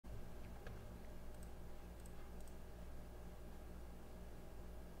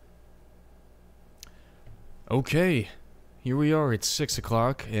Okay, here we are. It's 6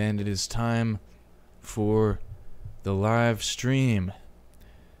 o'clock, and it is time for the live stream.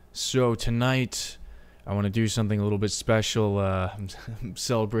 So tonight, I want to do something a little bit special. I'm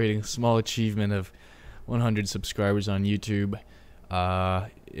celebrating a small achievement of 100 subscribers on YouTube,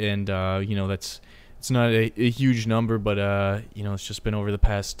 it's not a huge number, but it's just been over the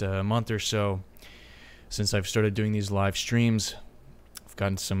past month or so since I've started doing these live streams. I've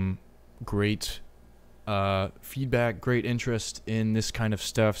gotten some great feedback, great interest in this kind of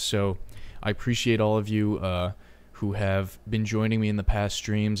stuff, so I appreciate all of you who have been joining me in the past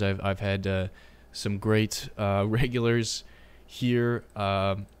streams. I've had some great regulars here,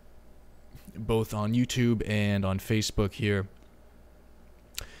 both on YouTube and on Facebook here.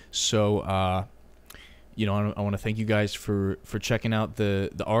 So I want to thank you guys for checking out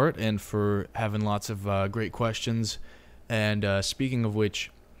the art and for having lots of great questions. And speaking of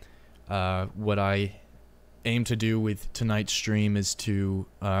which, what I aim to do with tonight's stream is to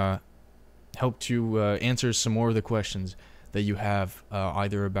help to answer some more of the questions that you have,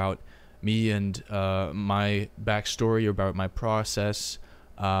 either about me and my backstory, or about my process,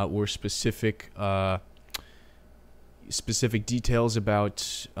 or specific details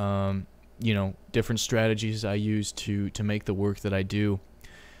about different strategies I use to make the work that I do.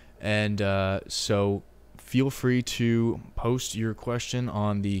 And so feel free to post your question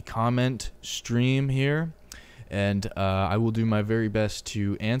on the comment stream here, and I will do my very best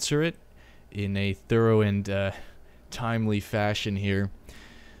to answer it in a thorough and timely fashion here.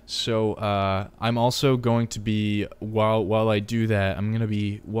 So I'm also going to be, while I do that, I'm going to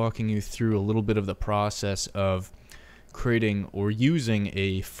be walking you through a little bit of the process of creating or using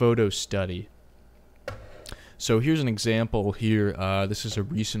a photo study. So here's an example here. This is a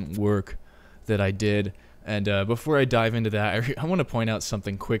recent work that I did. And before I dive into that, I want to point out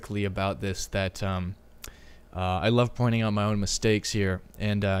something quickly about this, that I love pointing out my own mistakes here,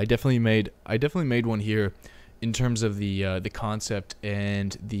 and I definitely made one here in terms of the concept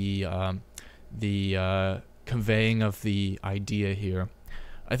and the conveying of the idea here.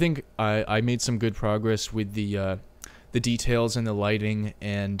 I think I made some good progress with the details and the lighting,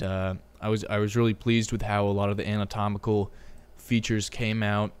 and I was really pleased with how a lot of the anatomical features came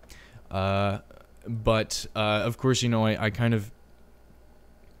out. But of course, I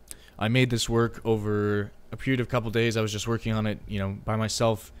made this work over a period of a couple days. I was just working on it, by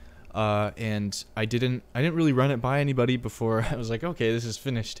myself, and I didn't really run it by anybody before I was like, okay, this is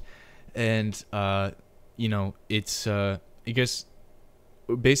finished. And it's I guess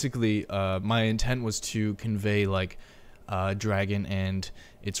basically my intent was to convey like dragon and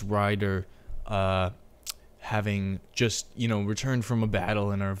its rider having just returned from a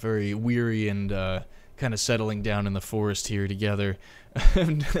battle and are very weary and kind of settling down in the forest here together.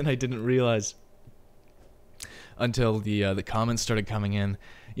 And I didn't realize until the comments started coming in.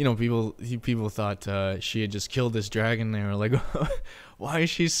 People thought she had just killed this dragon. They were like, why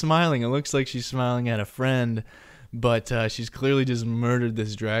is she smiling? It looks like she's smiling at a friend, but she's clearly just murdered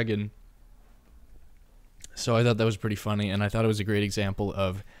this dragon. So I thought that was pretty funny, and I thought it was a great example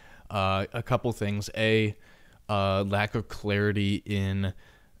of a couple things. Lack of clarity in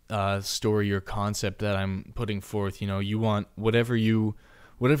story or concept that I'm putting forth. You want whatever your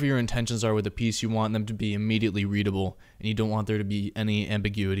intentions are with a piece, you want them to be immediately readable, and you don't want there to be any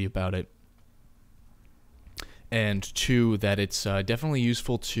ambiguity about it. And two, that it's definitely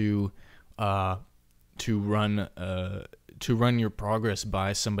useful to run your progress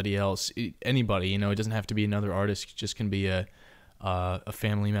by somebody else, anybody. It doesn't have to be another artist. It just can be a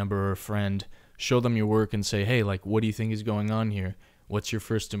family member or a friend. Show them your work and say, hey, like, what do you think is going on here? What's your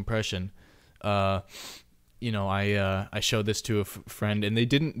first impression? I showed this to a friend, and they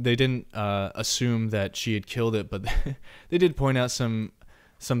didn't assume that she had killed it, but they did point out something.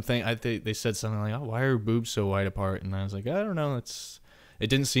 They said something like, "Oh, why are her boobs so wide apart?" And I was like, I don't know. It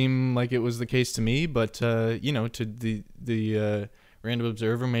didn't seem like it was the case to me, but to the random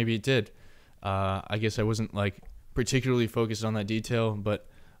observer, maybe it did. I guess I wasn't like particularly focused on that detail, but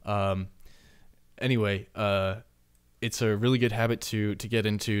anyway, it's a really good habit to get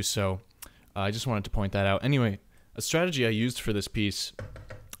into. So I just wanted to point that out. Anyway, a strategy I used for this piece,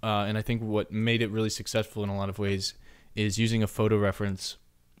 and I think what made it really successful in a lot of ways, is using a photo reference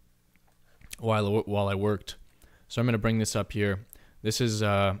while I worked. So I'm going to bring this up here. This is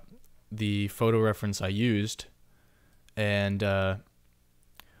the photo reference I used, and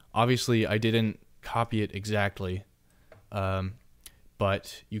obviously I didn't copy it exactly,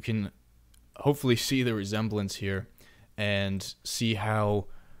 but you can hopefully see the resemblance here and see how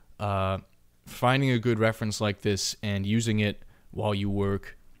finding a good reference like this and using it while you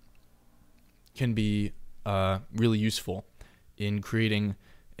work can be really useful in creating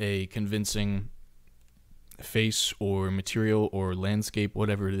a convincing face or material or landscape,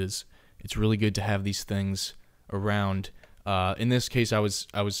 whatever it is. It's really good to have these things around. In this case, I was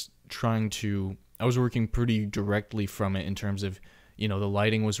working pretty directly from it in terms of, the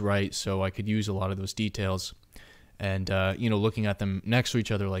lighting was right, so I could use a lot of those details. And, looking at them next to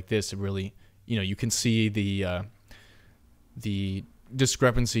each other like this, it really, you can see the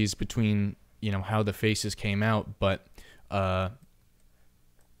discrepancies between, how the faces came out. But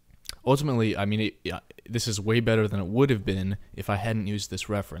ultimately, I mean, this is way better than it would have been if I hadn't used this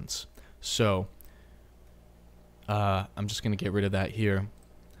reference. So I'm just going to get rid of that here.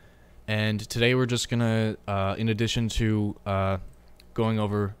 And today we're just going to, in addition to going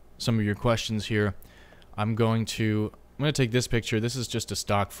over some of your questions here, I'm going to take this picture. This is just a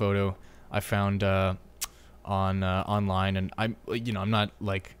stock photo I found online, and I'm not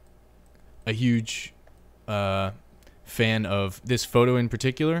like a huge fan of this photo in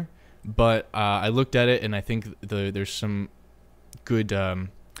particular, but I looked at it and I think there's some good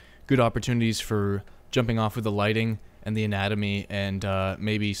opportunities for jumping off with the lighting and the anatomy, and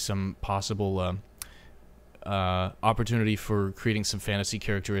maybe some possible opportunity for creating some fantasy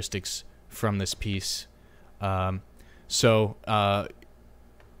characteristics from this piece. So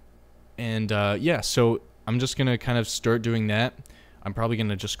I'm just gonna kind of start doing that. I'm probably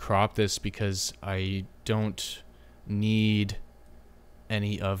gonna just crop this because I don't need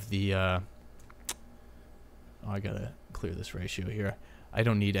any of the I gotta clear this ratio here. I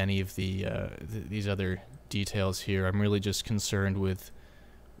don't need any of these other details here. I'm really just concerned with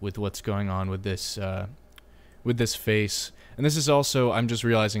what's going on with this face. And this is also, I'm just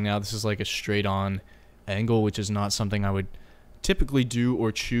realizing now, this is like a straight on angle, which is not something I would typically do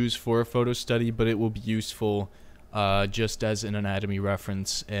or choose for a photo study, but it will be useful just as an anatomy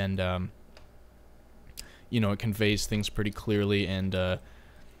reference, and it conveys things pretty clearly. And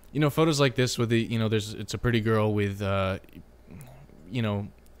photos like this with the it's a pretty girl with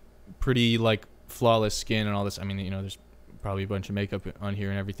pretty like flawless skin and all this. I mean, there's probably a bunch of makeup on here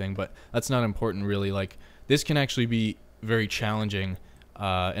and everything, but that's not important really. Like, this can actually be very challenging,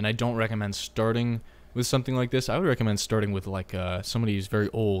 and I don't recommend starting with something like this. I would recommend starting with like somebody who's very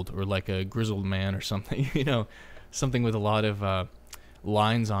old, or like a grizzled man or something, something with a lot of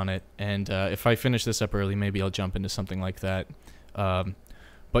lines on it. And if I finish this up early, maybe I'll jump into something like that.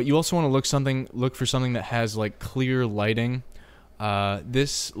 But you also want to look for something that has like clear lighting.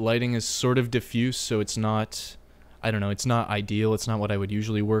 This lighting is sort of diffuse, so it's not, I don't know, it's not ideal. It's not what I would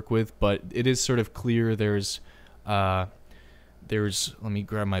usually work with, but it is sort of clear. There's, let me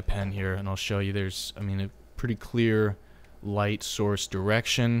grab my pen here and I'll show you. There's, a pretty clear light source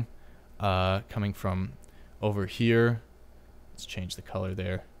direction coming from over here. Let's change the color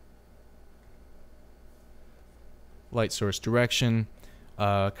there. Light source direction.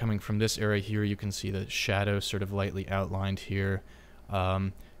 Coming from this area here, you can see the shadow sort of lightly outlined here.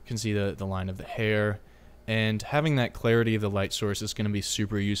 You can see the line of the hair. And having that clarity of the light source is going to be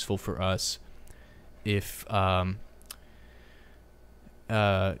super useful for us if,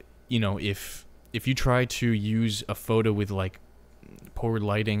 if you try to use a photo with like poor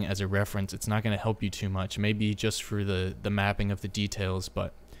lighting as a reference, it's not going to help you too much. Maybe just for the mapping of the details,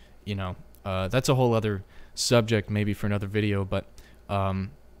 but that's a whole other subject, maybe for another video. But yeah,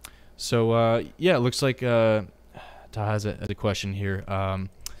 it looks like Ta has a question here. I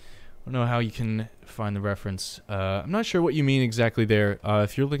don't know how you can find the reference. I'm not sure what you mean exactly there.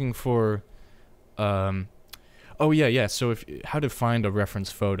 If you're looking for, oh yeah. So how to find a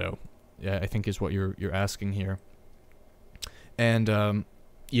reference photo, yeah, I think is what you're asking here. And a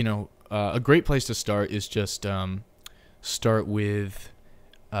great place to start is just start with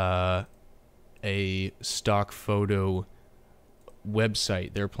a stock photo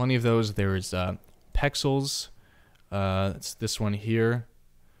website. There are plenty of those. There's Pexels. It's this one here.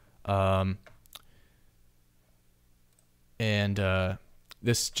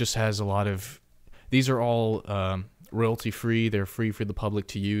 This just has a lot of, these are all royalty free. They're free for the public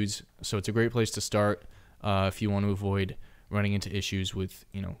to use, so it's a great place to start if you want to avoid running into issues with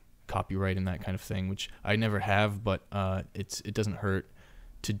copyright and that kind of thing, which I never have, but it doesn't hurt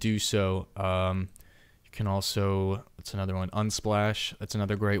to do so. You can also, that's another one, Unsplash. That's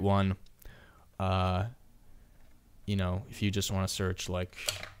another great one. If you just want to search like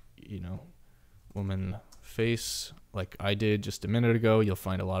woman face, like I did just a minute ago, you'll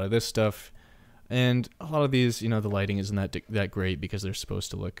find a lot of this stuff. And a lot of these, the lighting isn't that great because they're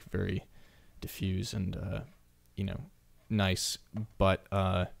supposed to look very diffuse and nice. But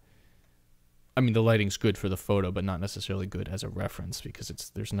I mean, the lighting's good for the photo, but not necessarily good as a reference because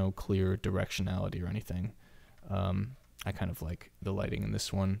there's no clear directionality or anything. I kind of like the lighting in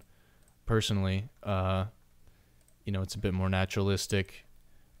this one personally. It's a bit more naturalistic.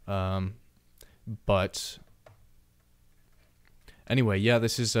 But anyway, yeah,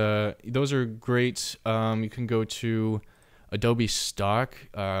 this is those are great. You can go to Adobe Stock.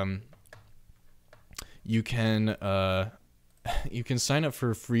 You can sign up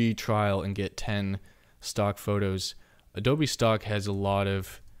for a free trial and get 10 stock photos. Adobe Stock has a lot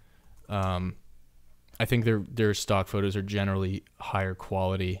of I think their stock photos are generally higher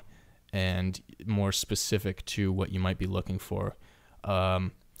quality and more specific to what you might be looking for.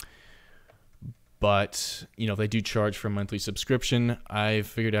 But they do charge for a monthly subscription. I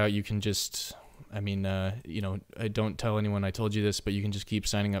figured out you can just, I don't tell anyone I told you this, but you can just keep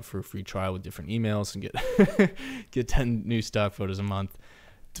signing up for a free trial with different emails and get 10 new stock photos a month.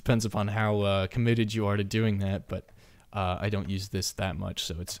 Depends upon how committed you are to doing that, but I don't use this that much,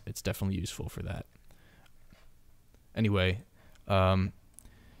 so it's definitely useful for that. Anyway, so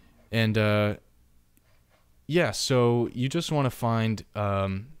you just want to find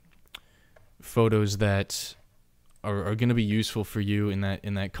photos that are going to be useful for you in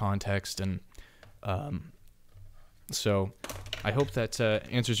that context, and so I hope that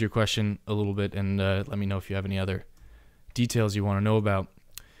answers your question a little bit, and let me know if you have any other details you want to know about.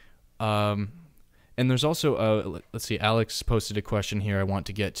 And there's also let's see, Alex posted a question here I want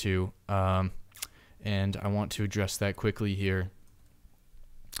to get to, and I want to address that quickly here.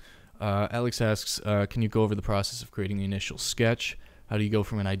 Alex asks, can you go over the process of creating the initial sketch? How do you go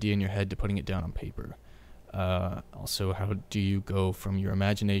from an idea in your head to putting it down on paper? Also, how do you go from your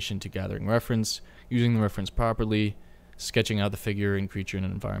imagination to gathering reference, using the reference properly, sketching out the figure and creature in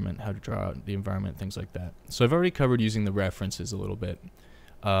an environment, how to draw out the environment, things like that. So I've already covered using the references a little bit.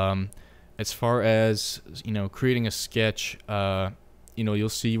 As far as, creating a sketch, you'll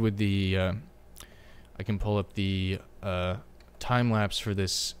see with the, I can pull up the time lapse for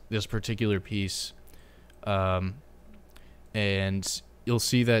this particular piece, and you'll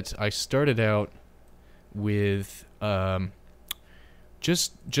see that I started out with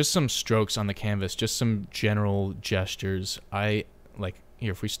just some strokes on the canvas, just some general gestures. Here,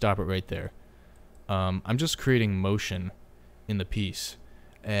 if we stop it right there, I'm just creating motion in the piece,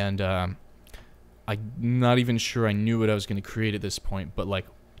 and I'm not even sure I knew what I was going to create at this point, but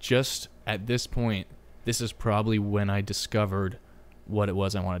just at this point, this is probably when I discovered what it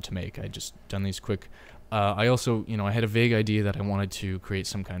was I wanted to make. I just done these quick. I also, I had a vague idea that I wanted to create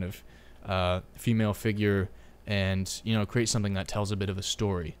some kind of female figure and, create something that tells a bit of a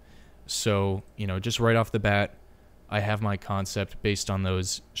story. So, just right off the bat, I have my concept based on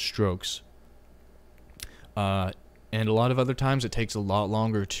those strokes. And a lot of other times it takes a lot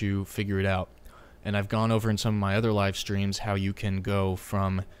longer to figure it out. And I've gone over in some of my other live streams how you can go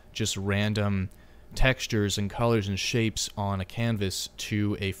from just random textures and colors and shapes on a canvas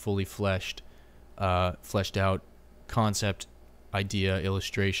to a fully fleshed out concept, idea,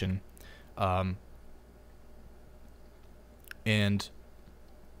 illustration. And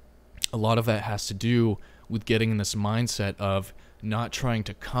a lot of that has to do with getting in this mindset of not trying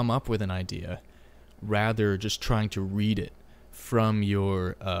to come up with an idea, rather just trying to read it from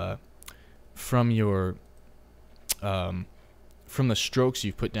the strokes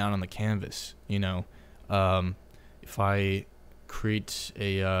you've put down on the canvas. If I create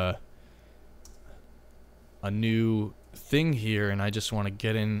a new thing here and I just want to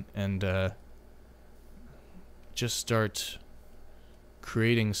get in and just start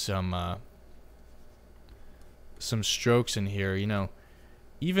creating some strokes in here,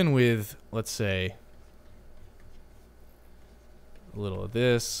 even with, let's say, a little of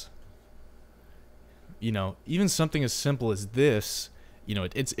this, even something as simple as this,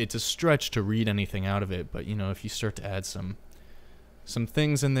 it's a stretch to read anything out of it, but if you start to add some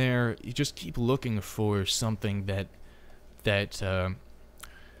things in there, you just keep looking for something that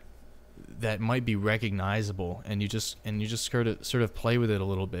might be recognizable, and you just sort of play with it a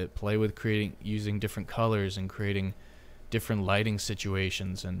little bit, play with using different colors and creating different lighting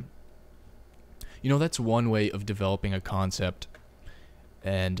situations, and that's one way of developing a concept,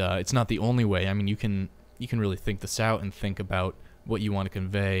 and it's not the only way. I mean, you can really think this out and think about what you want to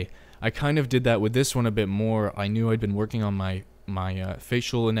convey. I kind of did that with this one a bit more. I knew I'd been working on my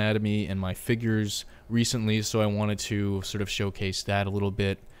facial anatomy and my figures recently, so I wanted to sort of showcase that a little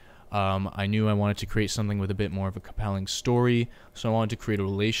bit. I knew I wanted to create something with a bit more of a compelling story, so I wanted to create a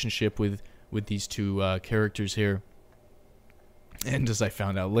relationship with these two characters here. And as I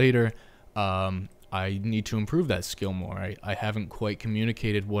found out later, I need to improve that skill more. I haven't quite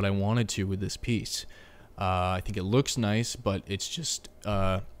communicated what I wanted to with this piece. I think it looks nice, but it's just,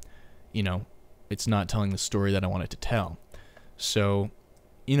 you know, it's not telling the story that I want it to tell. So,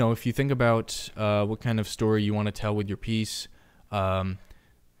 you know, if you think about what kind of story you want to tell with your piece,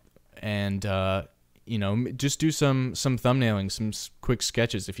 you know, just do some thumbnailing, some quick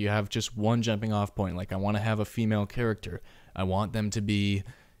sketches. If you have just one jumping off point, like I want to have a female character, I want them to be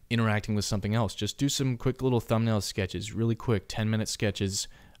interacting with something else, just do some quick little thumbnail sketches, really quick 10-minute sketches,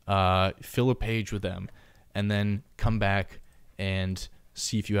 fill a page with them, and then come back and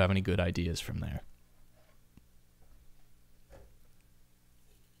see if you have any good ideas from there.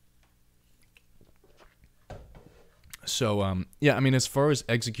 So yeah, I mean, as far as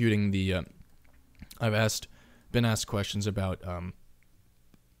executing the I've been asked questions about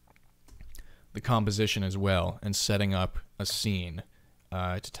the composition as well, and setting up a scene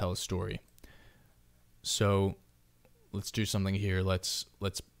to tell a story. So let's do something here. Let's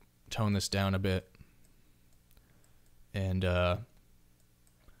tone this down a bit, and let's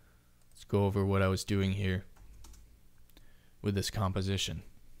go over what I was doing here with this composition.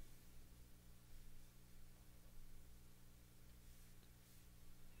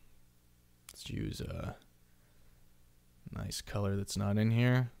 Let's use a nice color that's not in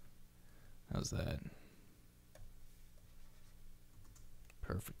here. How's that?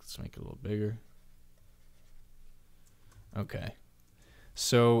 Perfect. Let's make it a little bigger. Okay.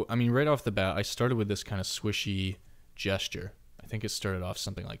 So, I mean, right off the bat, I started with this kind of swishy gesture. I think it started off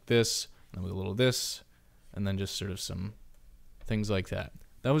something like this, and then with a little this, and then just sort of some things like that.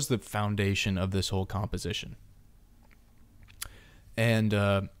 That was the foundation of this whole composition.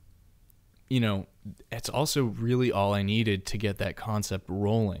 And, you know, it's also really all I needed to get that concept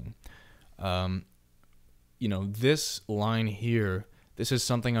rolling. You know, this line here, this is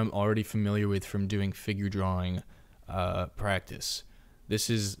something I'm already familiar with from doing figure drawing practice. This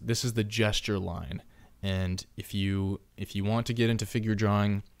is the gesture line, and if you want to get into figure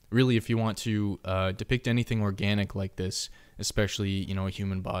drawing, really, if you want to depict anything organic like this, especially, you know, a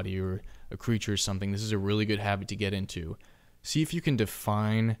human body or a creature or something, this is a really good habit to get into. See if you can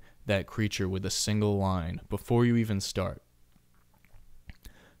define that creature with a single line before you even start.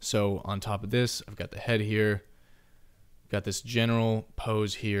 So on top of this, I've got the head here, got this general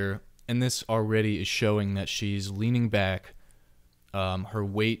pose here, and this already is showing that she's leaning back. Her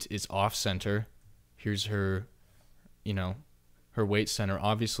weight is off center. Here's her, you know, her weight center.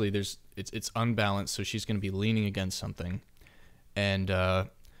 Obviously, it's unbalanced, so she's going to be leaning against something, and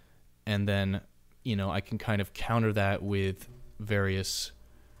then, you know, I can kind of counter that with various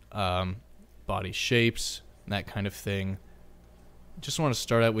body shapes and that kind of thing. Just want to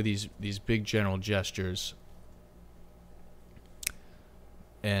start out with these big general gestures,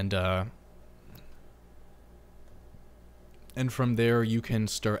 and from there you can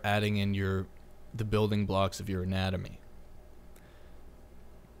start adding in the building blocks of your anatomy.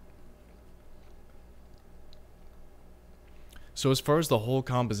 So as far as the whole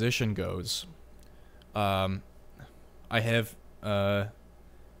composition goes, I have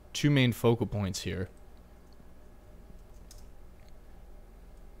two main focal points here.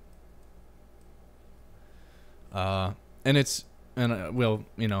 Well,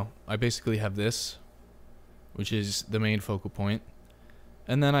 you know, I basically have this, which is the main focal point,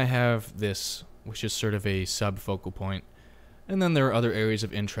 and then I have this, which is sort of a sub-focal point, and then there are other areas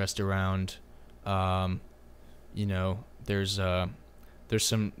of interest around. You know, there's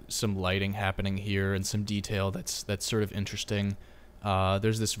some lighting happening here and some detail that's sort of interesting.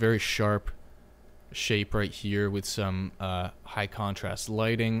 There's this very sharp shape right here with some high contrast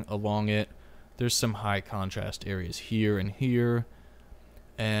lighting along it. There's some high contrast areas here and here,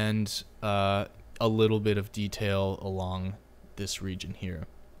 and a little bit of detail along this region here.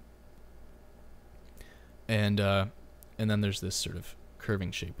 And then there's this sort of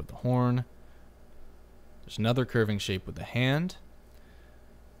curving shape with the horn. There's another curving shape with the hand.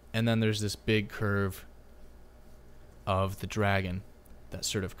 And then there's this big curve of the dragon that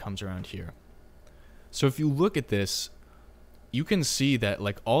sort of comes around here. So if you look at this, you can see that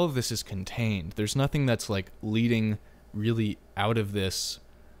like all of this is contained. There's nothing that's like leading really out of this,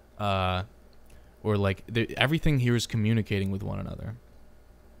 or like everything here is communicating with one another.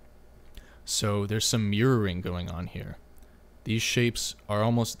 So there's some mirroring going on here. These shapes are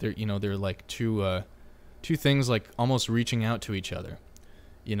almost, they're like two things like almost reaching out to each other.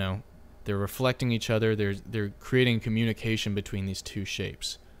 You know, they're reflecting each other. They're creating communication between these two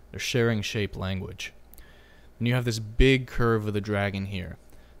shapes. They're sharing shape language. And you have this big curve of the dragon here.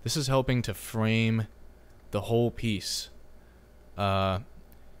 This is helping to frame the whole piece.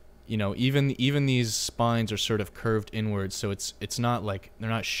 You you know, even these spines are sort of curved inwards, so it's not like they're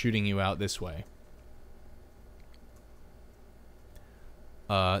not shooting you out this way.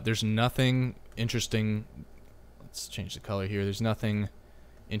 There's nothing interesting. Let's change the color here. There's nothing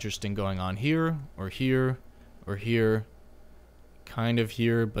interesting going on here or here or here. Kind of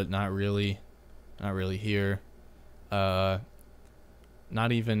here, but not really. Not really here. Not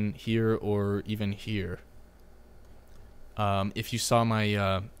even here or even here. If you saw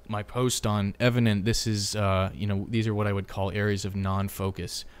my my post on Evident, this is you know, these are what I would call areas of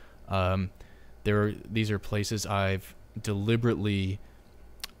non-focus. These are places I've deliberately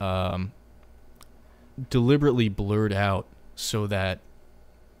blurred out so that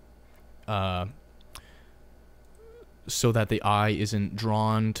the eye isn't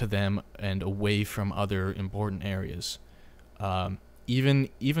drawn to them and away from other important areas.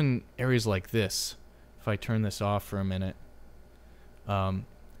 Even areas like this, if I turn this off for a minute, you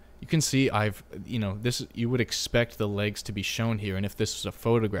can see you know, this, you would expect the legs to be shown here, and if this was a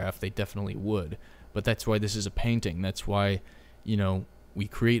photograph, they definitely would. But that's why this is a painting. That's why, you know, we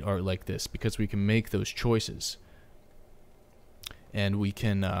create art like this, because we can make those choices. And we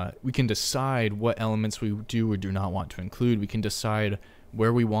can decide what elements we do or do not want to include. We can decide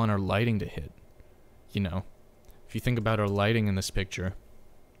where we want our lighting to hit. You know, if you think about our lighting in this picture,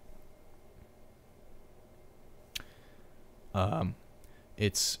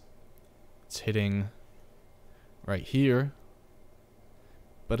 it's hitting right here,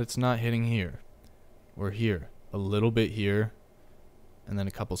 but it's not hitting here or here. A little bit here, and then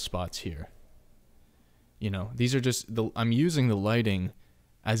a couple spots here. You know, these are just I'm using the lighting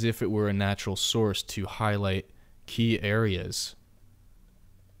as if it were a natural source to highlight key areas.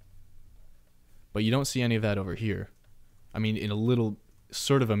 But you don't see any of that over here. I mean, in a little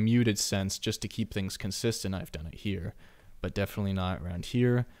sort of a muted sense, just to keep things consistent, I've done it here, but definitely not around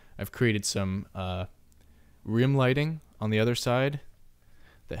here. I've created some rim lighting on the other side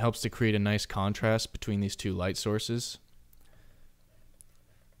that helps to create a nice contrast between these two light sources.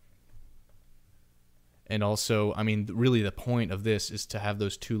 And also, I mean, really the point of this is to have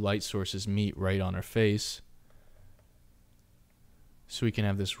those two light sources meet right on our face. So we can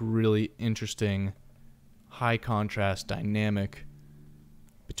have this really interesting, high contrast dynamic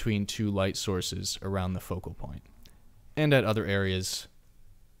between two light sources around the focal point and at other areas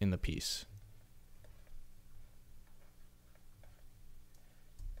in the piece.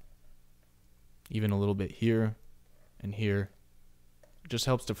 Even a little bit here and here. It just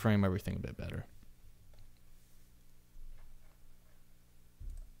helps to frame everything a bit better.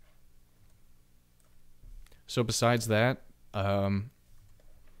 So besides that, I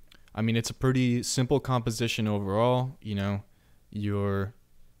mean, it's a pretty simple composition overall. You know, your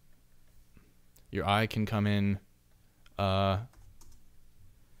eye can come in, you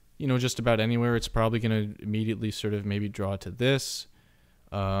know, just about anywhere. It's probably going to immediately sort of maybe draw to this.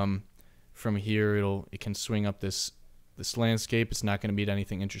 From here, it can swing up this landscape. It's not going to meet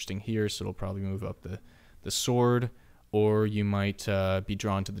anything interesting here, so it'll probably move up the sword, or you might be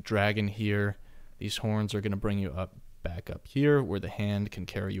drawn to the dragon here. These horns are going to bring you back up here, where the hand can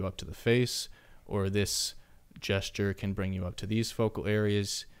carry you up to the face, or this gesture can bring you up to these focal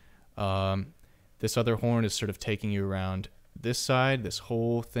areas. This other horn is sort of taking you around this side. This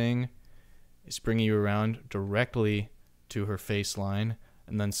whole thing is bringing you around directly to her face line,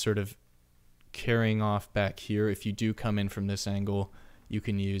 and then sort of carrying off back here. If you do come in from this angle, you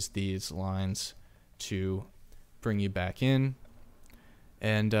can use these lines to bring you back in.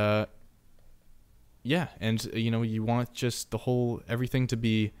 And yeah, and you know, you want just everything to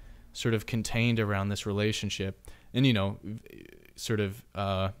be sort of contained around this relationship. And you know, sort of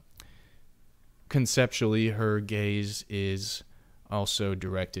conceptually, her gaze is also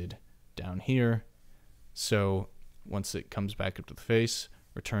directed down here. So once it comes back up to the face,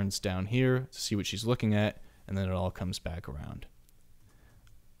 returns down here to see what she's looking at, and then it all comes back around.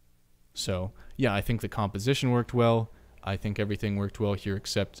 So yeah, I think the composition worked well. I think everything worked well here,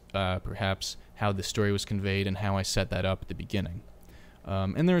 except perhaps how the story was conveyed and how I set that up at the beginning.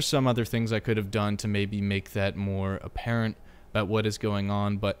 And there are some other things I could have done to maybe make that more apparent about what is going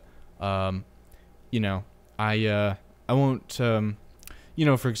on, but you know, I won't. You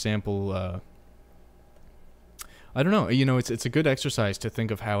know, for example, I don't know. You know, it's a good exercise to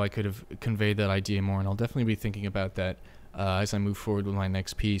think of how I could have conveyed that idea more, and I'll definitely be thinking about that as I move forward with my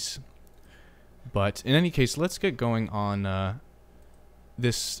next piece. But in any case, let's get going on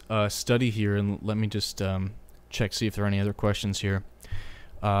this study here, and let me just check, see if there are any other questions here.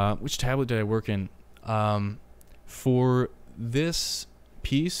 Which tablet did I work in? For this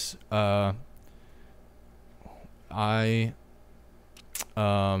piece, I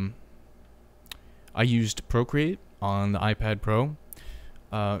I used Procreate on the iPad Pro,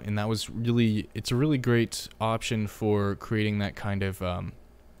 and that was it's a really great option for creating that kind of,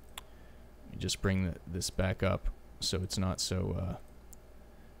 just bring this back up so it's not so,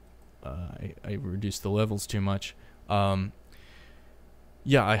 I reduced the levels too much.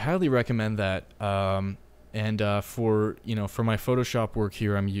 Yeah, I highly recommend that. And for my Photoshop work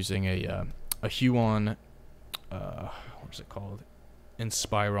here, I'm using a Huon, what is it called?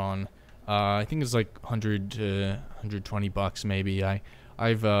 Inspiron. I think it's like 100 to 120 bucks maybe.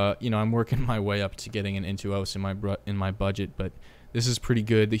 I'm working my way up to getting an Intuos in my budget, but this is pretty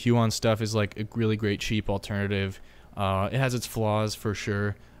good. The Huon stuff is like a really great cheap alternative. It has its flaws for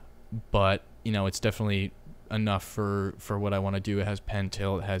sure, but it's definitely enough for what I want to do. It has pen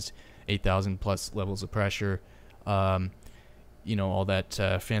tilt, it has 8,000 plus levels of pressure, all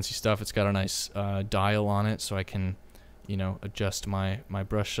that fancy stuff. It's got a nice dial on it, so I can adjust my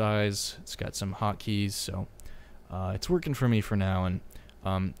brush size. It's got some hotkeys, so it's working for me for now. And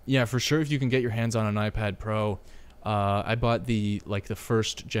yeah, for sure, if you can get your hands on an iPad Pro, I bought the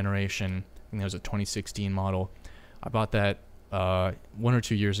first generation. I think that was a 2016 model. I bought that 1 or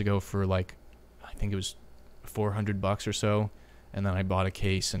 2 years ago for I think it was $400 or so, and then I bought a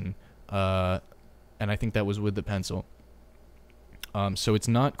case, and I think that was with the pencil. So it's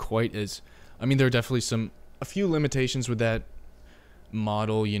not quite as, there are definitely a few limitations with that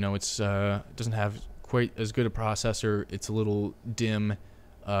model. It's it doesn't have quite as good a processor. It's a little dim,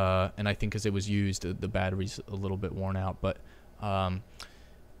 and I think because it was used, the battery's a little bit worn out. But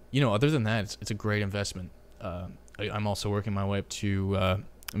other than that, it's a great investment. I'm also working my way up to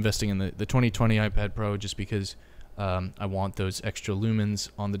investing in the 2020 iPad Pro, just because I want those extra lumens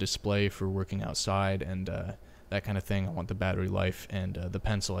on the display for working outside and that kind of thing. I want the battery life, and the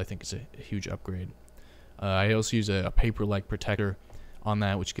pencil I think is a huge upgrade. I also use a paper-like protector on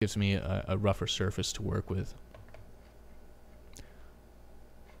that, which gives me a rougher surface to work with.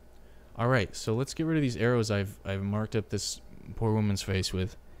 Alright, so let's get rid of these arrows I've marked up this poor woman's face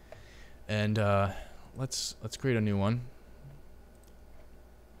with, and let's create a new one.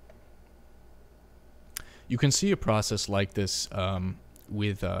 You can see a process like this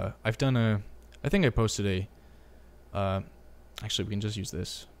with I've done I think I posted actually we can just use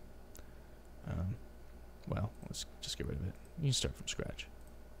this. Well, let's just get rid of it. You can start from scratch.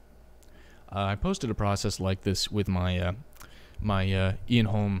 I posted a process like this with my Ian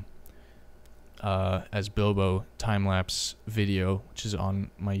Holm as Bilbo time-lapse video, which is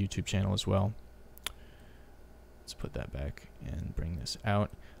on my YouTube channel as well. Let's put that back and bring this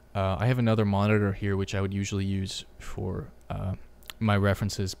out. I have another monitor here which I would usually use for my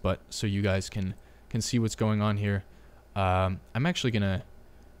references, but so you guys can see what's going on here. I'm actually gonna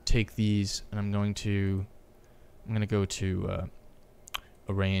take these and I'm gonna go to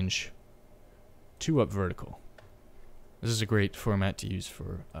arrange 2 up vertical. This is a great format to use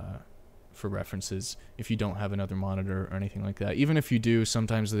for references if you don't have another monitor or anything like that. Even if you do,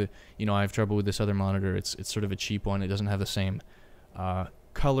 sometimes I have trouble with this other monitor. It's sort of a cheap one. It doesn't have the same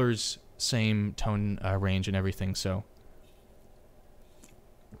colors, same tone range and everything, so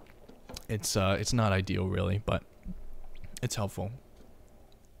it's not ideal really, but it's helpful.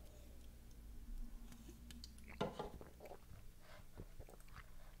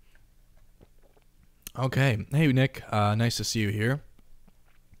 Okay, hey Nick, nice to see you here.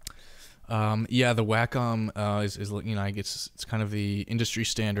 Yeah, the Wacom is I guess it's kind of the industry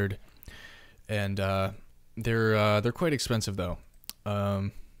standard, and they're quite expensive though.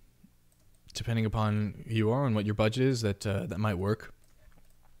 Depending upon who you are and what your budget is, that might work.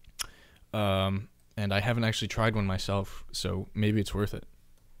 And I haven't actually tried one myself, so maybe it's worth it.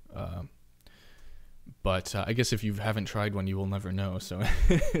 But I guess if you haven't tried one, you will never know. So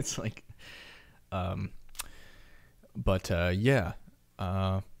it's like, yeah.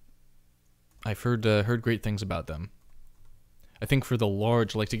 I've heard great things about them. I think for the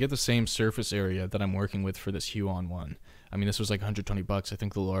large, to get the same surface area that I'm working with for this Huon one, this was like 120 bucks. I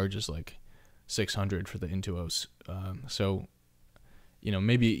think the large is like 600 for the Intuos. So,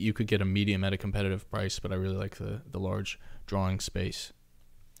 maybe you could get a medium at a competitive price, but I really like the large drawing space.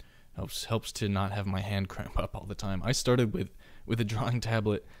 Helps to not have my hand cramp up all the time. I started with a drawing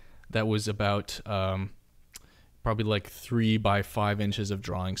tablet that was about probably like 3 by 5 inches of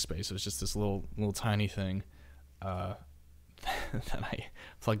drawing space. It was just this little tiny thing that I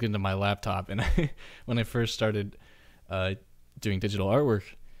plugged into my laptop. And when I first started doing digital artwork,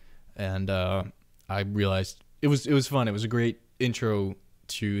 and I realized it was fun. It was a great intro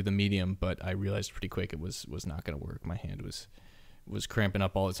to the medium, but I realized pretty quick it was not going to work. My hand was cramping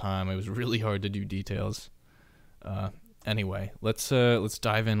up all the time. It was really hard to do details. Anyway, let's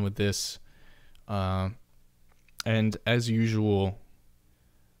dive in with this. And as usual,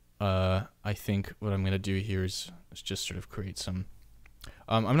 I think what I'm going to do here is just sort of create some...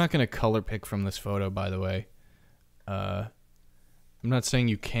 I'm not going to color pick from this photo, by the way. I'm not saying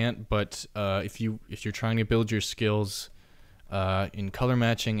you can't, but if you're trying to build your skills in color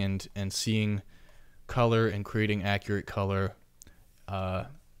matching and seeing color and creating accurate color,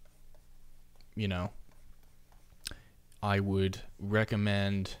 you know, I would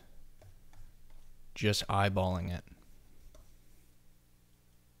recommend just eyeballing it.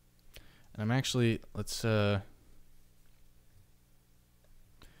 And I'm actually, let's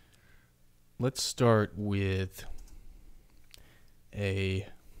start with a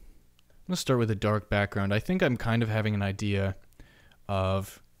dark background. I think I'm kind of having an idea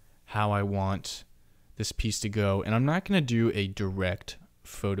of how I want this piece to go, and I'm not going to do a direct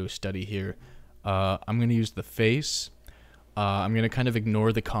photo study here. I'm going to use the face. I'm going to kind of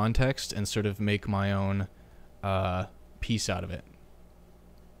ignore the context and sort of make my own piece out of it.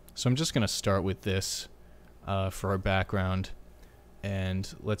 So I'm just going to start with this for our background,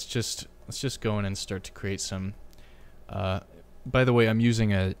 and let's just go in and start to create some... by the way, I'm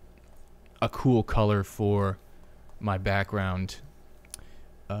using a cool color for my background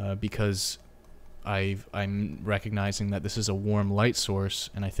because I'm recognizing that this is a warm light source,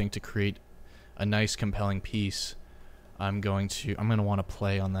 and I think to create a nice, compelling piece, I'm going to want to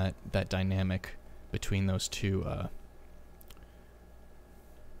play on that dynamic between those two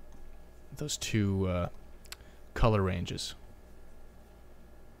color ranges.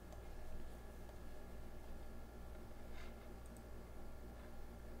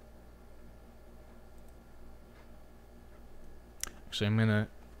 Actually, I'm gonna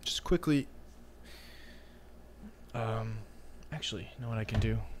just quickly actually, you know what I can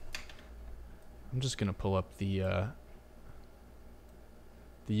do? I'm just gonna pull up the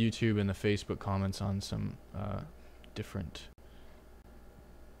YouTube and the Facebook comments on some different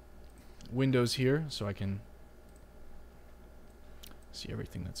windows here, so I can see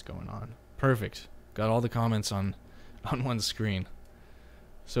everything that's going on. Perfect. Got all the comments on one screen.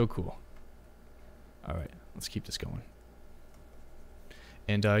 So cool. All right, let's keep this going.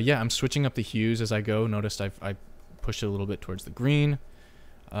 And yeah, I'm switching up the hues as I go. Noticed I pushed it a little bit towards the green.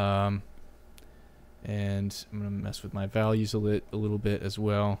 And I'm going to mess with my values a little bit as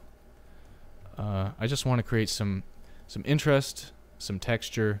well. I just want to create some interest, some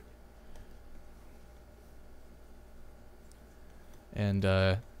texture. And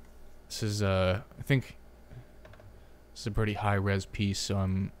this is I think this is a pretty high res piece, so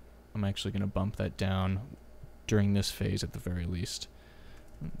I'm actually going to bump that down during this phase at the very least.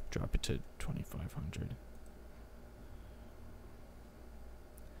 Drop it to 2500.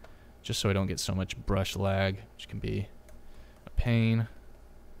 Just so I don't get so much brush lag, which can be a pain.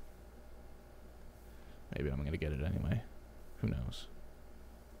 Maybe I'm going to get it anyway. Who knows?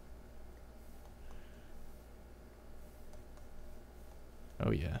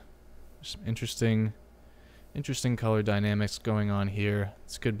 Oh yeah. There's some interesting color dynamics going on here.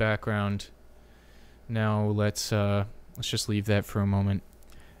 It's good background. Now let's just leave that for a moment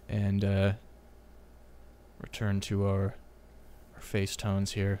and return to our face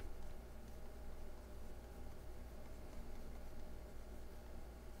tones here.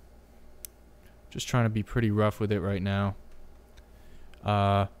 Just trying to be pretty rough with it right now.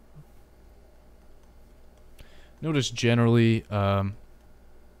 Notice generally, no,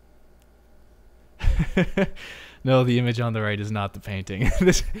 the image on the right is not the painting.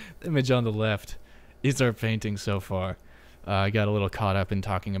 This image on the left is our painting so far. I got a little caught up in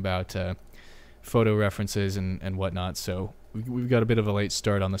talking about photo references and whatnot, so we've got a bit of a late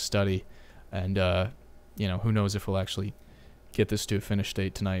start on the study, and you know, who knows if we'll actually get this to a finished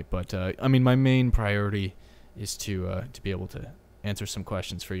state tonight. But I mean, my main priority is to be able to answer some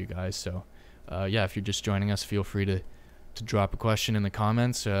questions for you guys. So yeah, if you're just joining us, feel free to drop a question in the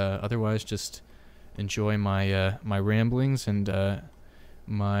comments. Otherwise, just enjoy my my ramblings and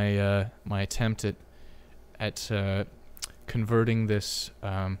my attempt at converting this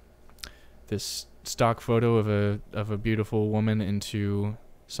this stock photo of a beautiful woman into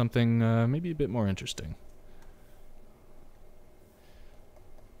something maybe a bit more interesting.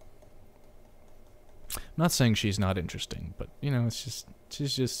 I'm not saying she's not interesting, but you know, she's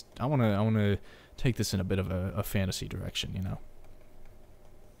just I wanna take this in a bit of a fantasy direction, you know.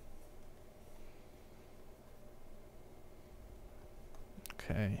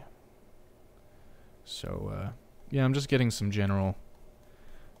 Okay. So yeah, I'm just getting some general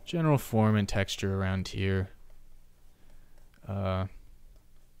form and texture around here.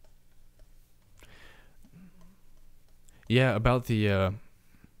 Yeah, about the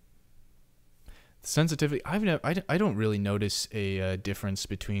sensitivity, I don't really notice a difference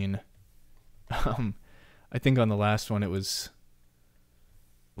between, I think on the last one, it was,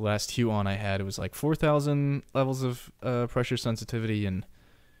 the last hue on I had, it was like 4,000 levels of pressure sensitivity, and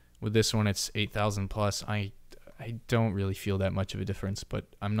with this one it's 8,000 plus. I don't really feel that much of a difference, but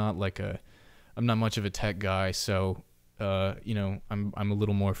I'm not much of a tech guy, so you know, I'm a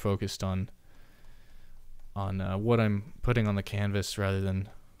little more focused on what I'm putting on the canvas rather than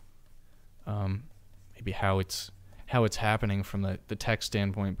maybe how it's happening from the tech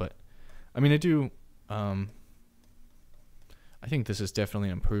standpoint. But I mean, I think this is definitely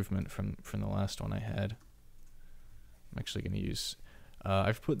an improvement from the last one I had. I'm actually going to use,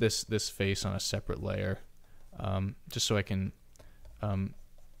 I've put this face on a separate layer, just so I can,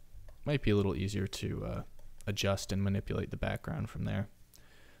 might be a little easier to adjust and manipulate the background from there.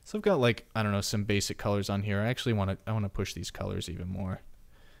 So I've got, like, I don't know, some basic colors on here. I actually want to push these colors even more.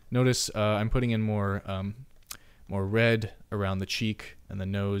 Notice I'm putting in more red around the cheek and the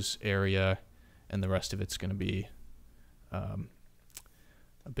nose area, and the rest of it's going to be a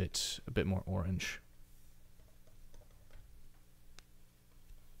bit more orange.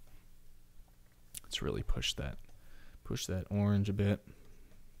 Let's really push that orange a bit.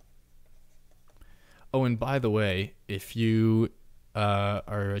 Oh, and by the way, if you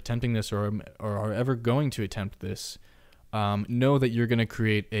are attempting this or are ever going to attempt this, know that you're going to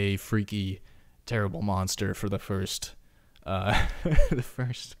create a freaky, terrible monster for the first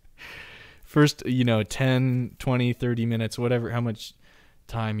first, you know, 10, 20, 30 minutes, whatever, how much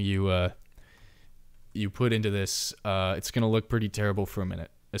time you put into this. It's going to look pretty terrible for a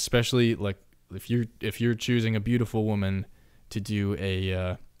minute, especially like if you're choosing a beautiful woman to do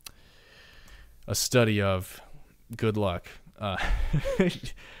a study of. Good luck. I'm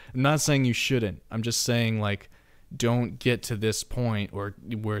not saying you shouldn't. I'm just saying, like, don't get to this point or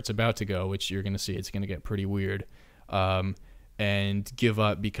where it's about to go, which you're going to see it's going to get pretty weird, and give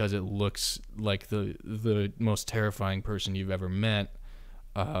up because it looks like the most terrifying person you've ever met.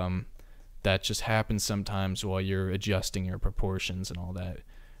 That just happens sometimes while you're adjusting your proportions and all that.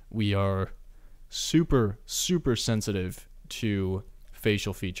 We are super, super sensitive to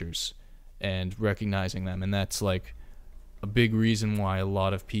facial features and recognizing them, and that's like a big reason why a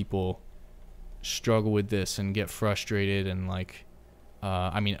lot of people struggle with this and get frustrated. And like,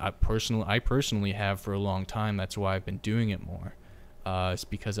 I mean, I personally have for a long time. That's why I've been doing it more. It's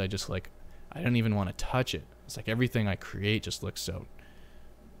because I just, like, I don't even want to touch it. It's like everything I create just looks so,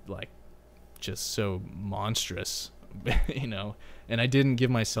 like, just so monstrous, you know. And I didn't give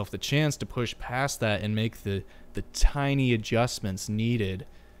myself the chance to push past that and make the tiny adjustments needed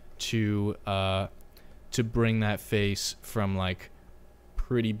to bring that face from, like,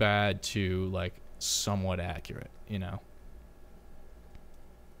 pretty bad to, like, somewhat accurate, you know.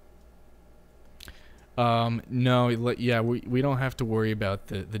 No, yeah, we don't have to worry about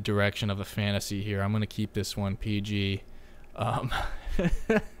the direction of the fantasy here. I'm gonna keep this one PG.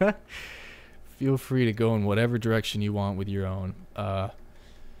 Feel free to go in whatever direction you want with your own.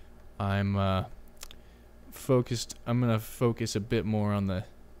 I'm focused. I'm gonna focus a bit more on the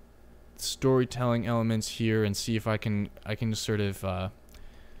storytelling elements here and see if I can sort of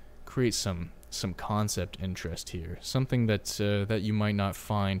create some concept interest here, something that you might not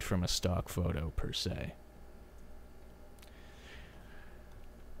find from a stock photo per se.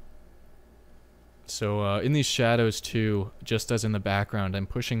 So in these shadows too, just as in the background, I'm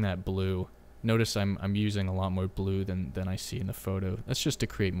pushing that blue. Notice I'm using a lot more blue than I see in the photo. That's just to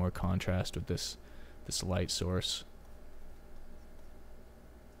create more contrast with this light source.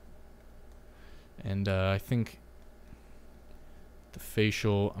 And I think the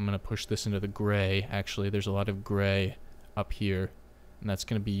facial, I'm going to push this into the gray. Actually, there's a lot of gray up here, and that's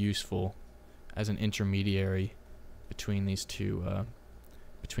going to be useful as an intermediary between these two,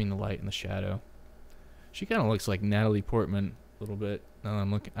 between the light and the shadow. She kind of looks like Natalie Portman a little bit. Now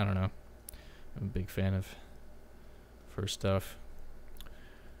I'm looking, I don't know. I'm a big fan of her stuff.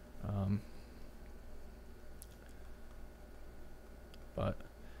 But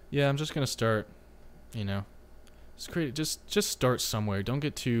yeah, I'm just going to start, you know, just start somewhere. Don't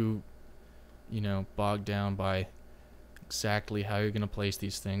get too, you know, bogged down by exactly how you're going to place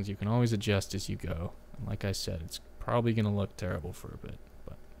these things. You can always adjust as you go. And like I said, it's probably going to look terrible for a bit,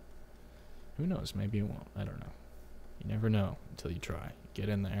 but who knows? Maybe it won't. I don't know. You never know until you try. Get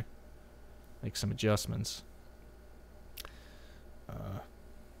in there, make some adjustments.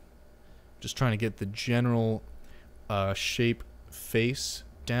 Just trying to get the general shape face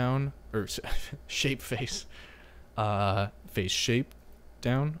down, or shape face shape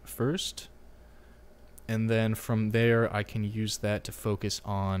down first, and then from there I can use that to focus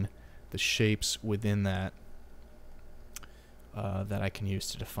on the shapes within that that I can use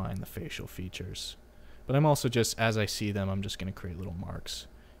to define the facial features. But I'm also just, as I see them, I'm just going to create little marks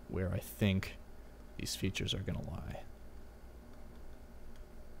where I think these features are going to lie.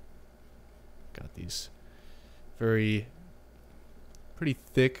 Got these pretty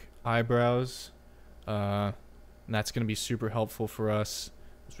thick eyebrows, and that's going to be super helpful for us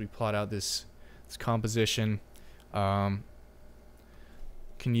as we plot out this composition. Can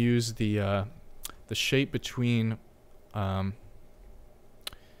use the shape between the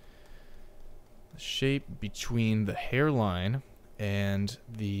hairline and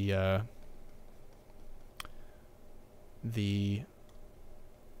the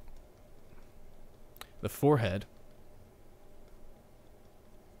forehead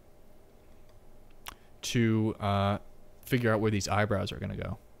to figure out where these eyebrows are going to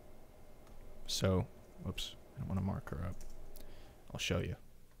go. So, whoops, I don't want to mark her up. I'll show you.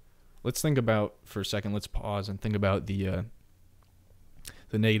 Let's think about, for a second, let's pause and think about the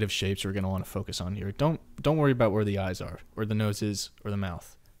negative shapes we're going to want to focus on here. Don't worry about where the eyes are, or the nose is, or the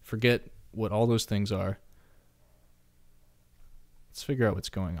mouth. Forget what all those things are. Let's figure out what's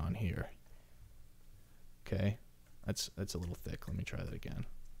going on here. Okay, that's a little thick. Let me try that again.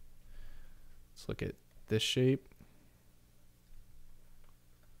 Let's look at this shape.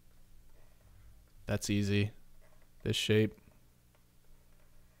 That's easy. This shape.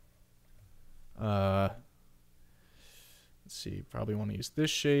 Let's see, probably want to use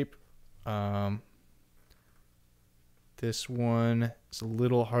this shape. This one is a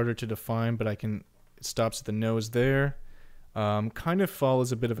little harder to define, but it stops at the nose there. Kind of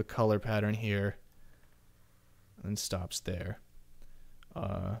follows a bit of a color pattern here and stops there.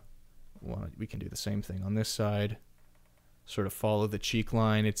 We can do the same thing on this side. Sort of follow the cheek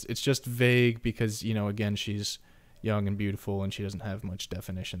line. It's just vague because, you know, again, she's young and beautiful and she doesn't have much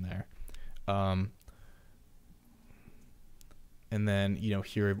definition there. And then, you know,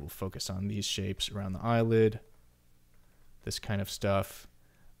 here we'll focus on these shapes around the eyelid, this kind of stuff.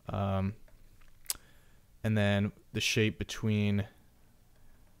 And then the shape between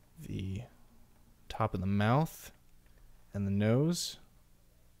the top of the mouth and the nose.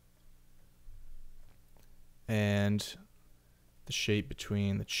 And the shape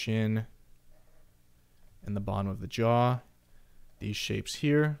between the chin and the bottom of the jaw. These shapes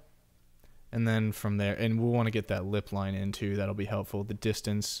here. And then from there, and we'll want to get that lip line in too. That'll be helpful. The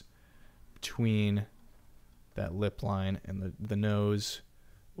distance between that lip line and the nose.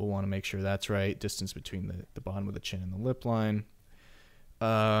 We'll want to make sure that's right. Distance between the bottom of the chin and the lip line.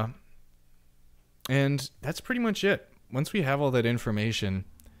 And that's pretty much it. Once we have all that information,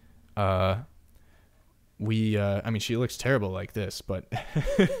 I mean, she looks terrible like this, but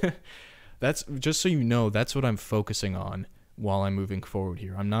that's, just so you know, that's what I'm focusing on while I'm moving forward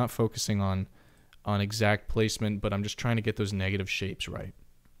here. I'm not focusing on exact placement, but I'm just trying to get those negative shapes right.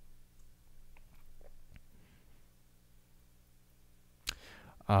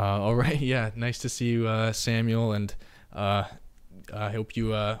 All right, yeah, nice to see you, Samuel, and I hope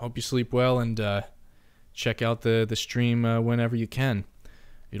you sleep well, and check out the stream whenever you can.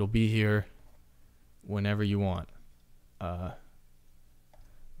 It'll be here whenever you want. I'm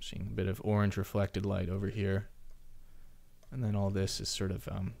seeing a bit of orange reflected light over here. And then all this is sort of,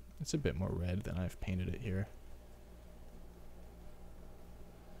 it's a bit more red than I've painted it here.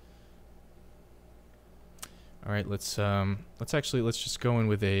 All right, let's just go in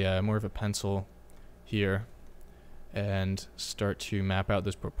with a more of a pencil here and start to map out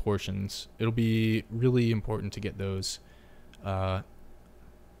those proportions. It'll be really important to get those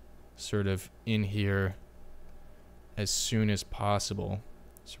sort of in here as soon as possible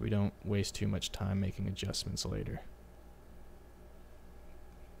so we don't waste too much time making adjustments later.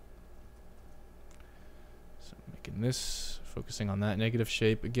 So making this, focusing on that negative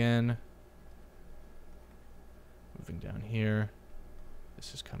shape again. Moving down here.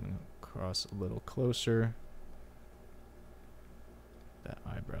 This is coming across a little closer. That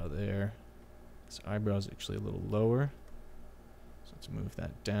eyebrow there. This eyebrow is actually a little lower. So let's move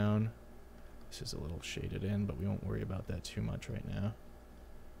that down. This is a little shaded in, but we won't worry about that too much right now.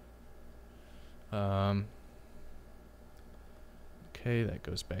 Okay, that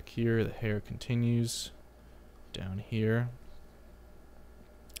goes back here. The hair continues down here.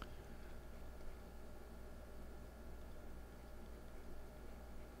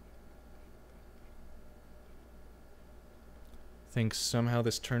 I think somehow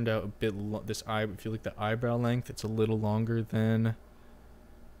this turned out a bit, if you look at the eyebrow length, it's a little longer than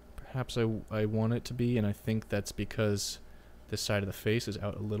perhaps I want it to be, and I think that's because this side of the face is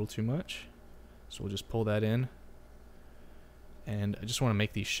out a little too much. So we'll just pull that in. And I just want to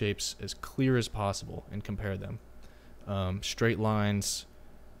make these shapes as clear as possible and compare them. Straight lines,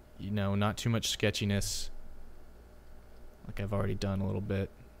 you know, not too much sketchiness, like I've already done a little bit.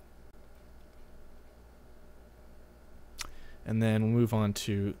 And then we'll move on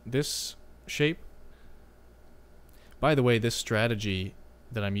to this shape. By the way, this strategy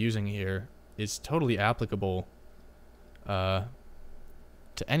that I'm using here is totally applicable to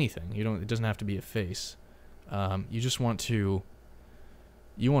anything. It doesn't have to be a face. You just want to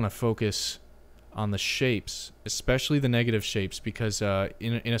focus on the shapes, especially the negative shapes, because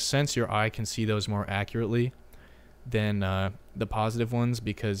in a sense your eye can see those more accurately than the positive ones,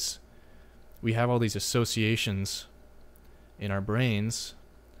 because we have all these associations in our brains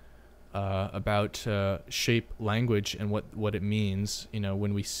about shape language and what it means. You know,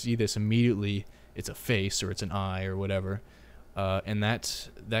 when we see this, immediately it's a face or it's an eye or whatever, and that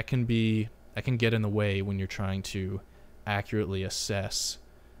can get in the way when you're trying to accurately assess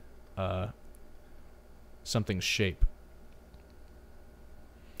something's shape.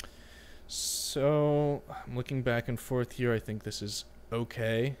 So I'm looking back and forth here. I think this is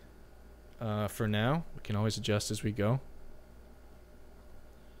okay for now. We can always adjust as we go.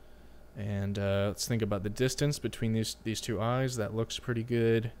 And let's think about the distance between these two eyes. That looks pretty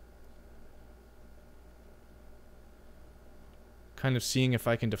good. Kind of seeing if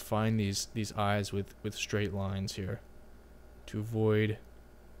I can define these eyes with straight lines here to avoid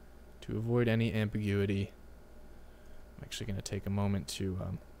any ambiguity. I'm actually going to take a moment to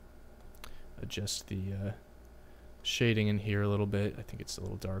adjust the shading in here a little bit. I think it's a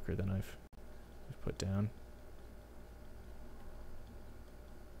little darker than I've put down.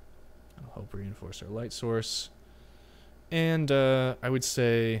 I'll help reinforce our light source. And I would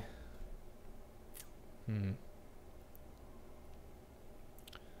say, I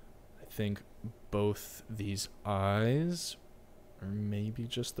think both these eyes, or maybe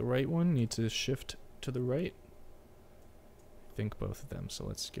just the right one, need to shift to the right. I think both of them, so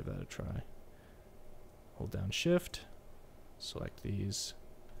let's give that a try. Hold down Shift, select these,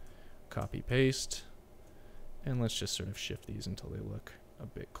 copy paste, and let's just sort of shift these until they look a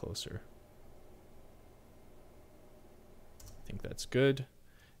bit closer. I think that's good.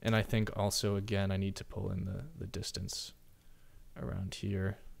 And I think also, again, I need to pull in the distance around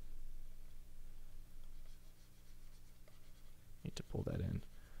here. Need to pull that in.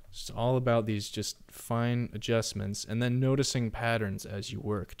 It's all about these just fine adjustments and then noticing patterns as you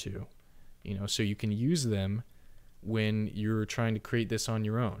work too. You know, so you can use them when you're trying to create this on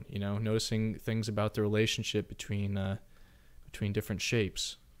your own, you know, noticing things about the relationship between different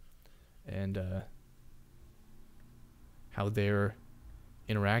shapes and how they're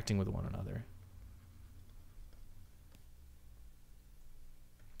interacting with one another.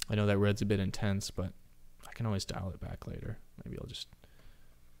 I know that red's a bit intense, but I can always dial it back later. Maybe I'll just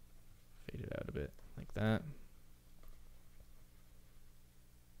fade it out a bit like that.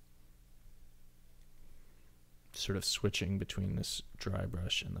 Sort of switching between this dry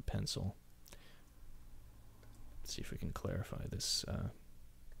brush and the pencil. Let's see if we can clarify this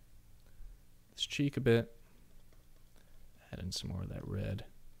this cheek a bit. Add in some more of that red.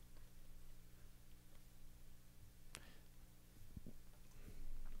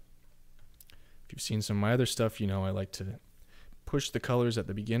 If you've seen some of my other stuff, you know I like to push the colors at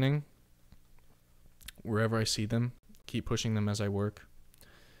the beginning wherever I see them. Keep pushing them as I work.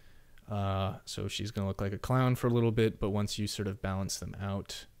 So she's going to look like a clown for a little bit, but once you sort of balance them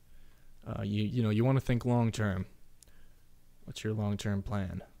out, you know, you want to think long term. What's your long-term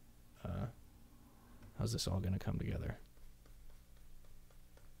plan? How's this all going to come together?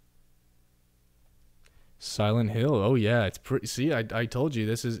 Silent Hill. Oh yeah, it's pretty. See, I told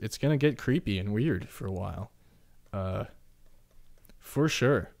you it's going to get creepy and weird for a while. For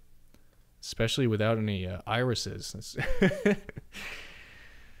sure. Especially without any irises.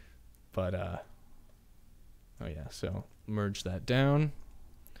 But oh yeah, so merge that down.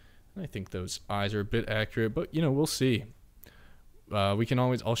 I think those eyes are a bit accurate, but you know, we'll see. We can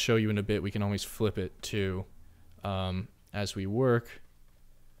always, I'll show you in a bit, we can always flip it too as we work.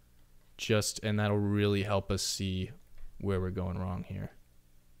 And that'll really help us see where we're going wrong here.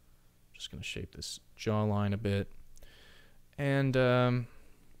 Just going to shape this jawline a bit. And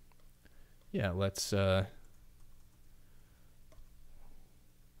yeah, let's I'm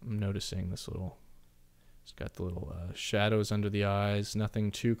noticing this little, it's got the little shadows under the eyes,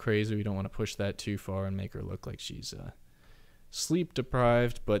 nothing too crazy. We don't want to push that too far and make her look like she's sleep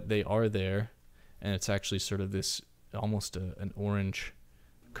deprived, but they are there, and it's actually sort of this almost an orange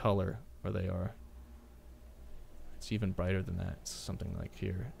color where they are. It's even brighter than that. It's something like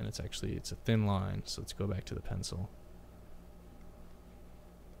here, and it's a thin line. So let's go back to the pencil.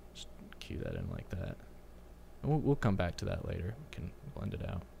 skew that in like that. And we'll come back to that later. We can blend it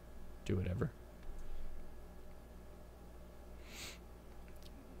out, do whatever.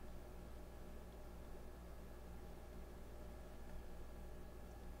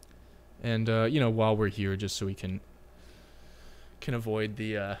 And you know, while we're here, just so we can avoid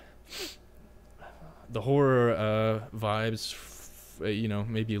the horror vibes, you know,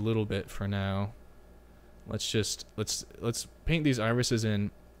 maybe a little bit for now. Let's paint these irises in,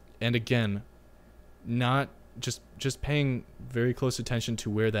 and again, not just paying very close attention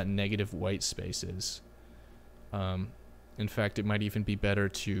to where that negative white space is. In fact, it might even be better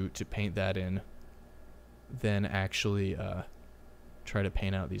to paint that in than actually try to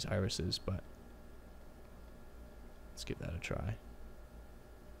paint out these irises, but let's give that a try.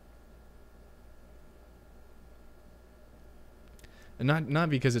 And not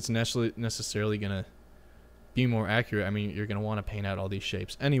because it's necessarily gonna be more accurate. I mean, you're gonna want to paint out all these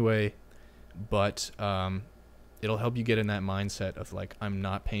shapes anyway, but it'll help you get in that mindset of like, I'm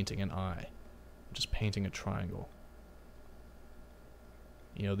not painting an eye, I'm just painting a triangle.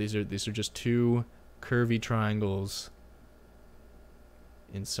 You know, these are just two curvy triangles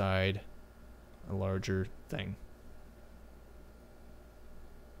inside a larger thing.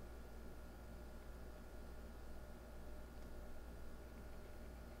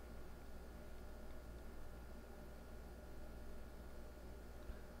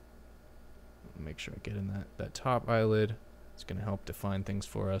 Make sure I get in that top eyelid. It's going to help define things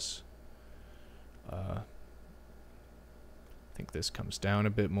for us. I think this comes down a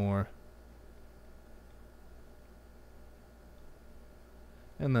bit more.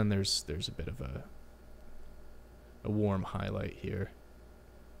 And then there's a bit of a warm highlight here.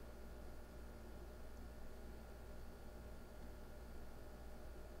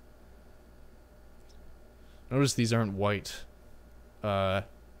 Notice these aren't white.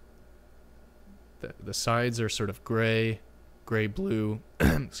 The sides are sort of gray blue,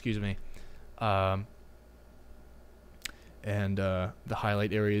 excuse me, and the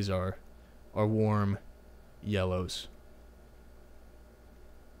highlight areas are warm yellows.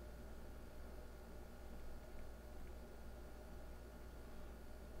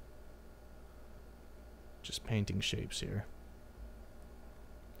 Just painting shapes here.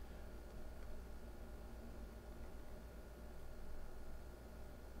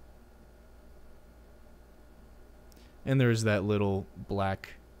 And there's that little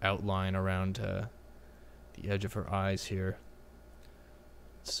black outline around the edge of her eyes here.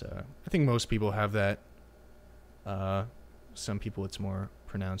 It's I think most people have that. Some people it's more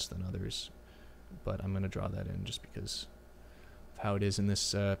pronounced than others, but I'm going to draw that in just because of how it is in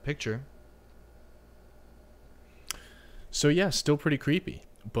this picture. So yeah, still pretty creepy,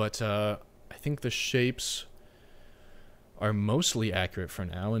 but I think the shapes are mostly accurate for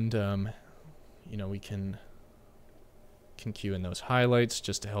now, and you know, we can cue in those highlights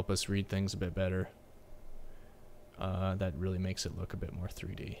just to help us read things a bit better. That really makes it look a bit more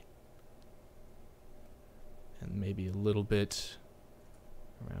 3D. And maybe a little bit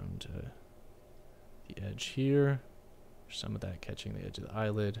around the edge here. Some of that catching the edge of the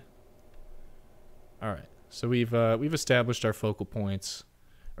eyelid. Alright, so we've established our focal points,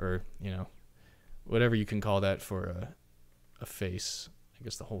 or, you know, whatever you can call that for a face. I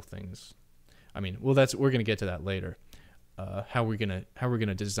guess the whole thing's, I mean, well, we're gonna get to that later. How we're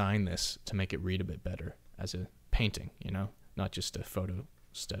gonna design this to make it read a bit better as a painting, you know, not just a photo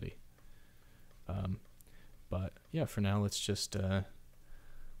study. But yeah, for now, let's just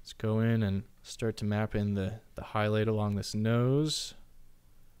let's go in and start to map in the highlight along this nose.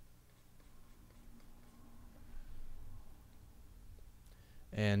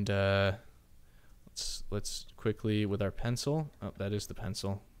 And let's quickly with our pencil. Oh, that is the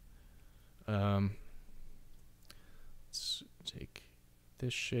pencil. Let's take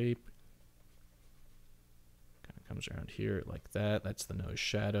this shape. Kind of comes around here like that. That's the nose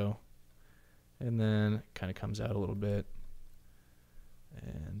shadow. And then kind of comes out a little bit.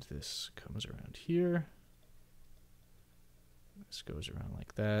 And this comes around here. This goes around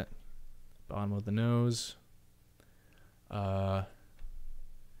like that. Bottom of the nose. And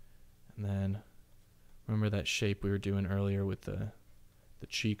then remember that shape we were doing earlier with the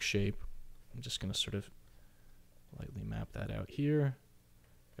cheek shape. I'm just going to sort of lightly map that out here.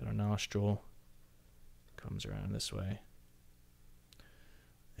 Got our nostril. Comes around this way.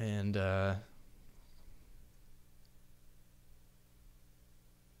 And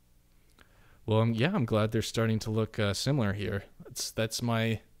well, yeah, I'm glad they're starting to look similar here. That's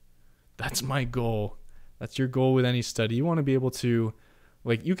my goal. That's your goal with any study. You want to be able to,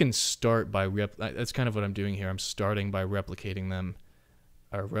 like, you can start by that's kind of what I'm doing here. I'm starting by replicating them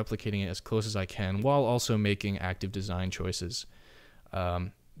replicating it as close as I can, while also making active design choices.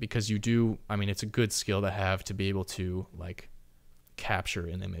 Because you do, I mean, it's a good skill to have to be able to like capture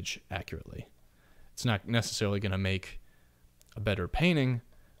an image accurately. It's not necessarily going to make a better painting,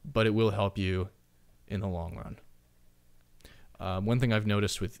 but it will help you in the long run. One thing I've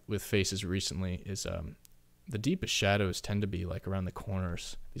noticed with faces recently is the deepest shadows tend to be like around the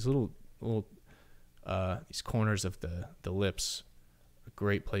corners. These little these corners of the lips, a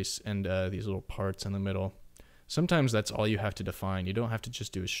great place, and these little parts in the middle. Sometimes that's all you have to define. You don't have to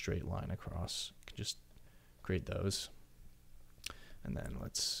just do a straight line across. You can just create those. And then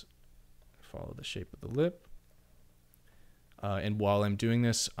let's follow the shape of the lip. And while I'm doing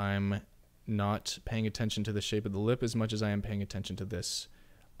this, I'm not paying attention to the shape of the lip as much as I am paying attention to this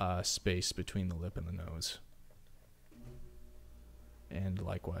space between the lip and the nose. And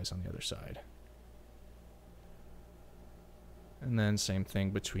likewise on the other side. And then same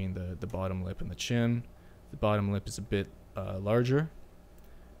thing between the bottom lip and the chin. The bottom lip is a bit larger,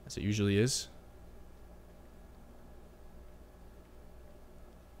 as it usually is.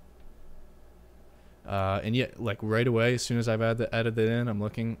 And yet, like right away, as soon as I've added that in, I'm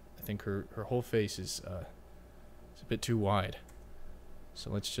looking, I think her whole face is a bit too wide. So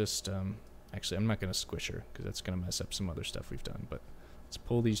let's just, actually I'm not going to squish her, because that's going to mess up some other stuff we've done, but let's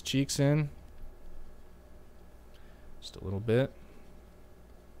pull these cheeks in, just a little bit.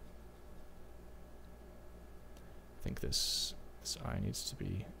 I think this eye needs to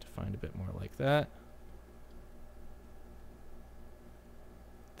be defined a bit more like that.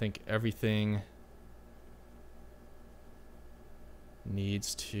 I think everything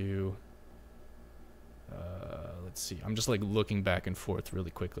needs to, let's see, I'm just like looking back and forth really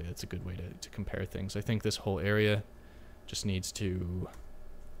quickly. That's a good way to compare things. I think this whole area just needs to,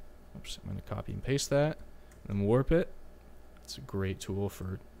 oops, I'm going to copy and paste that, and then warp it. It's a great tool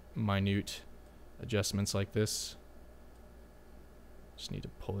for minute adjustments like this. Just need to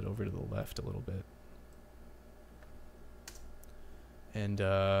pull it over to the left a little bit. And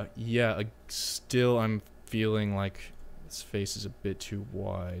yeah, still I'm feeling like this face is a bit too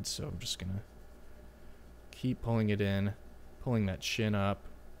wide, so I'm just gonna keep pulling it in, pulling that chin up,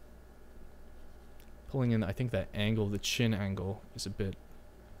 pulling in, I think that angle, the chin angle is a bit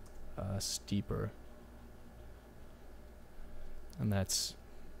steeper. And that's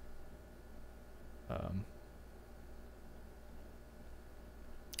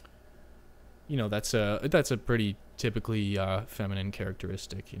you know, that's a pretty typically feminine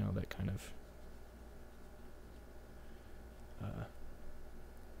characteristic, you know, that kind of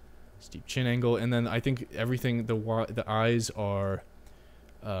steep chin angle. And then I think everything, the eyes are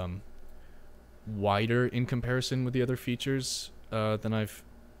wider in comparison with the other features than I've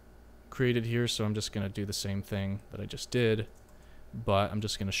created here, so I'm just gonna do the same thing that I just did, but I'm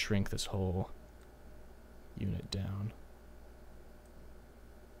just gonna shrink this whole unit down.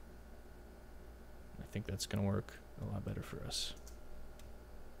 I think that's gonna work a lot better for us.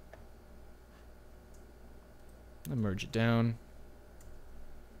 And merge it down.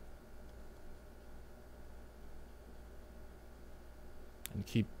 And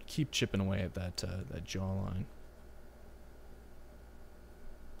keep chipping away at that jawline.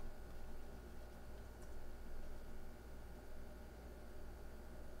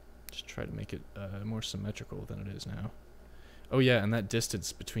 Just try to make it more symmetrical than it is now. Oh yeah, and that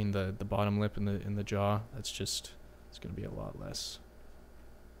distance between the bottom lip and the jaw, it's gonna be a lot less.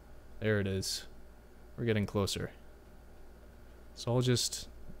 There it is. We're getting closer. It's all just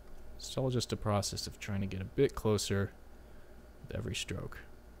a process of trying to get a bit closer with every stroke.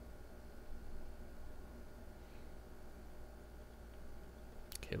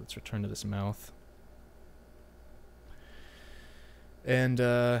 Okay, let's return to this mouth. And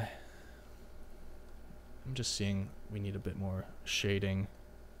I'm just seeing we need a bit more shading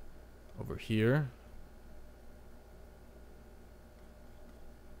over here.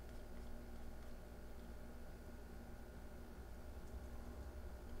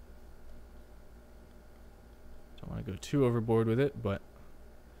 Don't want to go too overboard with it, but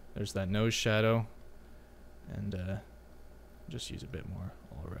there's that nose shadow, and just use a bit more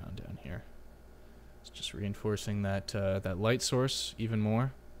all around down here. It's just reinforcing that that light source even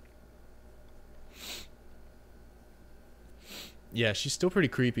more. Yeah, she's still pretty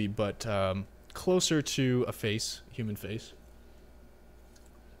creepy, but closer to a face, human face.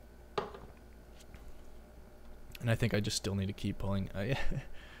 And I think I just still need to keep pulling. I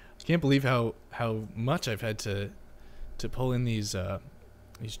can't believe how much I've had to pull in these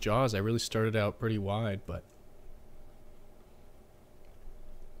jaws. I really started out pretty wide, but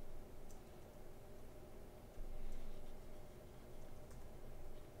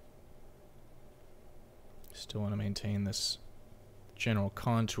Still want to maintain this general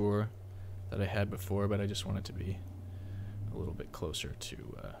contour that I had before, but I just want it to be a little bit closer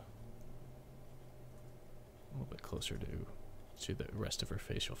to the rest of her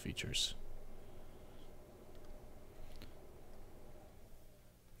facial features.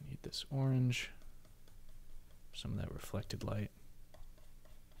 Need this orange, some of that reflected light.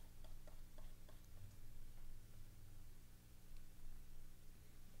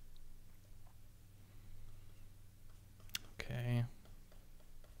 Okay.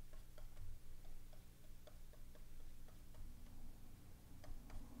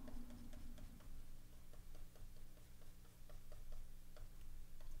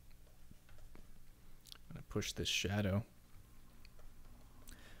 I'm going to push this shadow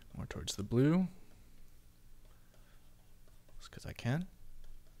more towards the blue, just because I can.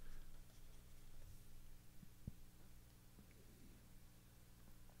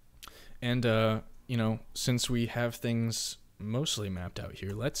 And, you know, since we have things mostly mapped out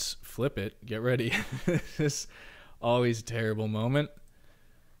here, let's flip it. Get ready. This is always a terrible moment.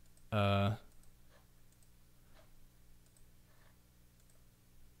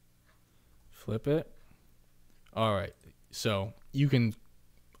 Flip it. All right. So you can,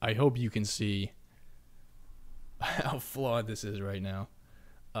 I hope you can see how flawed this is right now.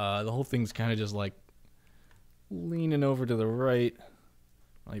 The whole thing's kind of just like leaning over to the right.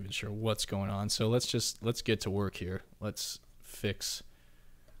 Not even sure what's going on. So let's get to work here. Let's fix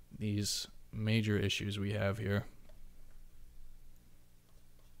these major issues we have here.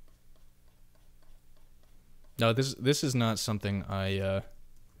 Now this is not something I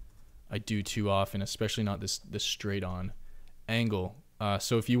do too often, especially not this straight on angle.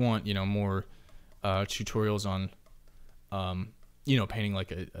 So if you want, you know, more tutorials on you know, painting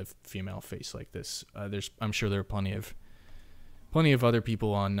like a female face like this, I'm sure there are plenty of other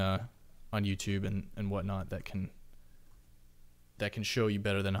people on YouTube and whatnot that can show you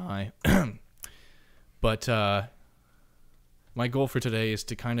better than I. But my goal for today is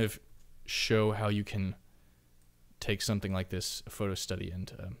to kind of show how you can take something like this, a photo study,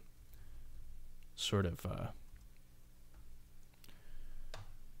 and sort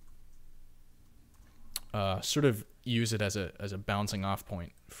of use it as a bouncing off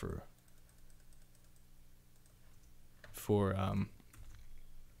point for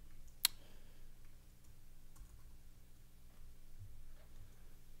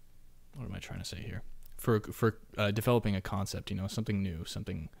what am I trying to say here? For developing a concept, you know, something new,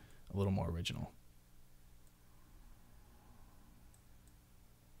 something a little more original.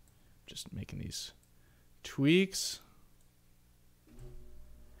 Just making these tweaks.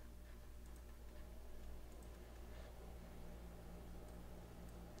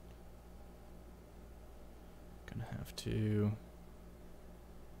 Gonna have to,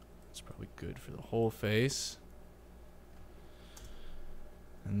 it's probably good for the whole face.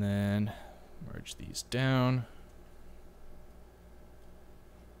 And then merge these down.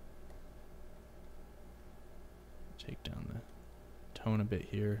 Take down the tone a bit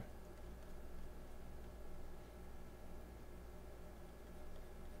here.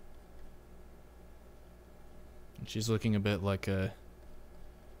 And she's looking a bit like an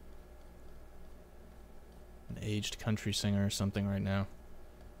aged country singer or something right now.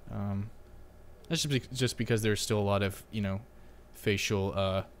 That's just because there's still a lot of, you know,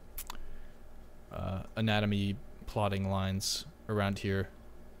 facial anatomy plotting lines around here.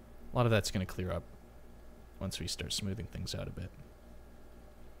 A lot of that's going to clear up once we start smoothing things out a bit.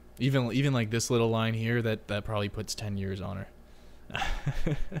 Even like this little line here, that probably puts 10 years on her.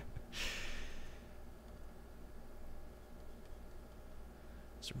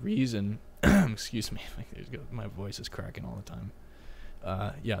 There's a reason. Excuse me. My voice is cracking all the time.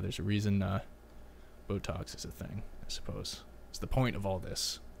 Yeah, there's a reason Botox is a thing, I suppose. It's the point of all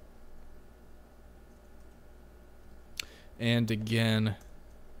this. And again,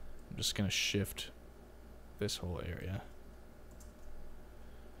 I'm just going to shift this whole area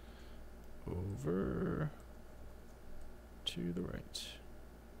over to the right.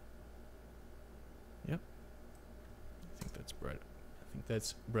 Yep. I think that's bread. I think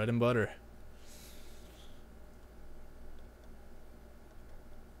that's bread and butter.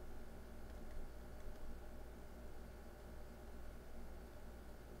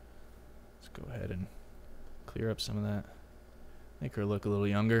 Let's go ahead and clear up some of that. Make her look a little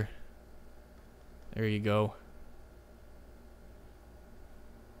younger. There you go.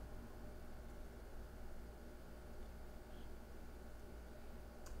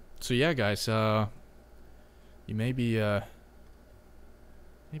 So yeah, guys, you may be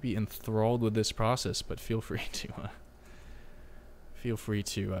enthralled with this process, but feel free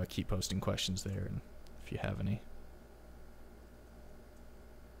to keep posting questions there, and if you have any.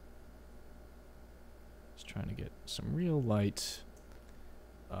 Just trying to get some real light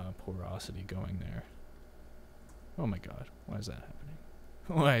porosity going there. Oh my god, why is that happening?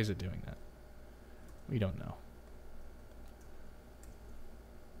 Why is it doing that? We don't know.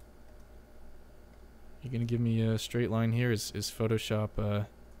 You gonna give me a straight line here? Is Photoshop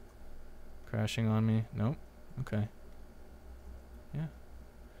crashing on me? Nope. Okay. Yeah.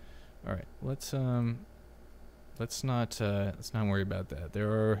 All right. Let's not worry about that.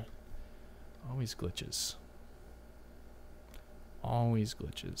 There are always glitches. Always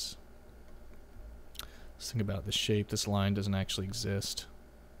glitches. Let's think about the shape. This line doesn't actually exist.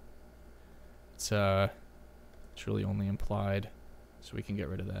 It's really only implied, so we can get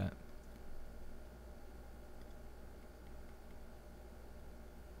rid of that.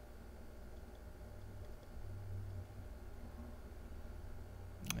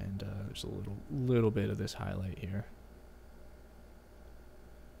 And there's a little bit of this highlight here,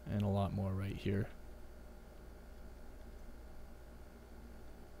 and a lot more right here.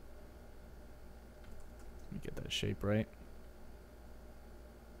 Let me get that shape right.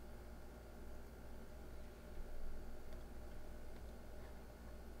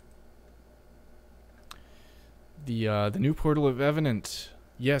 The new portal of Evenant.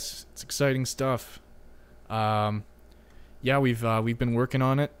 Yes, it's exciting stuff. Yeah, we've been working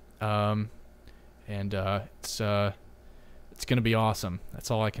on it, and it's gonna be awesome.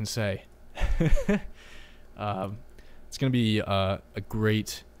 That's all I can say. It's gonna be a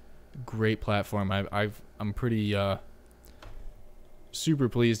great platform. I'm pretty super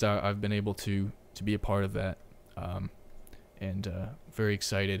pleased I've been able to be a part of that, and very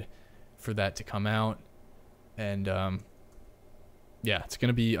excited for that to come out. And yeah, it's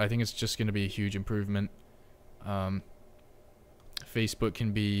gonna be. I think it's just gonna be a huge improvement. Facebook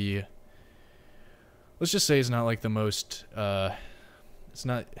can be, let's just say, it's not like the most. It's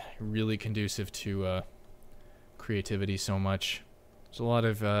not really conducive to creativity so much. There's a lot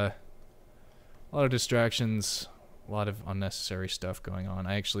of distractions, a lot of unnecessary stuff going on.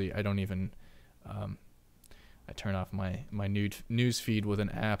 I don't even. I turn off my news feed with an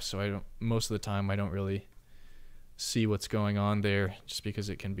app, so most of the time I don't really see what's going on there, just because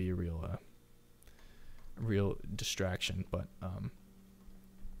it can be a real distraction. But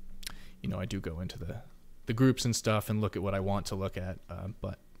you know, I do go into the groups and stuff and look at what I want to look at.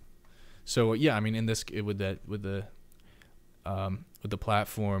 But so yeah, I mean, in this with the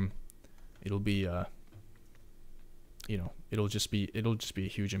platform, it'll be you know, it'll just be a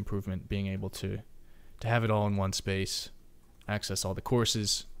huge improvement, being able to have it all in one space, access all the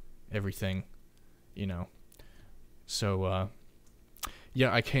courses, everything, you know. So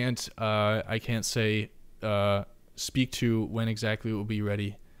yeah, I can't say speak to when exactly it will be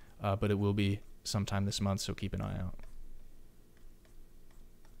ready, but it will be sometime this month, so keep an eye out.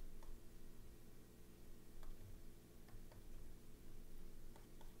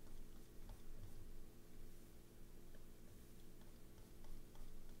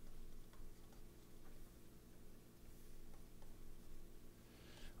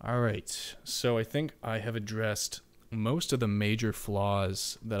 All right, so I think I have addressed most of the major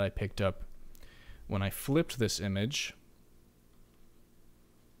flaws that I picked up when I flipped this image.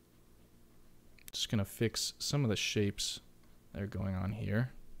 Just gonna fix some of the shapes that are going on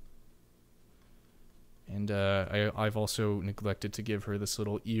here. And I've also neglected to give her this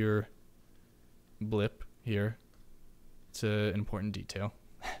little ear blip here. It's an important detail.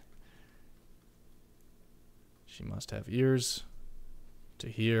 She must have ears to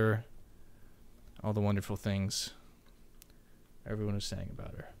hear all the wonderful things everyone is saying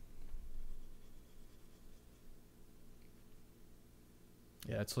about her.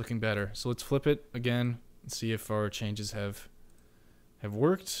 Yeah, it's looking better. So let's flip it again and see if our changes have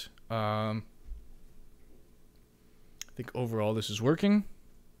worked. I think overall this is working.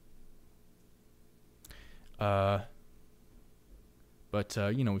 But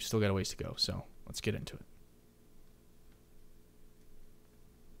you know, we've still got a ways to go, so let's get into it.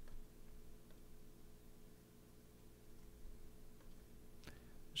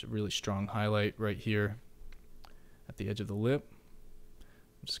 There's a really strong highlight right here at the edge of the lip.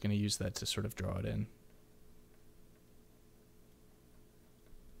 I'm just going to use that to sort of draw it in.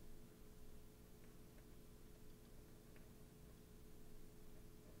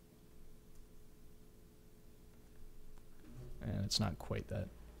 And it's not quite that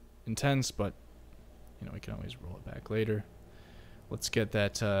intense, but you know, we can always roll it back later. Let's get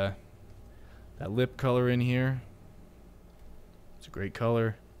that that lip color in here. It's a great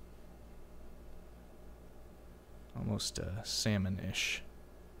color. Almost salmon-ish.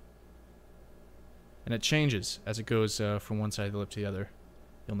 And it changes as it goes from one side of the lip to the other.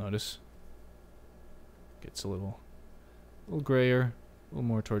 You'll notice. Gets a little grayer, a little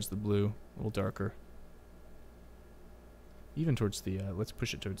more towards the blue, a little darker. Even towards the, let's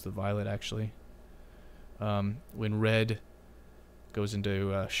push it towards the violet actually. When red goes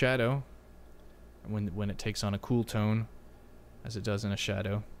into shadow, when it takes on a cool tone, as it does in a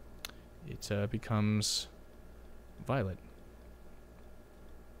shadow, it becomes violet.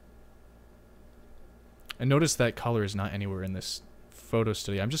 And notice that color is not anywhere in this photo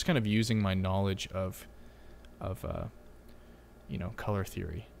study. I'm just kind of using my knowledge of you know, color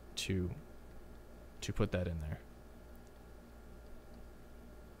theory to put that in there.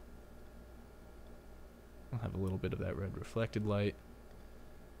 I'll have a little bit of that red reflected light.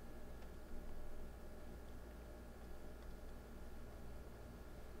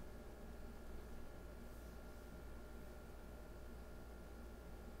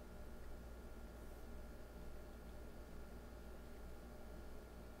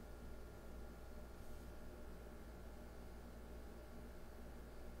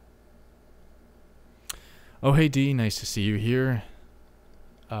 Oh, hey D, nice to see you here.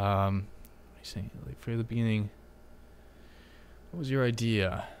 Let me see, like for the beginning, what was your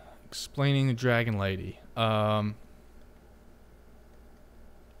idea? Explaining the Dragon Lady.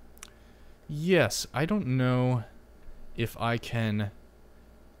 Yes, I don't know if I can.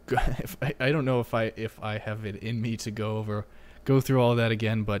 I don't know if I have it in me to go through all that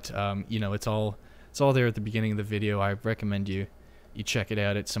again, but you know, it's all there at the beginning of the video. I recommend you check it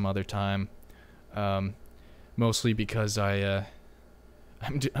out at some other time. Mostly because I'm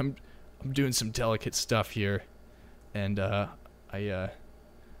doing some delicate stuff here, and I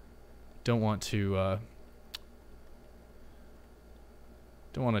don't want to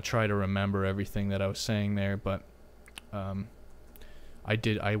try to remember everything that I was saying there, but I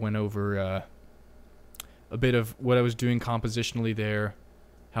went over a bit of what I was doing compositionally there,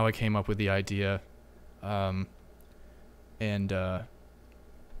 how I came up with the idea, and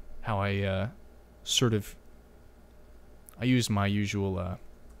how I sort of I use my usual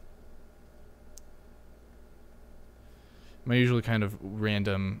kind of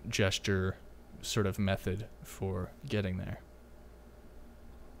random gesture sort of method for getting there.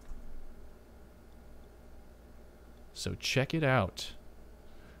 So check it out.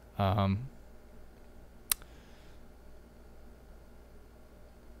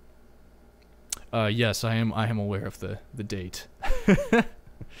 Yes, I am aware of the date.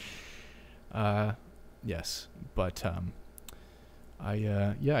 Yes, but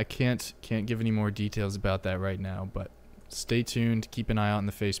yeah, I can't give any more details about that right now, but stay tuned, keep an eye out in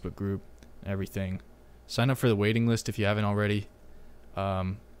the Facebook group, everything. Sign up for the waiting list if you haven't already.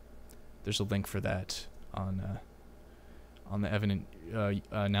 There's a link for that on the Evident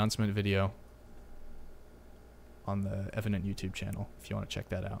announcement video on the Evident YouTube channel if you want to check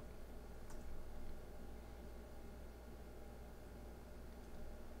that out.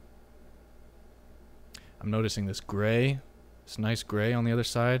 I'm noticing this gray. This nice gray on the other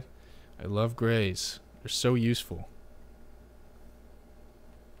side. I love grays. They're so useful.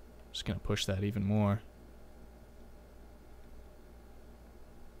 Just gonna push that even more.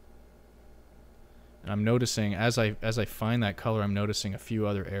 And I'm noticing as I find that color, I'm noticing a few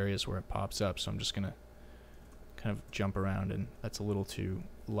other areas where it pops up. So I'm just gonna kind of jump around, and that's a little too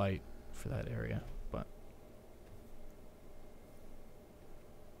light for that area, but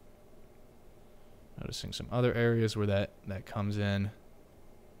noticing some other areas where that comes in.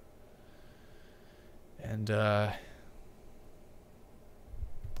 And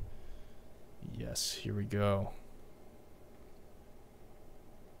yes, here we go.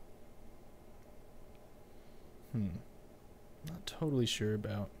 Not totally sure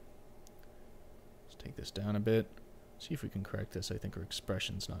about. Let's take this down a bit. See if we can correct this. I think our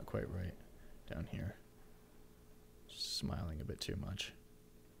expression's not quite right down here. Smiling a bit too much.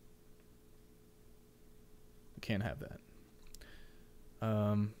 We can't have that.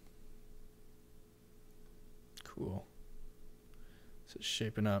 Cool. This is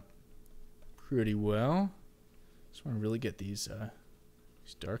shaping up pretty well. Just want to really get these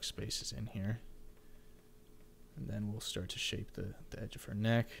dark spaces in here. And then we'll start to shape the edge of her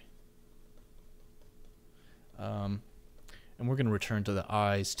neck. And we're going to return to the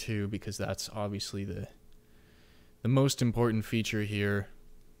eyes too, because that's obviously the most important feature here.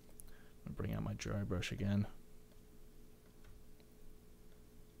 I'm going to bring out my dry brush again.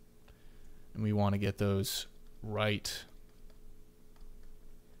 And we want to get those right.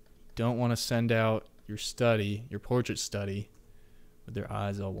 Don't want to send out your study, your portrait study, with their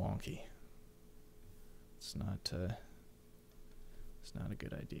eyes all wonky. It's not a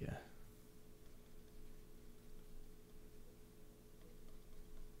good idea.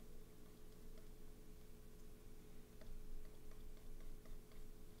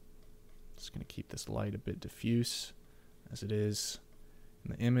 Just going to keep this light a bit diffuse as it is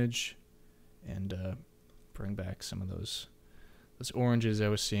in the image, and bring back some of those oranges I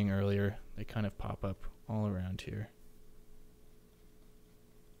was seeing earlier. They kind of pop up all around here.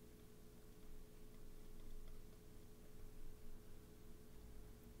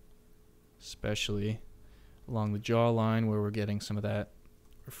 Especially along the jawline where we're getting some of that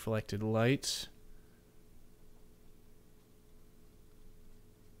reflected light.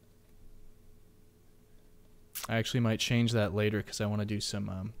 I actually might change that later because I want to do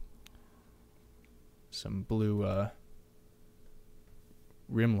some blue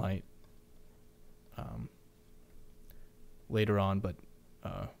rim light later on, but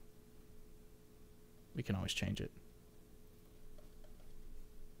we can always change it.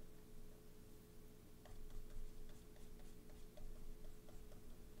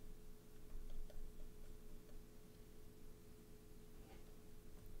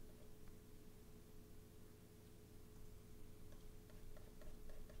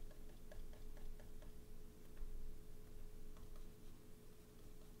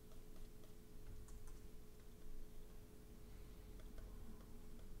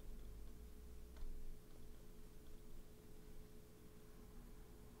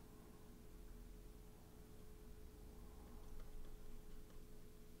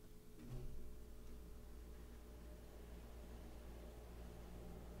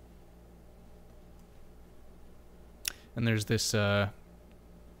 And there's this, the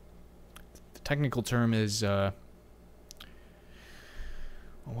technical term is, well,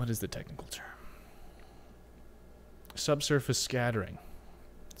 what is the technical term? Subsurface scattering.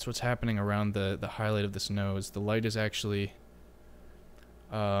 That's what's happening around the highlight of this nose. The light is actually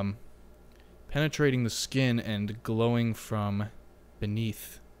penetrating the skin and glowing from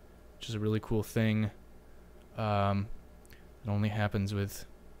beneath, which is a really cool thing. It only happens with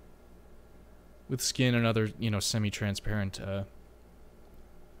skin and other, semi-transparent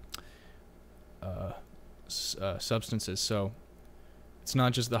substances. So it's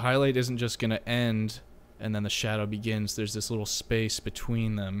not just, the highlight isn't just going to end and then the shadow begins. There's this little space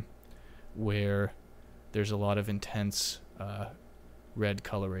between them where there's a lot of intense red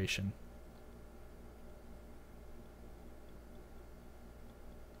coloration.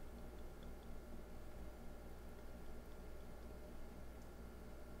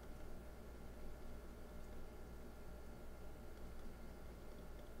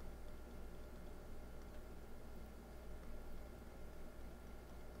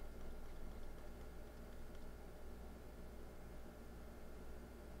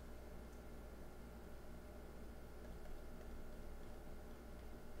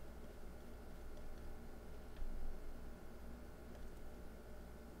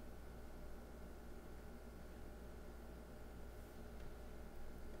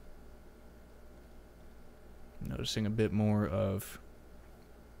 Noticing a bit more of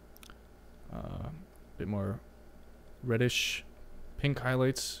reddish pink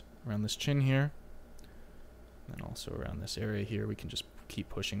highlights around this chin here, and also around this area here. We can just keep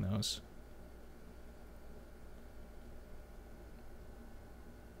pushing those.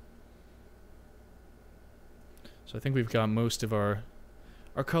 So I think we've got most of our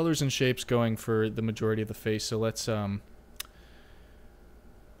colors and shapes going for the majority of the face. So let's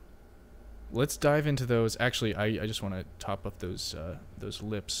dive into those. Actually, I just want to top up those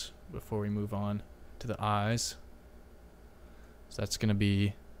lips before we move on to the eyes. So that's going to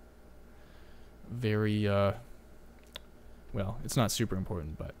be very, well, it's not super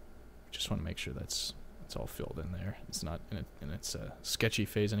important, but just want to make sure that's all filled in there. It's not in its sketchy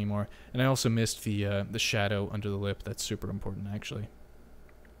phase anymore. And I also missed the shadow under the lip. That's super important, actually.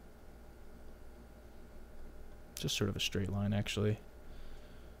 Just sort of a straight line, actually.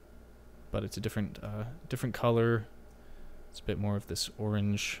 But it's a different color. It's a bit more of this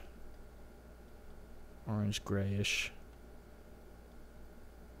orange grayish.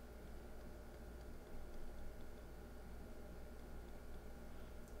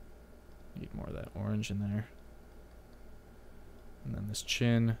 Need more of that orange in there. And then this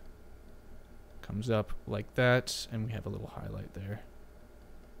chin comes up like that, and we have a little highlight there.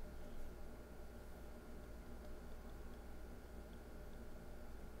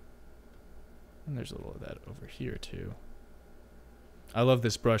 And there's a little of that over here too. I love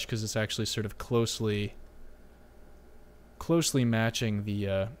this brush because it's actually sort of closely matching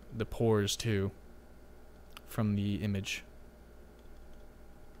the pores too from the image.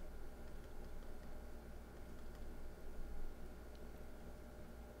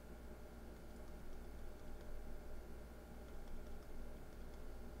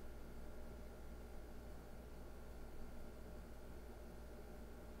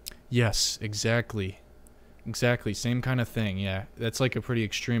 Yes, exactly. Exactly, same kind of thing. Yeah, that's like a pretty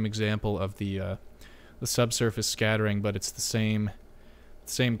extreme example of the subsurface scattering, but it's the same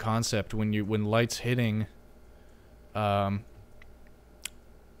concept. When light's um,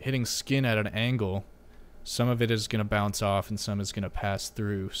 hitting skin at an angle, some of it is gonna bounce off and some is gonna pass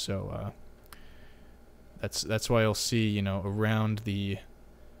through. So that's why you'll see, you know, around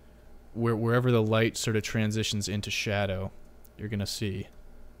wherever the light sort of transitions into shadow, you're gonna see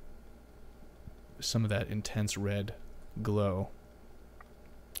some of that intense red glow.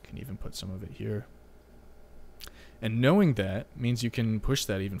 Can even put some of it here. And knowing that means you can push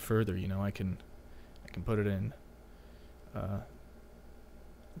that even further. You know, I can put it in.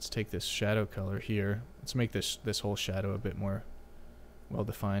 Let's take this shadow color here. Let's make this whole shadow a bit more well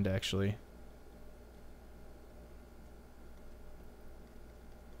defined, actually.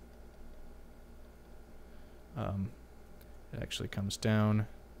 It actually comes down.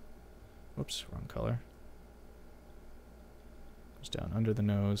 Whoops, wrong color. Goes down under the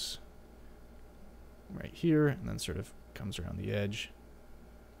nose, right here, and then sort of comes around the edge.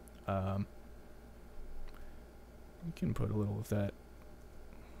 You can put a little of that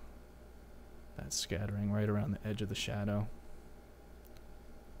scattering right around the edge of the shadow.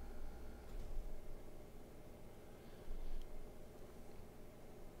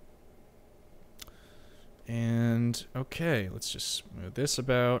 And okay, let's just move this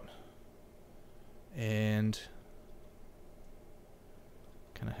about and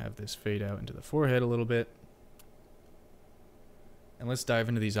kind of have this fade out into the forehead a little bit. And let's dive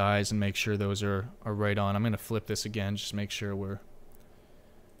into these eyes and make sure those are right on. I'm going to flip this again, just make sure we're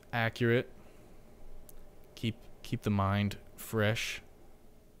accurate. Keep the mind fresh.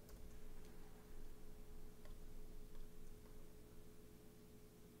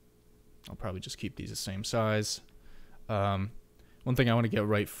 I'll probably just keep these the same size. One thing I want to get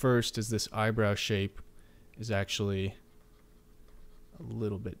right first is this eyebrow shape is actually a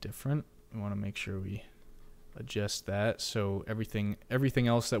little bit different. We want to make sure we adjust that so everything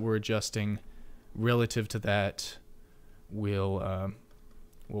else that we're adjusting relative to that will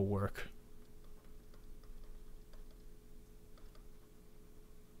work.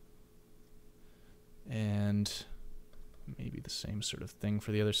 And maybe the same sort of thing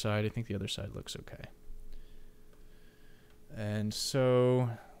for the other side. I think the other side looks okay. And so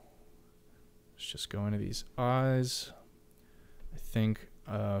let's just go into these eyes. I think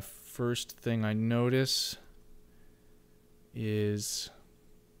first thing I notice is,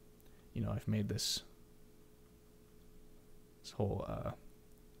 you know, I've made this whole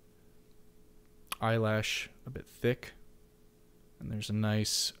eyelash a bit thick, and there's a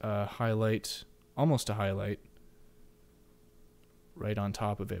nice highlight, almost a highlight, right on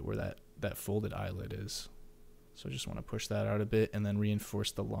top of it where that folded eyelid is. So I just want to push that out a bit and then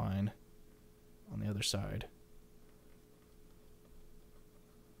reinforce the line on the other side.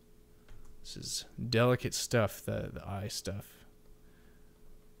 This is delicate stuff, the eye stuff.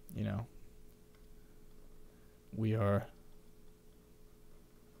 You know, we are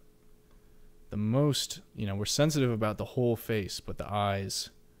the most, you know, we're sensitive about the whole face, but the eyes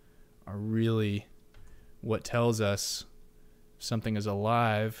are really what tells us if something is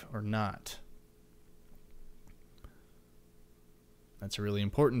alive or not. That's really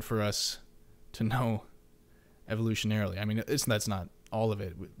important for us to know evolutionarily. I mean, that's not all of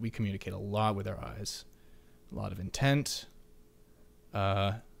it. We communicate a lot with our eyes. A lot of intent,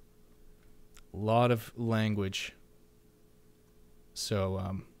 a lot of language.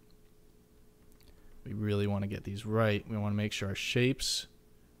 So we really want to get these right. We want to make sure our shapes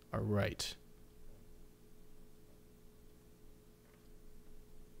are right.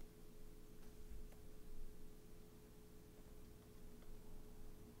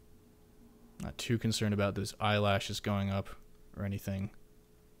 Not too concerned about those eyelashes going up or anything.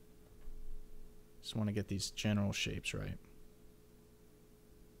 Just want to get these general shapes right.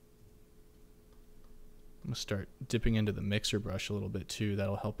 I'm going to start dipping into the mixer brush a little bit too.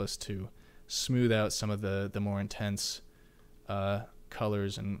 That'll help us to smooth out some of the more intense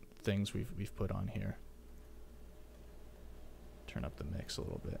colors and things we've put on here. Turn up the mix a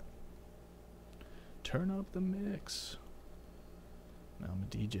little bit. Turn up the mix. Now I'm a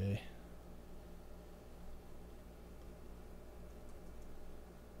DJ.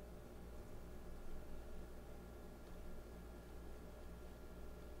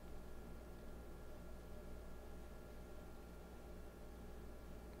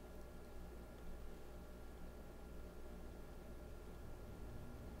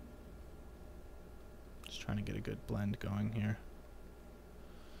 Trying to get a good blend going here.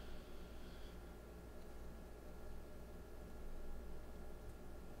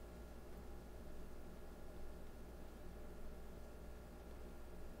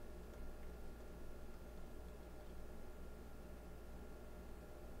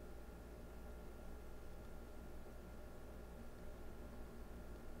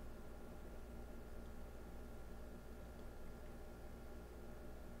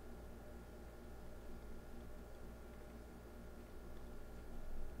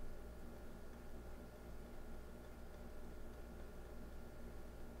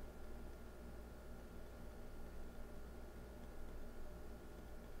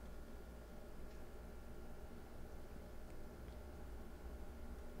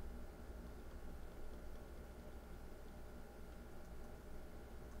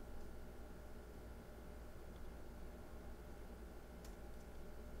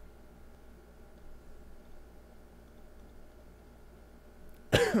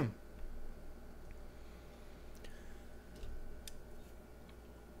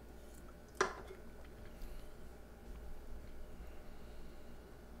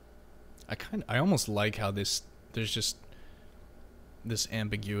 I almost like how there's just this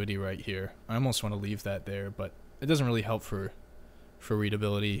ambiguity right here. I almost want to leave that there, but it doesn't really help for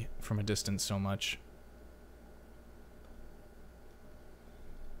readability from a distance so much.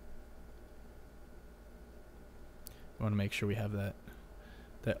 I want to make sure we have that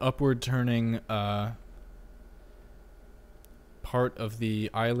upward turning part of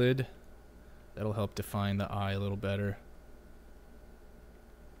the eyelid. That'll help define the eye a little better.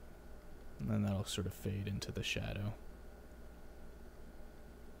 And then that'll sort of fade into the shadow.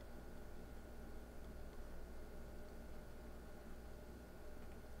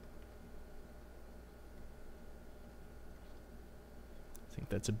 I think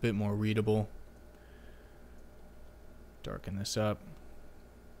that's a bit more readable. Darken this up.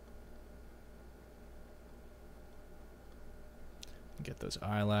 Get those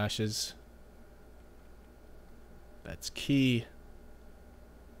eyelashes. That's key.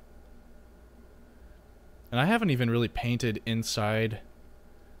 And I haven't even really painted inside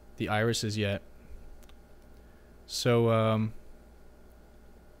the irises yet. So,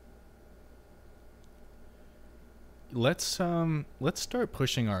 let's start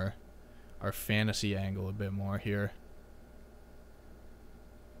pushing our fantasy angle a bit more here.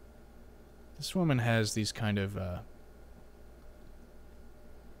 This woman has these kind of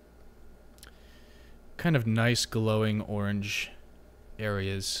nice glowing orange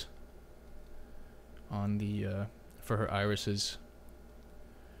areas on the for her irises.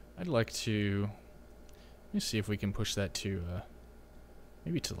 I'd like to, let me see if we can push that to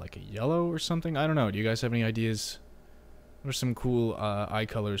maybe to like a yellow or something. I don't know. Do you guys have any ideas? What are some cool eye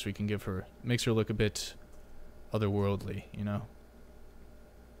colors we can give her? Makes her look a bit otherworldly, you know?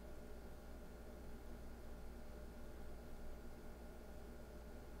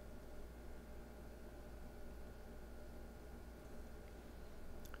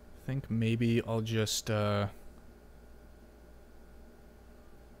 I think maybe I'll just let's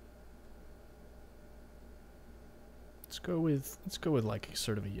go with like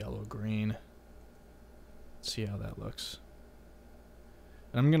sort of a yellow green. Let's see how that looks.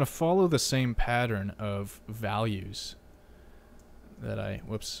 And I'm gonna follow the same pattern of values that I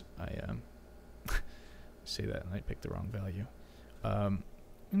say that and I picked the wrong value. I'm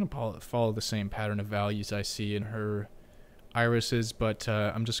gonna follow the same pattern of values I see in her irises, but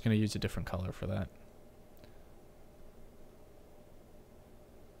I'm just going to use a different color for that.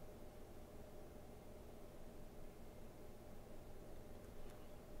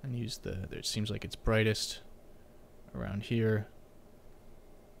 And use it seems like it's brightest around here.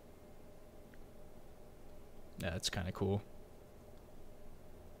 Yeah, that's kind of cool.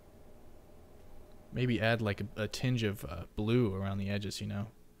 Maybe add like a tinge of blue around the edges, you know?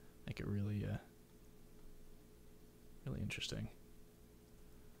 Make it really really interesting.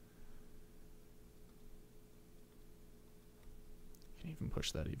 You can even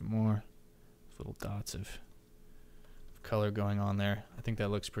push that even more. Little dots of color going on there. I think that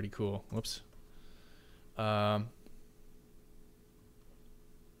looks pretty cool. Whoops. I'm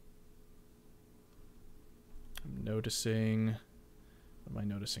noticing... What am I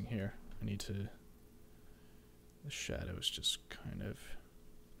noticing here? I need to... The shadows just kind of...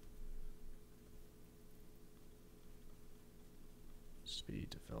 to be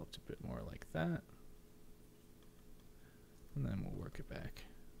developed a bit more like that, and then we'll work it back.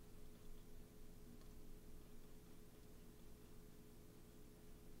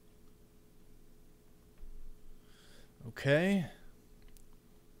 Okay.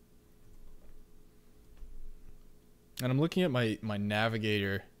 And I'm looking at my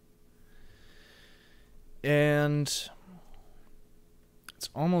navigator, and it's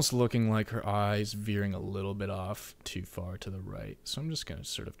almost looking like her eye's veering a little bit off too far to the right. So I'm just going to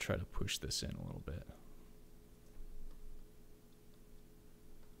sort of try to push this in a little bit.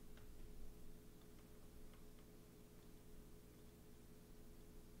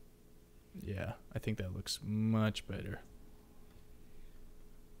 Yeah, I think that looks much better.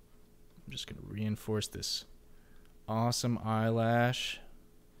 I'm just going to reinforce this awesome eyelash.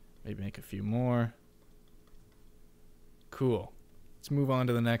 Maybe make a few more. Cool. Let's move on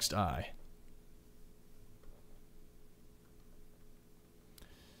to the next eye.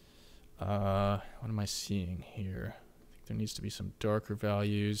 What am I seeing here? I think there needs to be some darker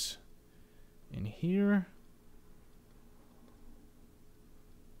values in here.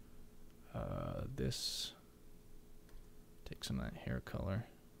 This. Take some of that hair color.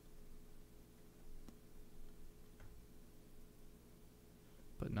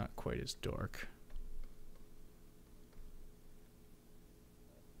 but not quite as dark.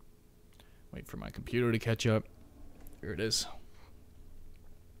 Wait for my computer to catch up. Here it is.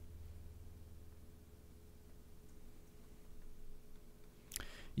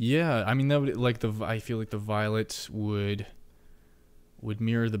 Yeah, I mean that would I feel like the violet would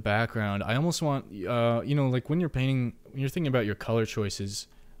mirror the background. I almost want you know, like when you're painting, when you're thinking about your color choices,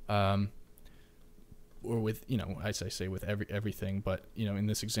 or with, you know, as I say with everything, but you know, in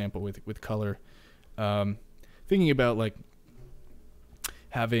this example with color, thinking about like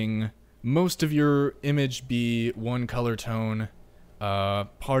having most of your image be one color tone,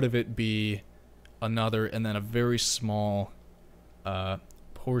 part of it be another, and then a very small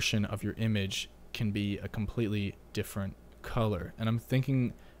portion of your image can be a completely different color. And I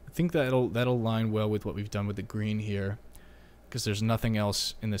think that'll align well with what we've done with the green here, because there's nothing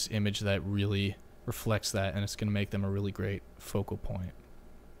else in this image that really reflects that, and it's going to make them a really great focal point.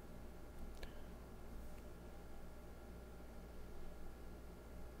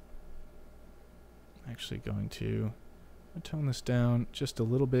 I'm actually going to tone this down just a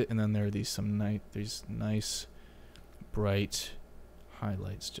little bit, and then there are these nice bright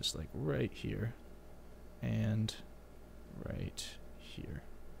highlights just like right here and right here.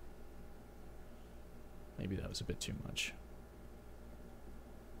 Maybe that was a bit too much,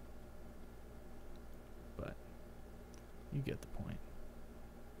 but you get the point.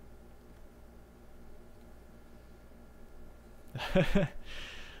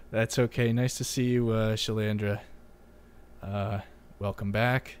 That's okay. Nice to see you, Shalandra. Welcome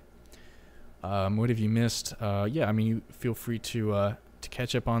back. What have you missed? Yeah, I mean, you feel free to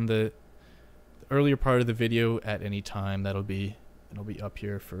catch up on the earlier part of the video at any time. It'll be up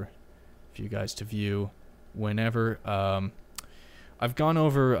here for you guys to view whenever. I've gone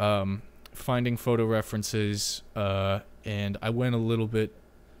over finding photo references, and I went a little bit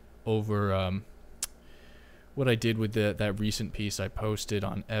over what I did with that recent piece I posted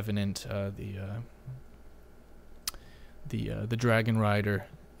on Evident, the Dragon Rider,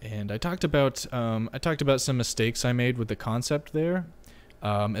 and I talked about some mistakes I made with the concept there,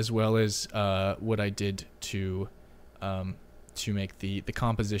 as well as what I did to make the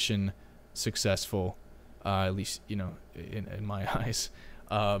composition successful, at least, you know, in my eyes.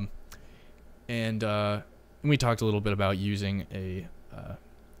 And we talked a little bit about using a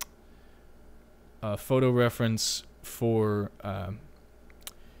photo reference for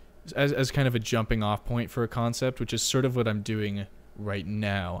as kind of a jumping off point for a concept, which is sort of what I'm doing right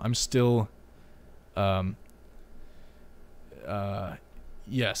now. I'm still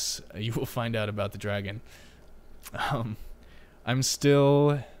yes, you will find out about the dragon. I'm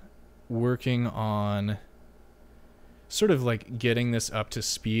still working on sort of like getting this up to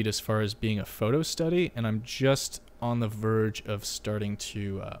speed as far as being a photo study, and I'm just on the verge of starting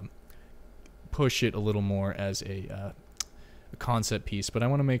to push it a little more as a concept piece, but I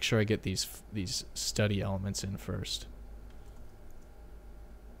want to make sure I get these study elements in first.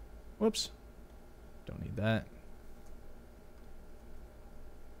 Whoops, don't need that.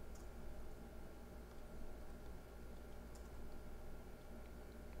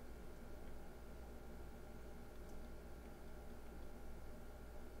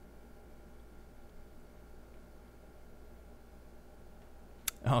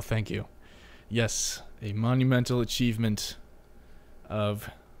 Oh, thank you. Yes, a monumental achievement of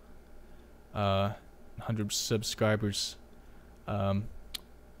 100 subscribers.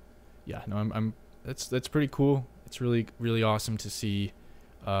 Yeah, no, I'm that's pretty cool. It's really awesome to see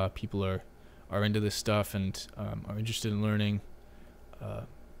people are into this stuff and are interested in learning,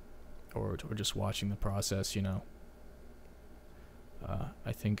 or just watching the process, you know.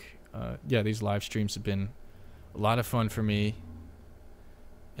 I think yeah, these live streams have been a lot of fun for me,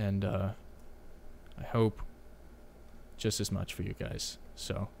 and I hope just as much for you guys.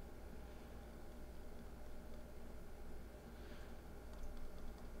 So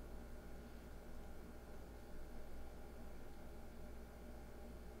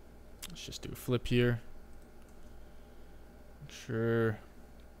let's just do a flip here. Sure,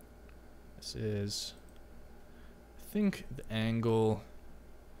 this is, I think the angle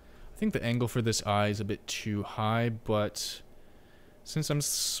for this eye is a bit too high, but since I'm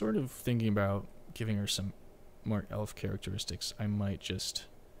sort of thinking about giving her some more elf characteristics, I might just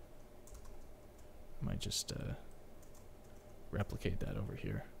replicate that over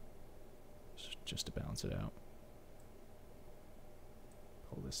here just to balance it out.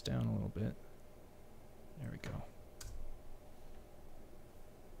 Pull this down a little bit. There we go.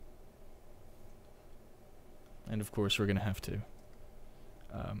 And of course we're gonna have to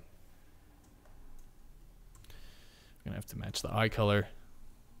match the eye color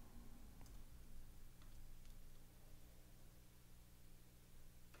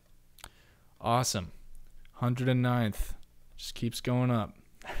Awesome. 109th. Just keeps going up.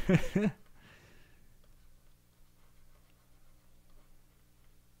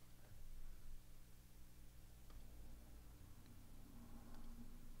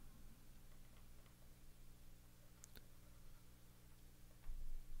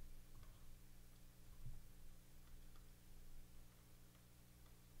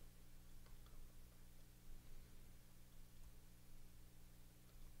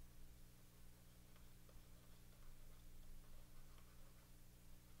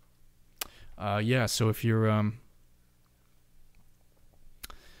 Yeah, so if you're oh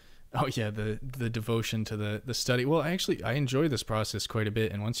yeah, the devotion to the study. Well, I enjoy this process quite a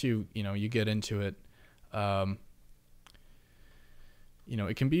bit, and once you get into it, um,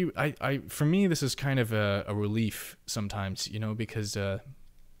 it can be I for me this is kind of a relief sometimes, because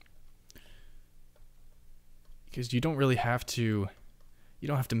you don't really have to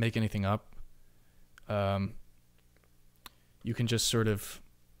make anything up. You can just sort of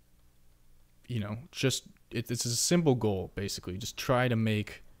it's a simple goal basically. Just try to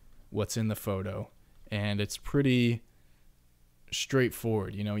make what's in the photo, and it's pretty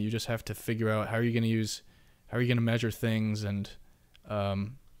straightforward. You just have to figure out how are you going to measure things and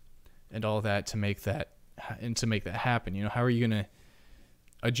all that to make that happen. How are you going to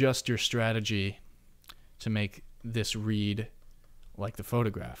adjust your strategy to make this read like the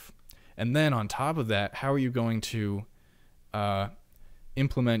photograph? And then on top of that, how are you going to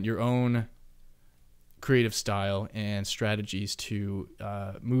implement your own creative style and strategies to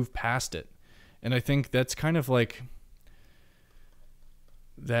move past it? And I think that's kind of like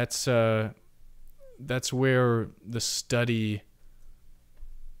that's where the study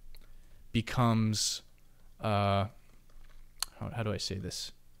becomes how do I say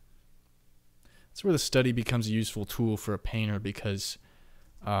this? That's where the study becomes a useful tool for a painter, because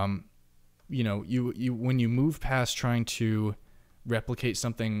you when you move past trying to replicate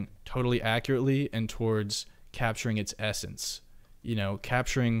something totally accurately and towards capturing its essence,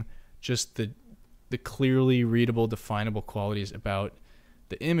 capturing just the clearly readable, definable qualities about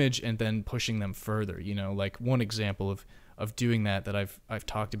the image and then pushing them further. Like one example of doing that I've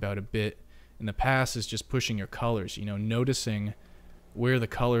talked about a bit in the past is just pushing your colors, noticing where the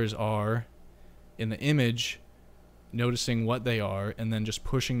colors are in the image, noticing what they are, and then just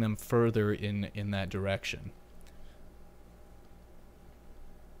pushing them further in that direction.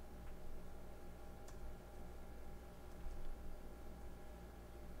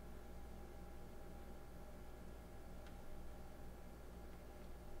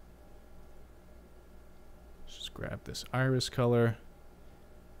 Just grab this iris color,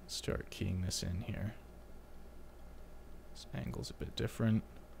 start keying this in here. This angle's a bit different.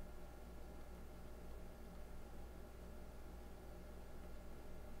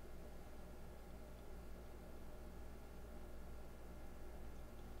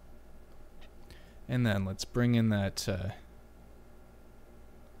 And then let's bring in that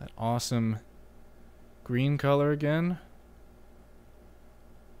awesome green color again.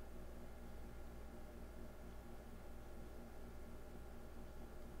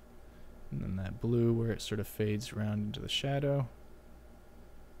 And then that blue where it sort of fades around into the shadow.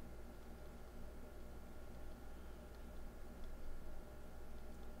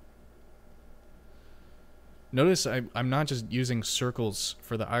 Notice I'm not just using circles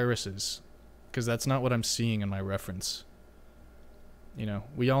for the irises, because that's not what I'm seeing in my reference.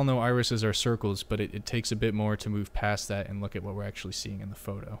 We all know irises are circles, but it takes a bit more to move past that and look at what we're actually seeing in the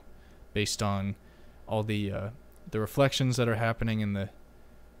photo, based on all the reflections that are happening in the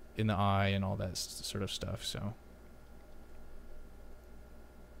eye and all that sort of stuff. So,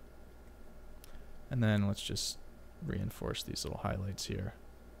 and then let's just reinforce these little highlights here.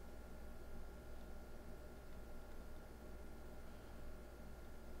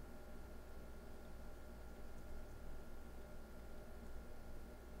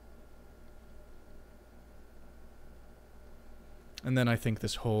 And then I think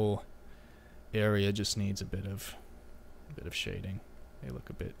this whole area just needs a bit of shading. They look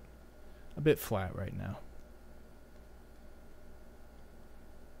a bit flat right now.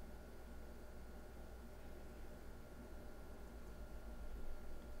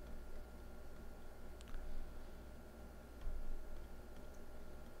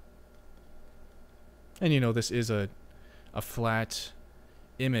 And this is a flat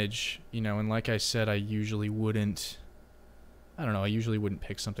image, and like I said, I usually wouldn't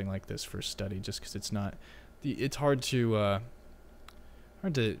pick something like this for a study, just because it's hard to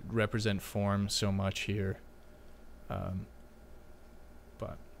represent form so much here. But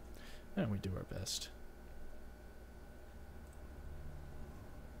we do our best.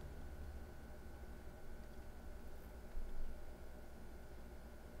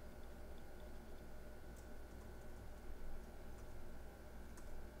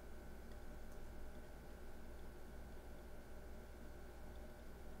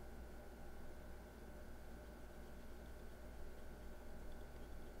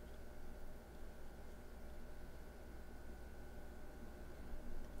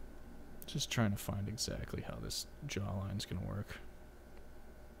 Just trying to find exactly how this jawline's gonna work.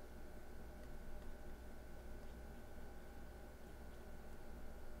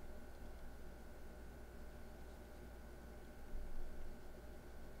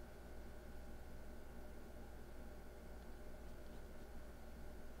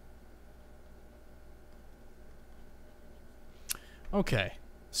 Okay,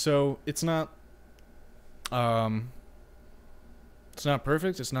 so it's not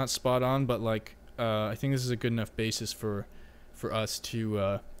perfect, it's not spot on, but like I think this is a good enough basis for us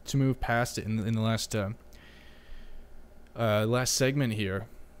to move past it in the last last segment here.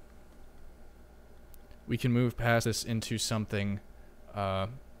 We can move past this into something a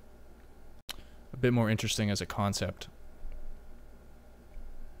bit more interesting as a concept.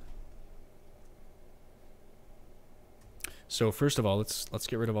 So first of all, let's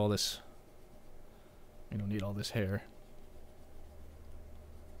get rid of all this. We don't need all this hair.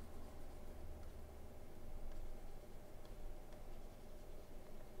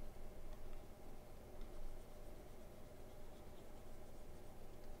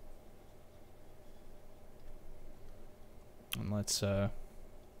 And let's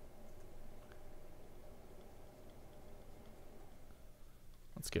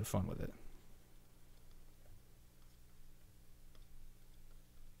get fun with it.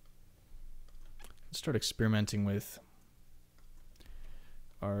 Let's start experimenting with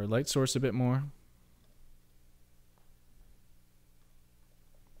our light source a bit more.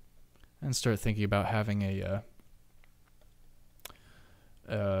 And start thinking about having a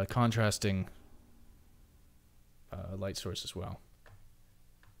contrasting light source as well.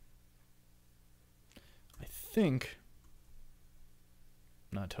 I think,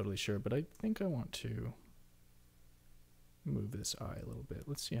 not totally sure, but I think I want to move this eye a little bit.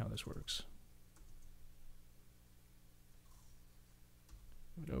 Let's see how this works.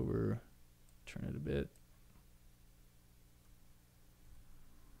 Move it over, turn it a bit.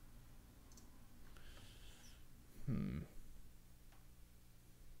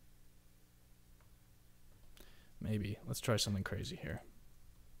 Maybe. Let's try something crazy here.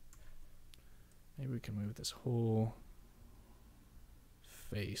 Maybe we can move this whole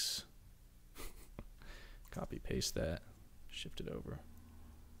face. Copy paste that. Shift it over.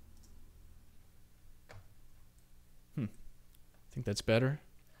 Think that's better?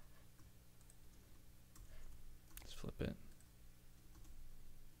 Let's flip it.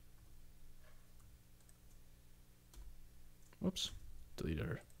 Whoops. Deleted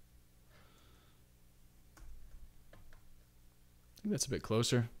her. I think that's a bit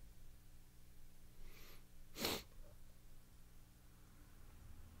closer.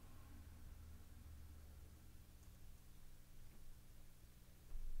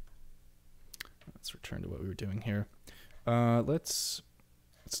 Let's return to what we were doing here. Let's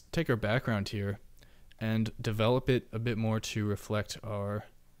take our background here and develop it a bit more to reflect our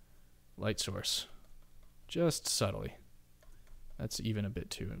light source, just subtly. That's even a bit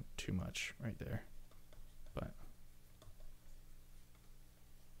too much right there, but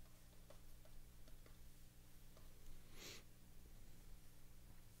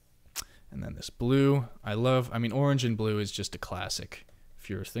and then this blue, I mean, orange and blue is just a classic. If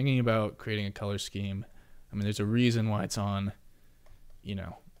you're thinking about creating a color scheme, I mean, there's a reason why it's on,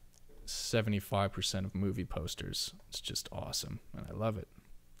 75% of movie posters. It's just awesome, and I love it.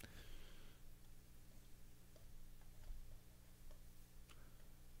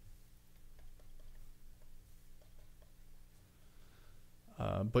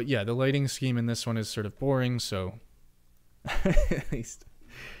 But yeah, the lighting scheme in this one is sort of boring, so at least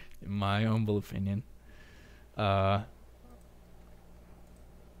in my humble opinion.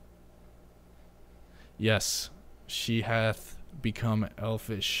 Yes, she hath become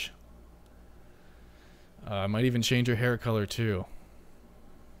elfish. Might even change her hair color too.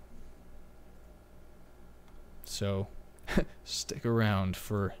 So stick around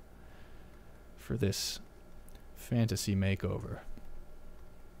for this fantasy makeover.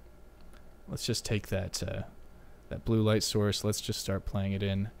 Let's just take that that blue light source. Let's just start playing it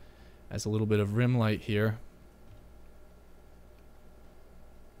in as a little bit of rim light here.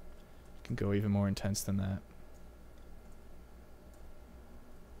 Can go even more intense than that.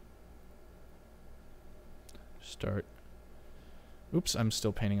 Start. Oops, I'm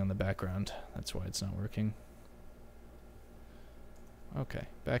still painting on the background. That's why it's not working. Okay,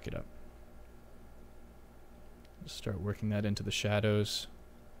 back it up. Just start working that into the shadows.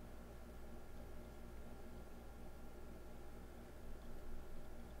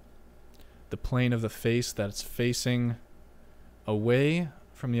 The plane of the face that's facing away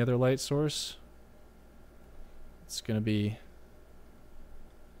from the other light source, it's going to be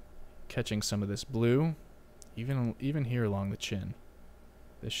catching some of this blue, even here along the chin.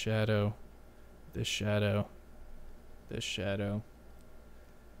 This shadow, this shadow, this shadow.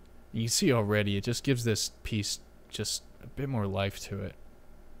 You can see already it just gives this piece just a bit more life to it.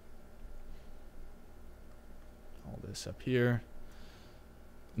 All this up here,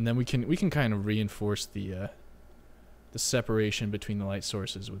 and then we can kind of reinforce the separation between the light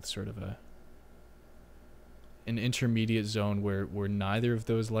sources with sort of an intermediate zone where neither of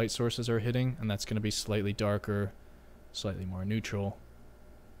those light sources are hitting, and that's going to be slightly darker, slightly more neutral.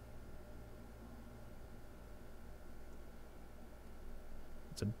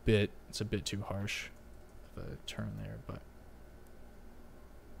 It's a bit too harsh of a turn there, but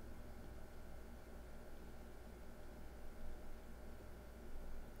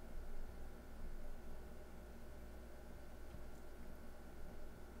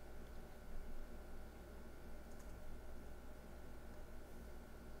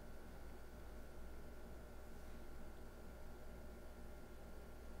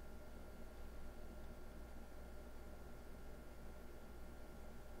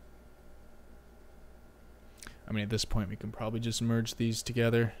I mean, at this point, we can probably just merge these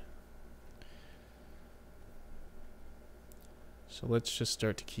together. So let's just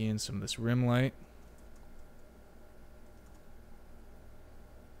start to key in some of this rim light.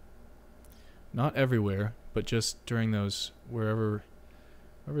 Not everywhere, but just during those, wherever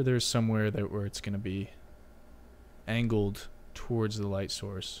there's somewhere where it's going to be angled towards the light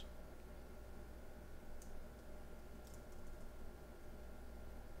source.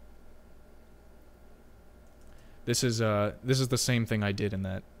 This is the same thing I did in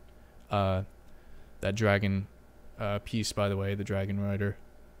that that dragon piece, by the way, the Dragon Rider.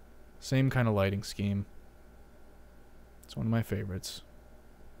 Same kind of lighting scheme. It's one of my favorites.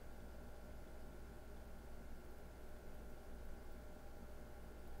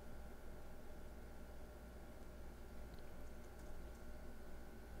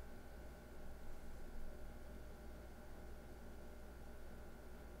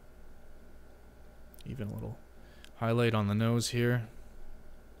 Even a little highlight on the nose here.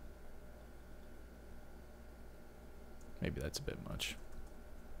 Maybe that's a bit much.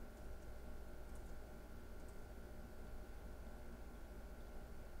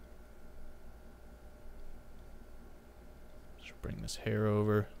 Just bring this hair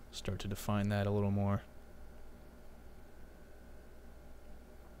over, start to define that a little more.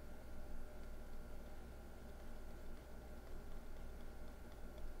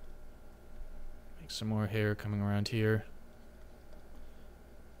 Some more hair coming around here.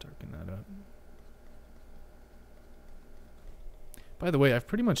 Darken that up. By the way, I've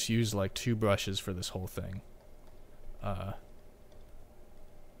pretty much used like 2 brushes for this whole thing. Not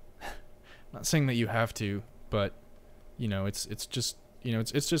saying that you have to, but you know, it's just, you know,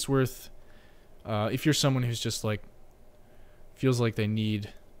 it's just worth if you're someone who's just like feels like they need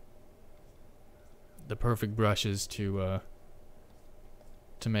the perfect brushes to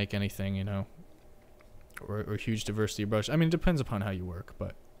make anything, you know. Or huge diversity of brush. I mean, it depends upon how you work,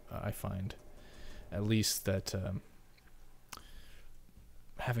 but I find at least that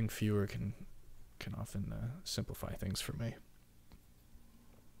having fewer can often simplify things for me.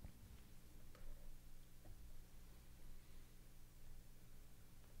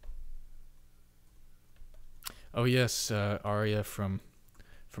 Oh yes, Arya from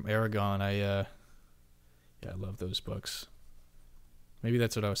Aragon. I love those books. Maybe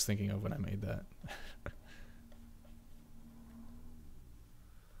that's what I was thinking of when I made that.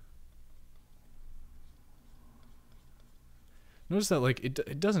 Notice that like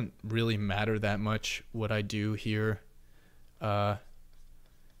it doesn't really matter that much what I do here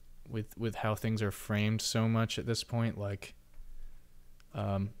with how things are framed so much at this point. Like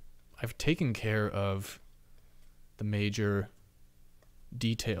I've taken care of the major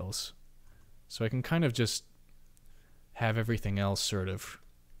details, so I can kind of just have everything else sort of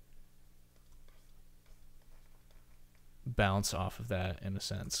bounce off of that in a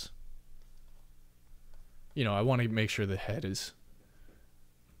sense. You know, I want to make sure the head is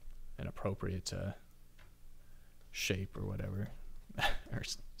an appropriate shape or whatever, or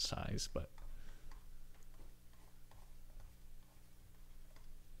size, but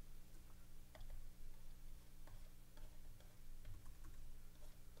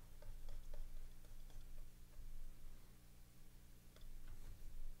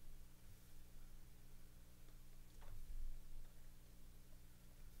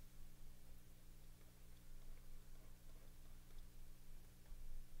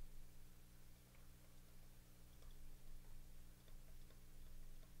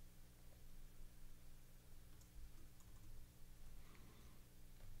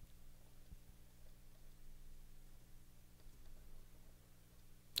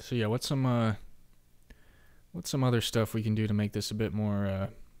So yeah, what's some other stuff we can do to make this a bit more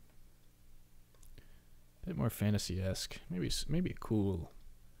fantasy-esque? Maybe a cool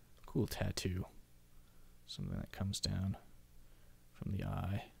tattoo, something that comes down from the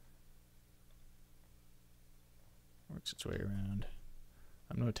eye, works its way around.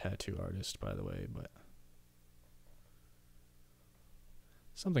 I'm no tattoo artist, by the way, but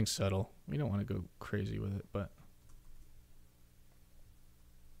something subtle. We don't want to go crazy with it, but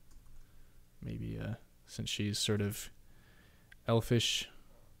maybe since she's sort of elfish,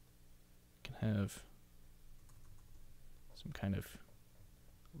 can have some kind of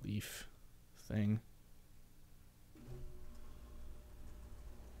leaf thing.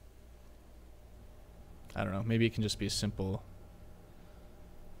 I don't know, maybe it can just be a simple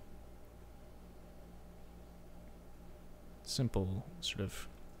sort of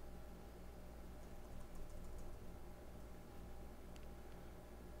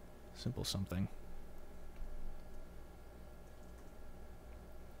simple something.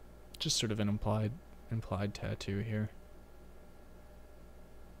 Just sort of an implied tattoo here.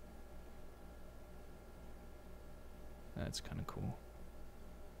 That's kind of cool.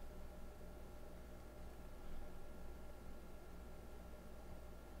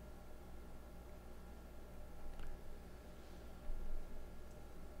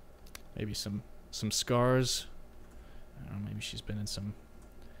 Maybe some scars. I don't know, maybe she's been in some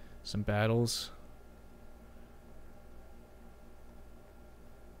battles.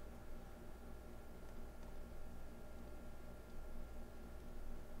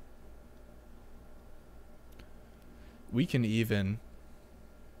 We can even,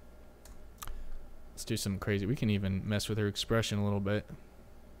 let's do some crazy, we can even mess with her expression a little bit.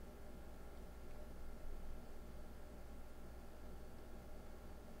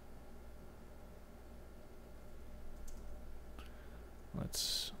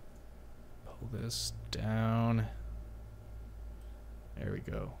 Let's pull this down. There we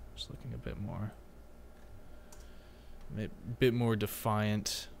go. Just looking a bit more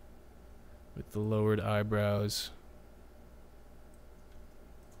defiant with the lowered eyebrows.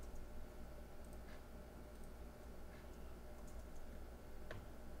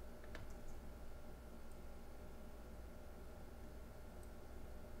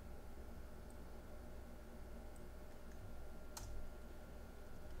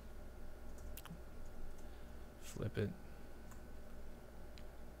 Flip it.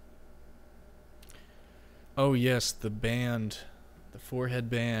 Oh yes, the band, the forehead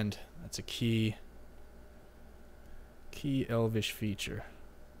band. That's a key elvish feature.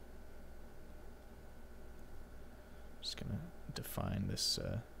 Just gonna define this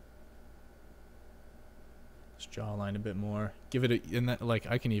this jawline a bit more. Give it a, in that, like,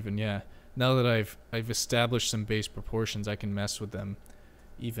 I can even, yeah. Now that I've established some base proportions, I can mess with them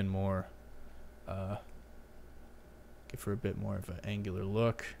even more. Give her a bit more of an angular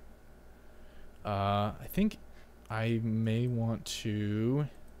look. I think I may want to,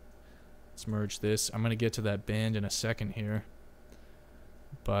 let's merge this. I'm going to get to that band in a second here.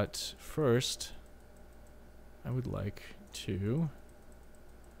 But first, I would like to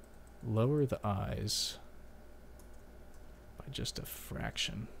lower the eyes by just a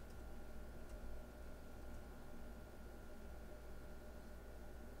fraction.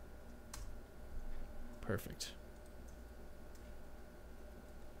 Perfect.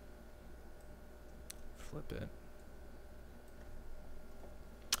 Flip it.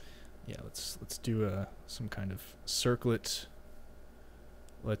 Yeah, let's do some kind of circlet.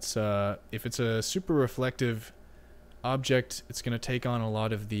 Let's if it's a super reflective object, it's going to take on a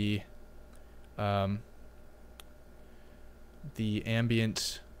lot of the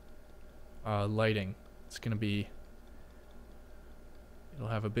ambient lighting. It's going to be, it'll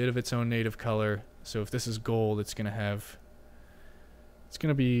have a bit of its own native color. So if this is gold, it's going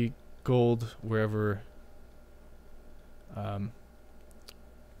to be gold wherever.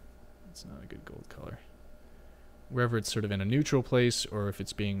 It's not a good gold color. Wherever it's sort of in a neutral place, or if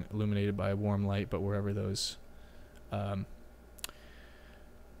it's being illuminated by a warm light, but wherever those,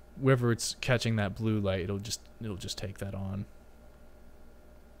 wherever it's catching that blue light, it'll just take that on.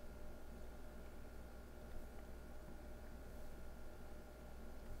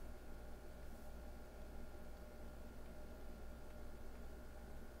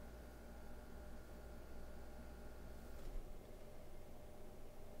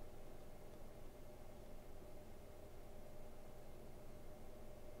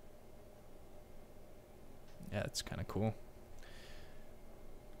 Yeah, it's kind of cool.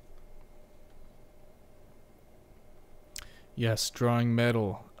 Yes, drawing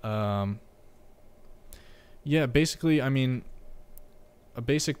metal. Yeah, basically, I mean, a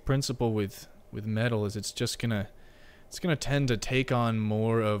basic principle with metal is it's gonna tend to take on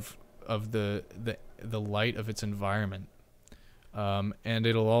more of the light of its environment, and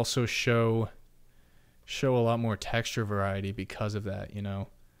it'll also show a lot more texture variety because of that. You know,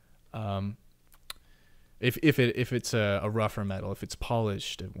 if it's a rougher metal, if it's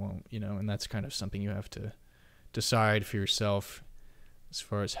polished, it won't. You know, and that's kind of something you have to decide for yourself as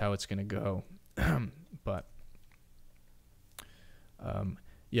far as how it's gonna go. But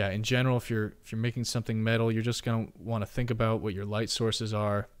yeah, in general, if you're making something metal, you're just gonna want to think about what your light sources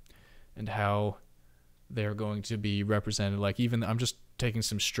are and how they're going to be represented. Like, even I'm just taking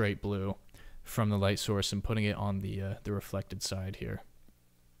some straight blue from the light source and putting it on the reflected side here.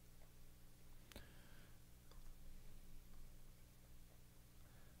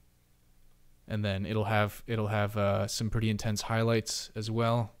 And then it'll have some pretty intense highlights as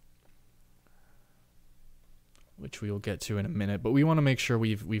well, which we will get to in a minute. But we want to make sure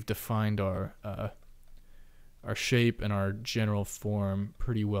we've defined our shape and our general form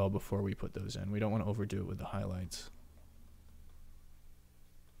pretty well before we put those in. We don't want to overdo it with the highlights.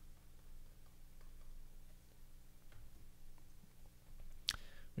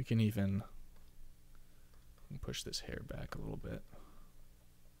 We can even push this hair back a little bit.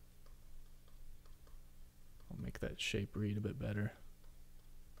 I'll make that shape read a bit better.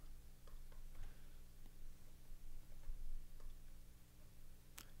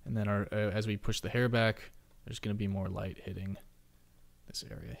 And then as we push the hair back, there's going to be more light hitting this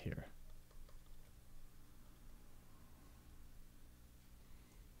area here.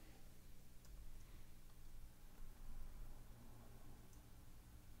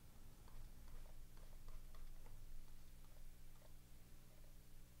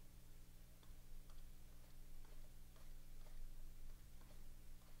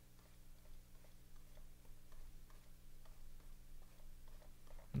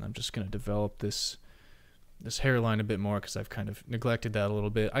 And I'm just going to develop this hairline a bit more because I've kind of neglected that a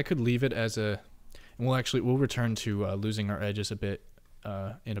little bit. I could leave it as a, and we'll return to losing our edges a bit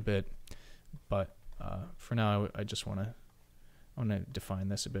in a bit, but for now I just want to define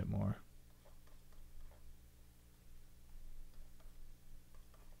this a bit more.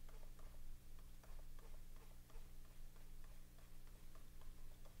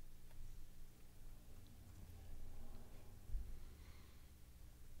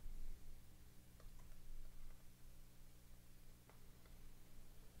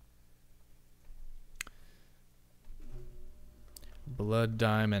 Blood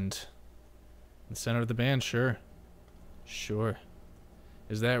diamond. The center of the band, sure. Sure.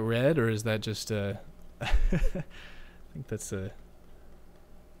 Is that red or is that just I think that's a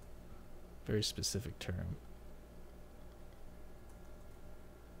very specific term.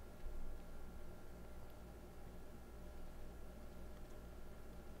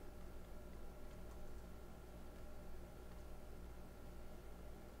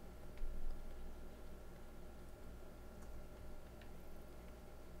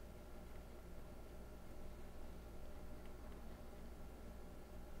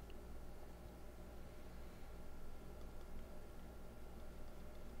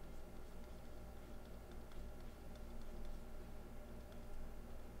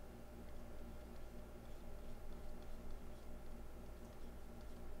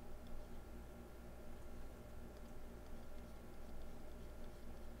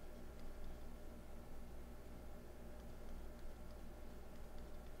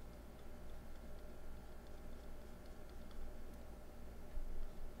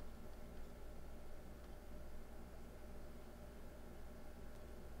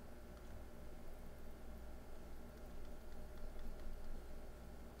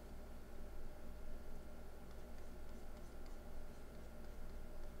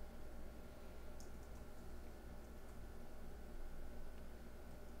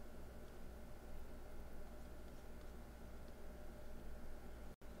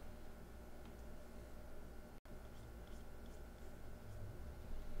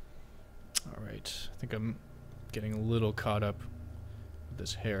 Alright, I think I'm getting a little caught up with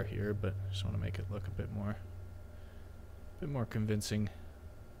this hair here, but I just want to make it look a bit more convincing.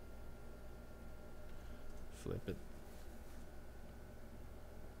 Flip it.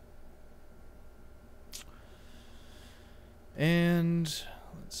 And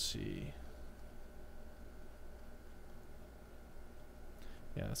let's see.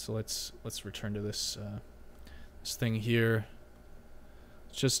 Yeah, so let's return to this this thing here.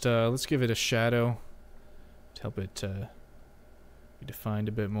 Just let's give it a shadow to help it be defined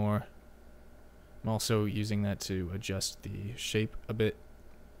a bit more. I'm also using that to adjust the shape a bit.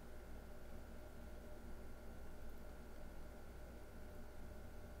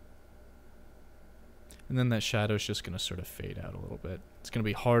 And then that shadow is just going to sort of fade out a little bit. It's going to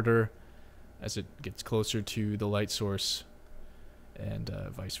be harder as it gets closer to the light source, and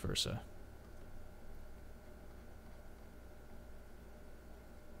vice versa.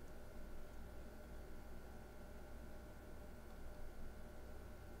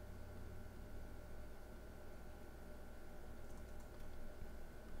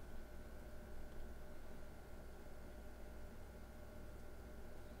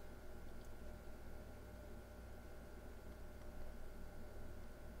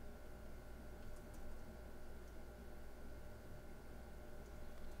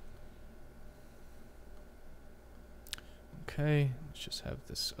 Okay, let's just have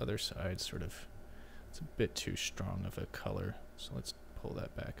this other side sort of, it's a bit too strong of a color, so let's pull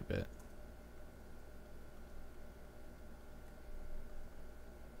that back a bit.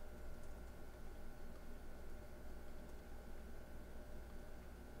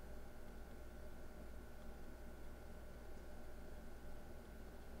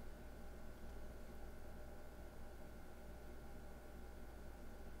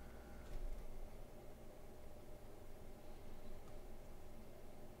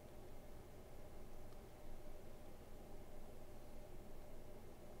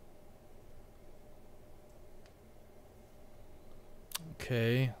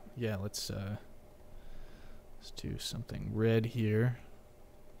 Okay, yeah, let's do something red here.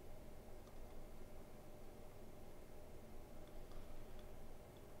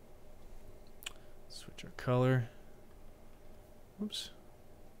 Switch our color. Oops.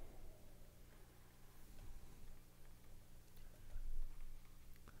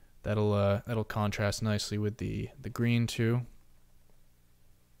 That'll contrast nicely with the green too.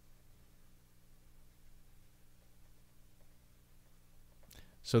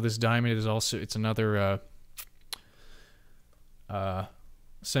 So this diamond is also, it's another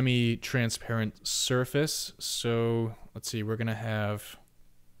semi-transparent surface. So let's see, we're gonna have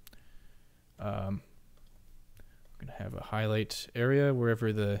a highlight area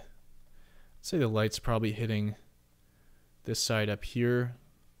wherever let's say the light's probably hitting this side up here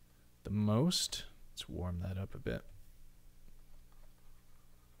the most. Let's warm that up a bit.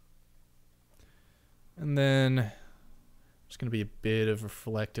 And then there's going to be a bit of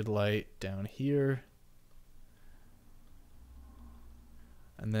reflected light down here.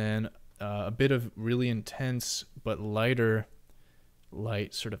 And then a bit of really intense but lighter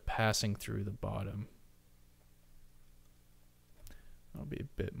light sort of passing through the bottom. That'll be a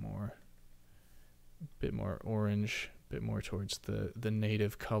bit more orange, a bit more towards the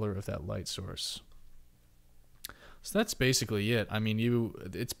native color of that light source. So that's basically it. I mean,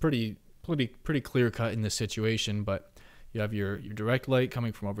 it's pretty clear cut in this situation, but you have your direct light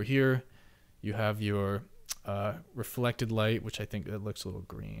coming from over here. You have your reflected light, which I think that looks a little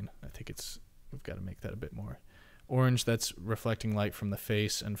green. I think we've got to make that a bit more orange. That's reflecting light from the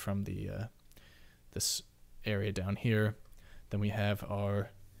face and from this area down here. Then we have our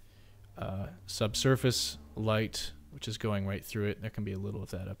subsurface light, which is going right through it. There can be a little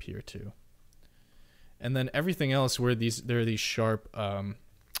of that up here too. And then everything else where there are these sharp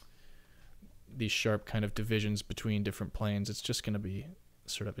kind of divisions between different planes, it's just going to be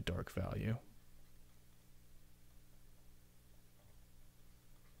sort of a dark value.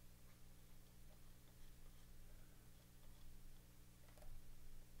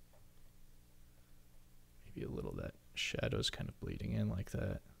 Maybe a little of that shadow's kind of bleeding in like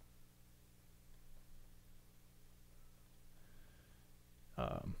that.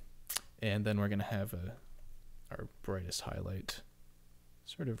 And then we're going to have our brightest highlight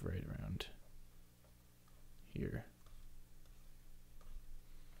sort of right around here.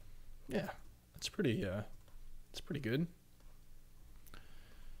 Yeah, it's pretty good.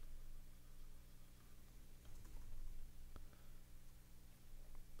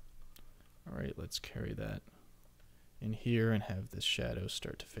 All right, let's carry that in here and have this shadow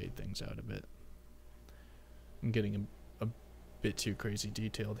start to fade things out a bit. I'm getting a bit too crazy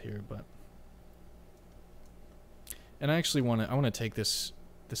detailed here, but and I actually want to take this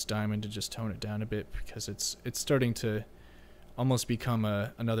diamond to just tone it down a bit, because it's starting to almost become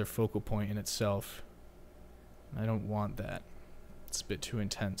another focal point in itself. I don't want that. It's a bit too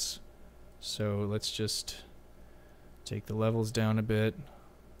intense. So let's just take the levels down a bit.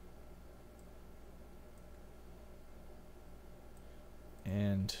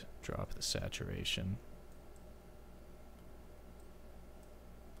 And drop the saturation.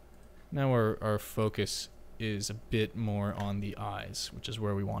 Now our focus is a bit more on the eyes, which is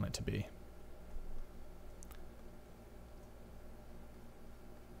where we want it to be.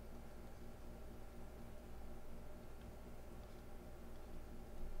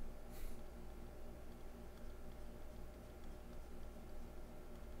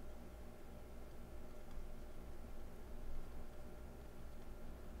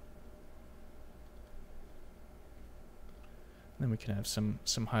 Then we can have some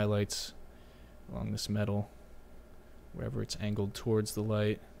highlights along this metal, wherever it's angled towards the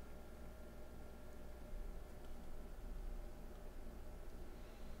light.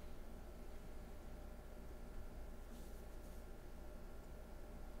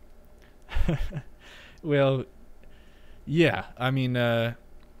 Well, yeah, I mean,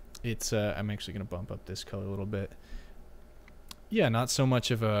 it's, I'm actually going to bump up this color a little bit. Yeah, not so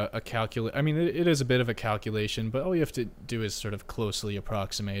much of a calculate. I mean, it is a bit of a calculation, but all you have to do is sort of closely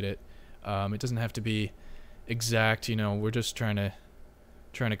approximate it. It doesn't have to be exact, you know, we're just trying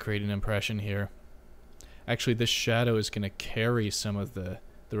to create an impression here. Actually, this shadow is going to carry some of the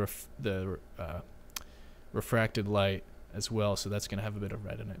refracted light as well, so that's going to have a bit of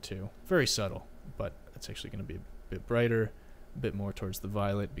red in it too. Very subtle, but it's actually going to be a bit brighter, a bit more towards the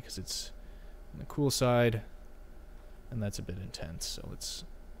violet because it's on the cool side, and that's a bit intense, so let's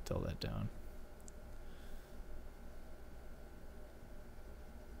dull that down.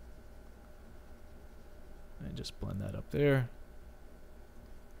 And just blend that up there.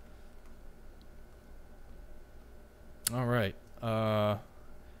 All right,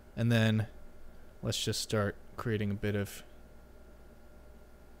 and then let's just start creating a bit of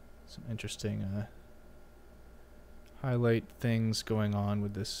some interesting highlight things going on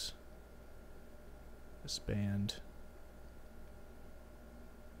with this band.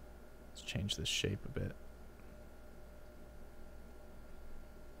 Let's change this shape a bit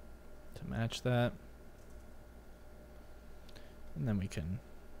to match that. And then we can,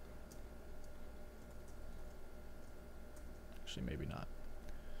 actually maybe not.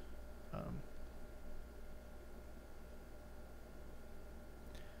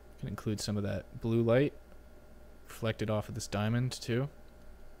 Can include some of that blue light reflected off of this diamond too.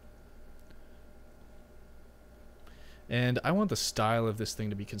 And I want the style of this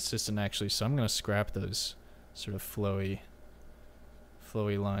thing to be consistent actually, so I'm going to scrap those sort of flowy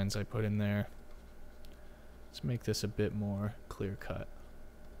lines I put in there. Let's make this a bit more clear cut.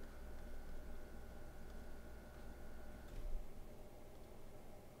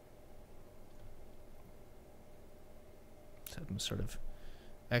 Let's have them sort of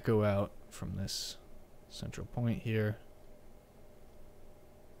echo out from this central point here.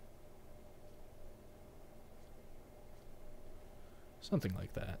 Something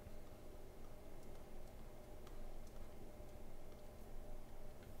like that.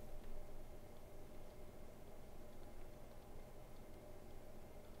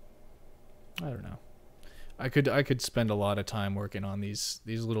 I don't know. I could spend a lot of time working on these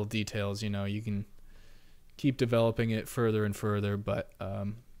little details, you know. You can keep developing it further and further, but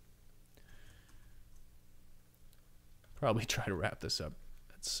probably try to wrap this up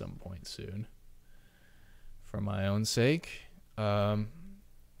at some point soon for my own sake. Let's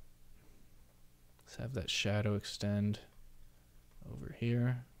have that shadow extend over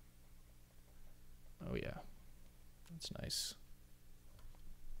here. Oh yeah, that's nice.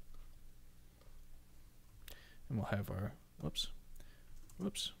 And we'll have our, whoops,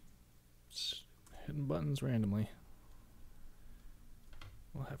 it's hitting buttons randomly.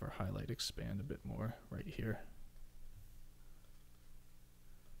 We'll have our highlight expand a bit more right here.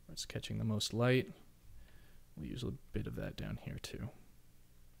 Where it's catching the most light. We'll use a bit of that down here too.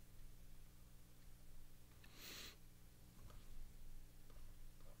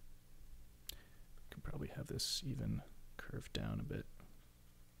 Can probably have this even curved down a bit.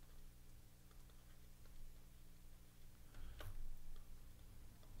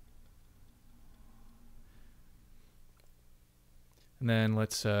 And then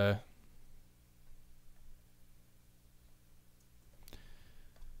let's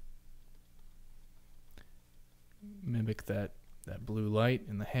mimic that blue light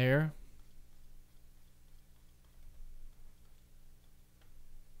in the hair.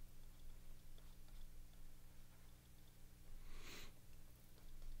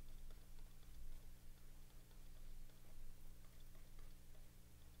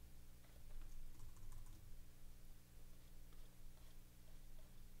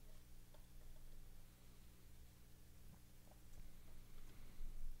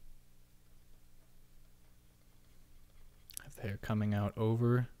 The hair coming out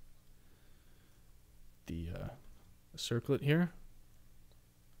over the circlet here.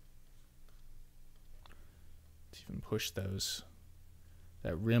 To even push that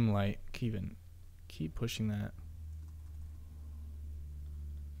rim light, keep pushing that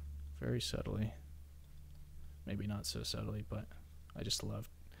very subtly. Maybe not so subtly, but I just love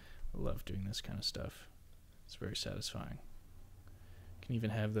doing this kind of stuff. It's very satisfying. You can even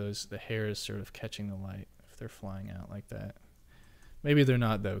have the hairs sort of catching the light if they're flying out like that. Maybe they're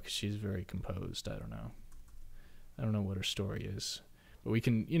not though, because she's very composed. I don't know. I don't know what her story is, but we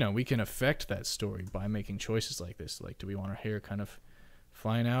can, we can affect that story by making choices like this. Like, do we want our hair kind of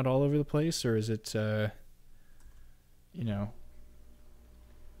flying out all over the place, or is it,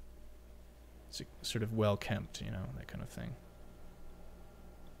 it's sort of well kempt, that kind of thing.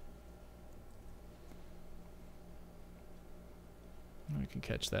 We can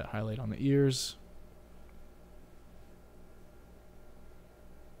catch that highlight on the ears.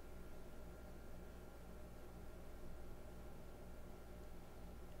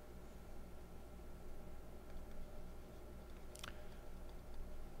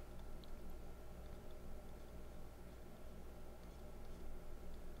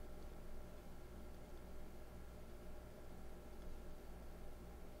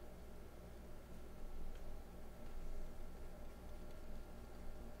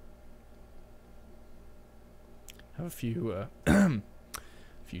 Have a few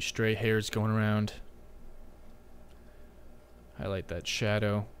few stray hairs going around. Highlight that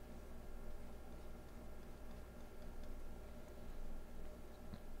shadow.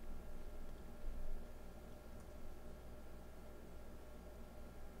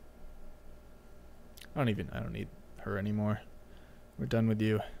 I don't need her anymore. We're done with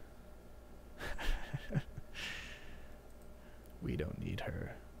you. We don't need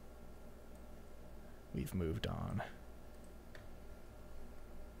her. We've moved on.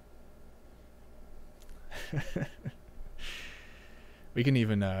 We can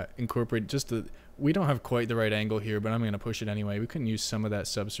even incorporate just the... We don't have quite the right angle here, but I'm going to push it anyway. We can use some of that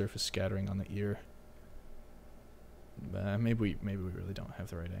subsurface scattering on the ear. Maybe we really don't have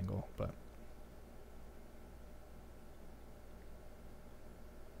the right angle, but...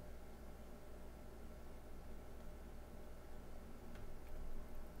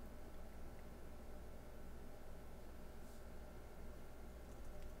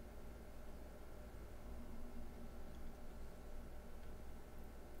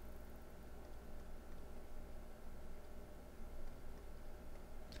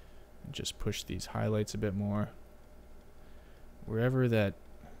 just push these highlights a bit more. Wherever the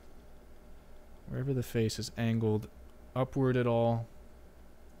face is angled upward at all.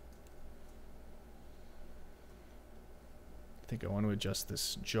 I think I want to adjust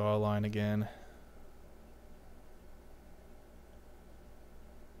this jawline again.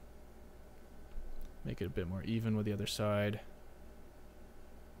 Make it a bit more even with the other side.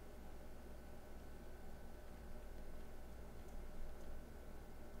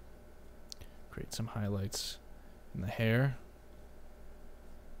 Create some highlights in the hair.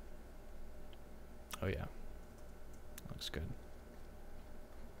 Oh yeah, looks good.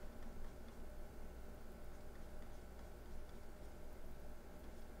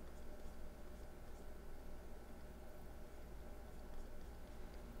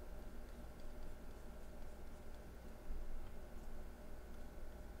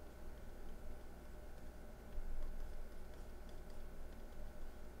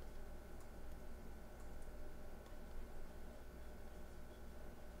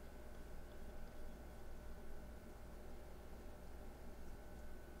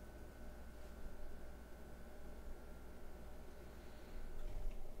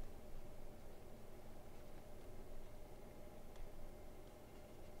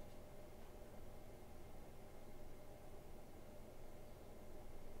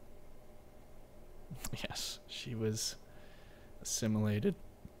 Yes, she was assimilated.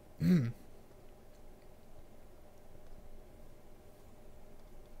 And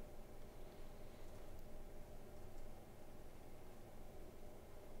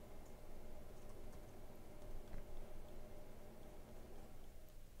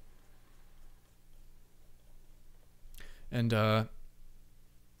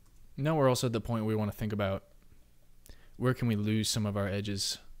now we're also at the point where we want to think about where can we lose some of our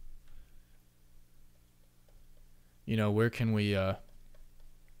edges. Where can we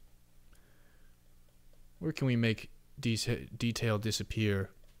make detail disappear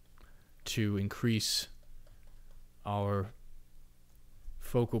to increase our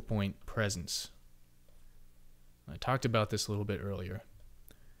focal point presence? I talked about this a little bit earlier.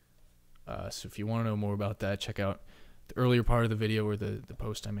 So if you want to know more about that, check out the earlier part of the video or the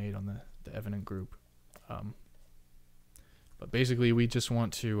post I made on the Evident group. But basically, we just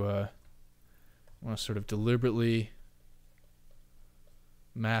want to sort of deliberately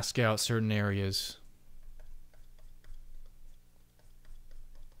mask out certain areas.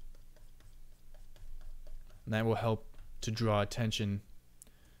 And that will help to draw attention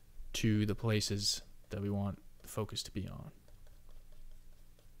to the places that we want the focus to be on.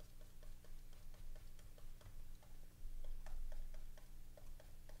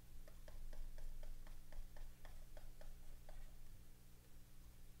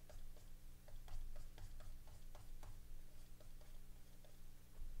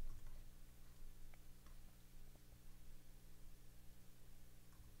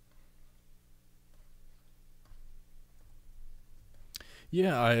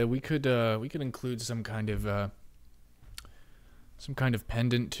 Yeah, we could include some kind of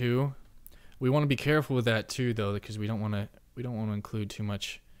pendant too. We want to be careful with that too, though, because we don't want to include too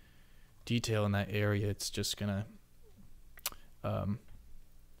much detail in that area. It's just gonna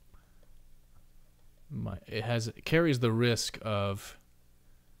it carries the risk of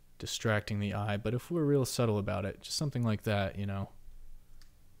distracting the eye. But if we're real subtle about it, just something like that, you know.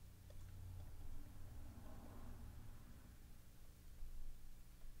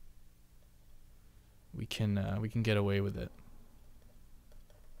 We can get away with it.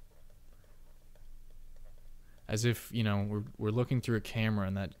 As if, you know, we're looking through a camera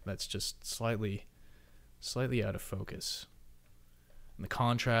and that's just slightly out of focus. And the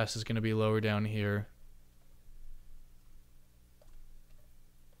contrast is going to be lower down here.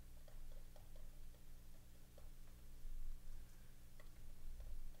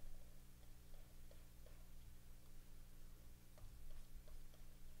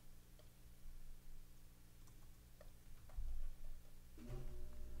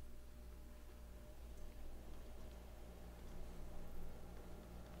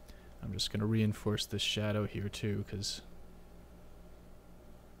 I'm just going to reinforce this shadow here too, because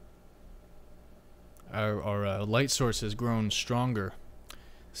our light source has grown stronger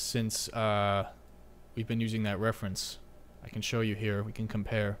since we've been using that reference. I can show you here. We can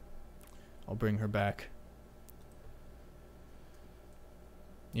compare. I'll bring her back.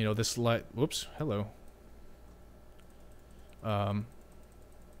 You know, this light... Whoops. Hello.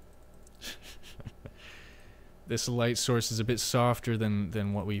 This light source is a bit softer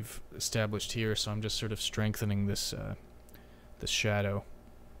than what we've established here, so I'm just sort of strengthening this this shadow.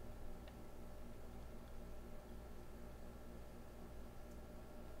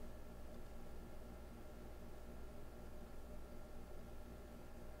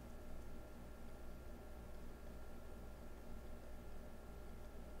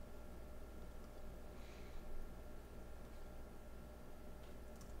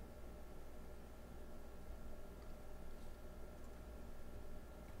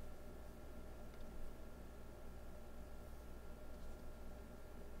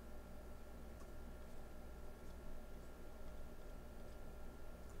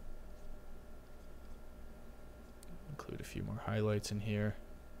 Include a few more highlights in here.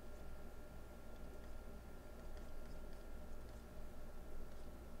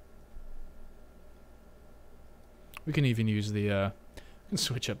 We can even use the can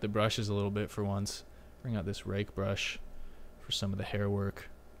switch up the brushes a little bit for once. Bring out this rake brush for some of the hair work.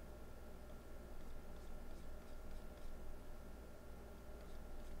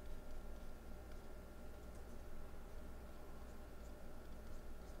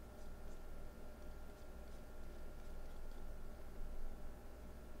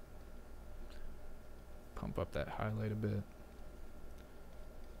 Pump up that highlight a bit.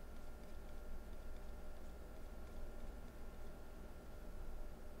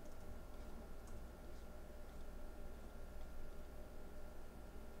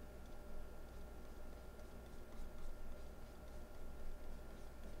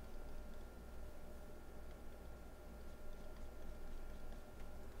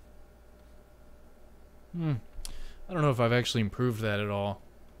 I don't know if I've actually improved that at all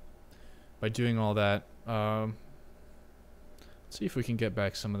by doing all that. Let's see if we can get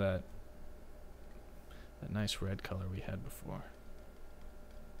back some of that nice red color we had before.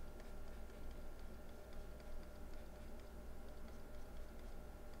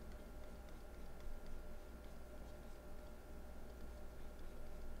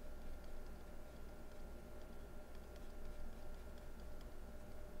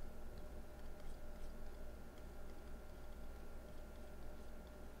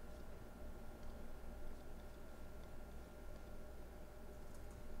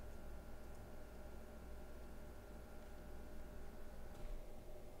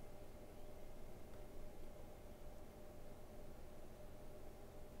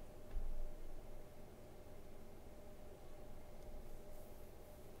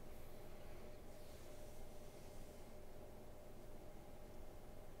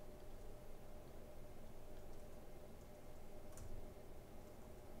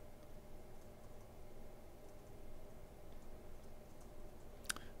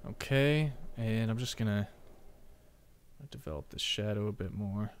 Okay, and I'm just gonna develop this shadow a bit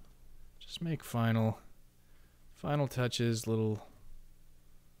more. Just make final touches, little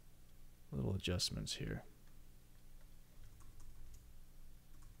adjustments here.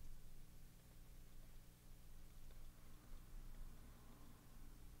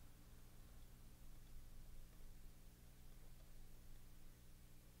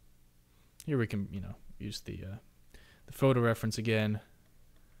 Here we can, you know, use the photo reference again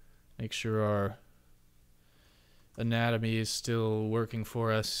Make sure our anatomy is still working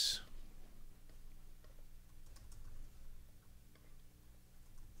for us.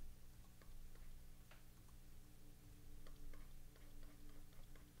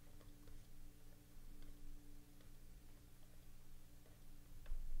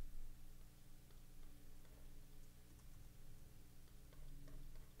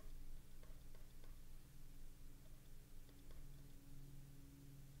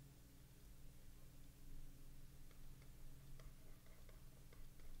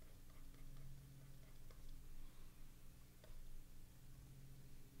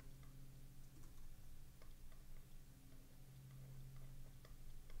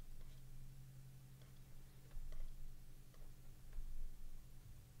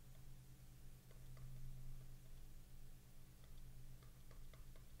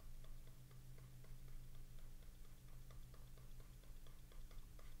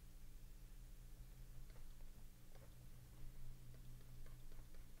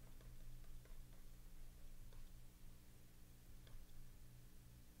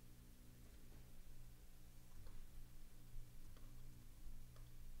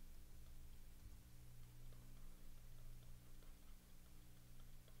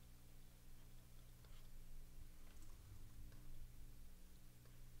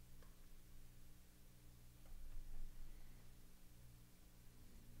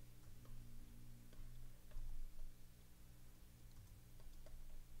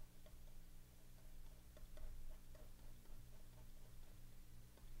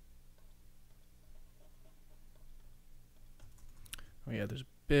 Oh yeah, there's a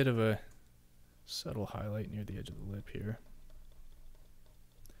bit of a subtle highlight near the edge of the lip here.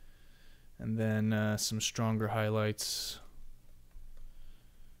 And then some stronger highlights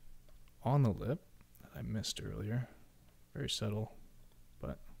on the lip that I missed earlier. Very subtle,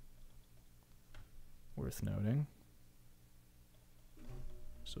 but worth noting.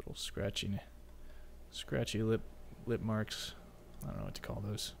 These little scratchy lip marks. I don't know what to call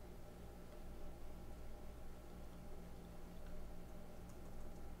those.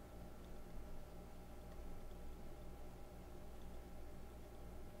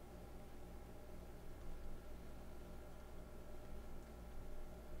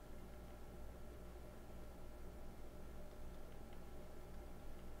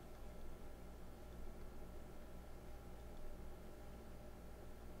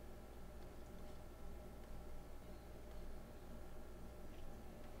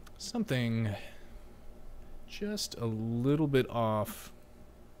 Something just a little bit off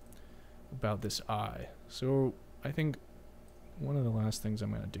about this eye. So I think one of the last things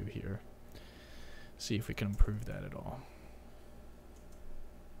I'm going to do here, see if we can improve that at all.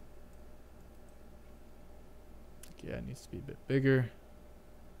 Yeah, it needs to be a bit bigger.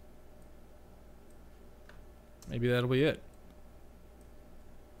 Maybe that'll be it.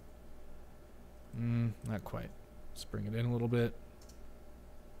 Not quite. Let's bring it in a little bit.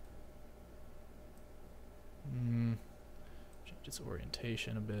 Change its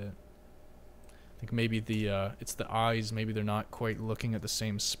orientation a bit. I think maybe it's the eyes, maybe they're not quite looking at the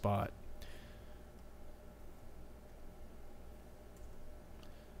same spot.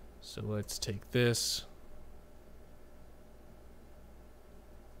 So let's take this.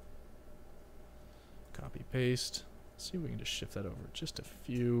 Copy paste. See if we can just shift that over just a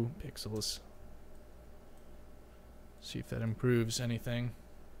few pixels. See if that improves anything.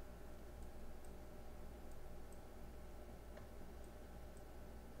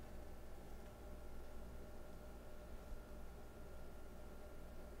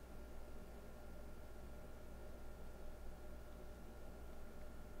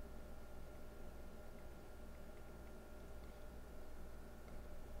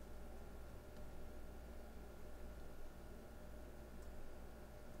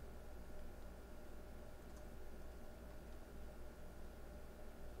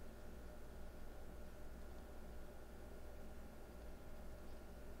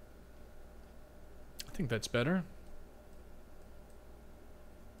 I think that's better.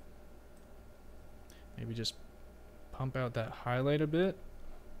 Maybe just pump out that highlight a bit.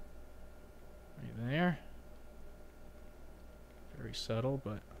 Right there. Very subtle,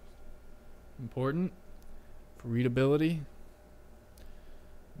 but important for readability.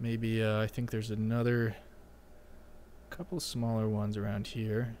 Maybe I think there's another couple smaller ones around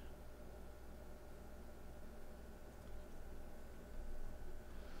here.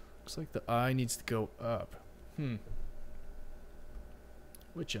 Looks like the eye needs to go up.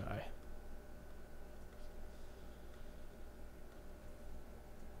 Which eye?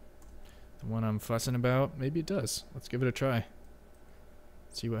 The one I'm fussing about? Maybe it does. Let's give it a try.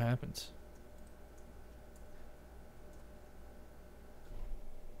 See what happens.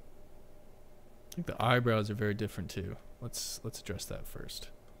 I think the eyebrows are very different too. Let's address that first.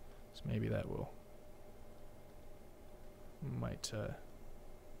 So maybe that will might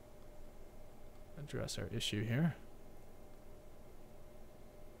address our issue here.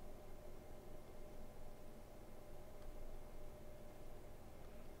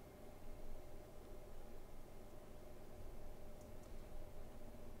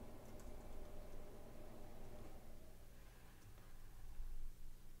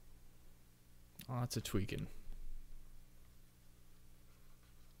 Lots of tweaking.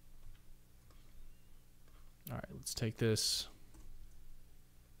 All right, let's take this.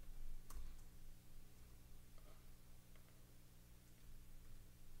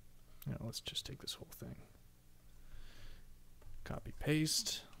 Now let's just take this whole thing. Copy,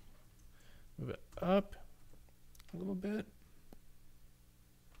 paste. Move it up a little bit.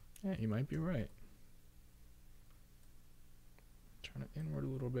 Yeah, you might be right. Turn it inward a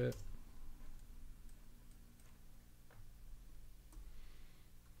little bit.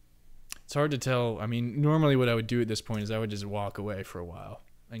 It's hard to tell. I mean, normally what I would do at this point is I would just walk away for a while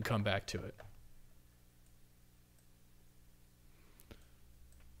and come back to it.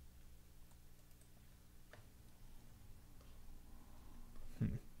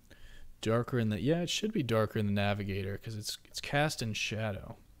 Darker in the, yeah, it should be darker in the Navigator because it's cast in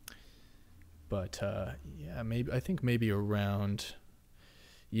shadow. But yeah, maybe I think maybe around,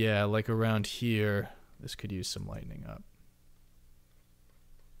 yeah, like around here, this could use some lightening up.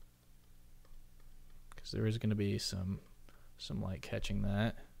 Because there is going to be some light catching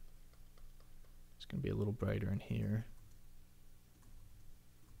that. It's going to be a little brighter in here.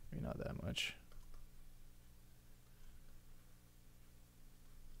 Maybe not that much.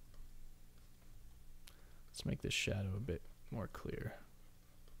 Let's make this shadow a bit more clear.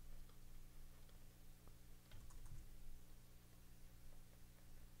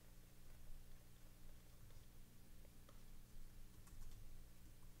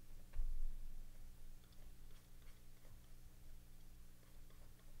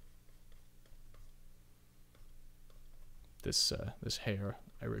 This hair,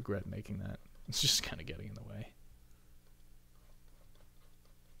 I regret making that. It's just kind of getting in the way.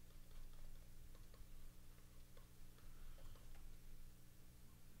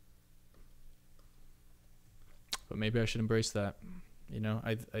 But maybe I should embrace that. You know,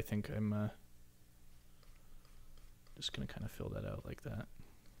 I think I'm just gonna kind of fill that out like that.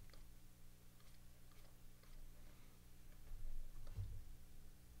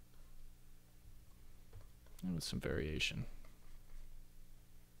 And with some variation.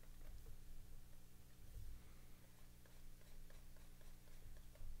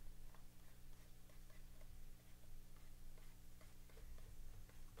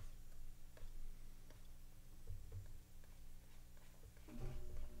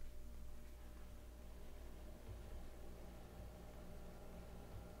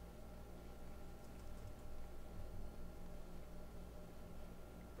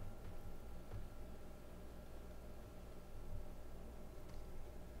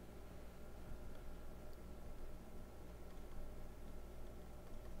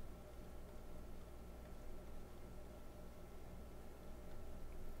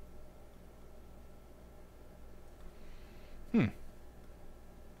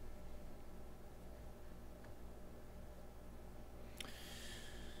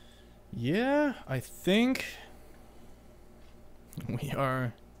 Yeah, I think we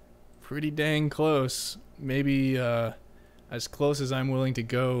are pretty dang close. Maybe as close as I'm willing to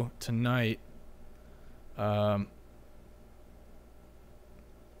go tonight. So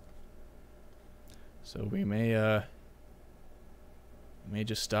we may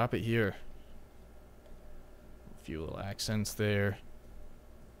just stop it here. A few little accents there.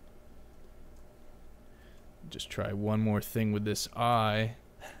 Just try one more thing with this eye.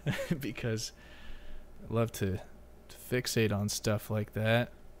 Because I love to fixate on stuff like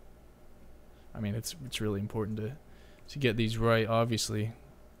that. I mean, it's really important to get these right, obviously.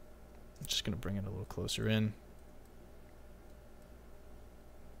 I'm just going to bring it a little closer in.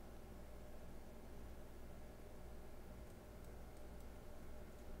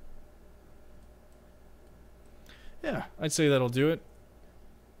 Yeah, I'd say that'll do it.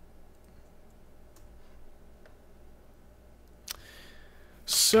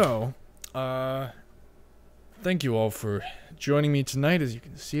 So, thank you all for joining me tonight. As you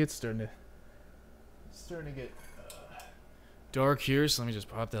can see, it's starting to get dark here. So let me just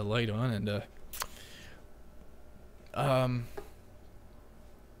pop that light on and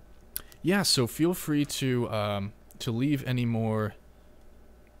yeah. So feel free to leave any more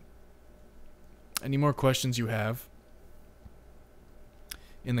any more questions you have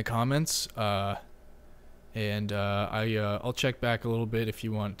in the comments, and I'll check back a little bit if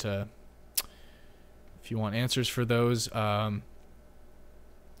you want answers for those,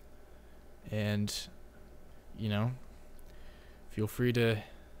 and feel free to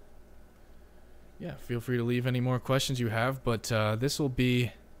leave any more questions you have. But this will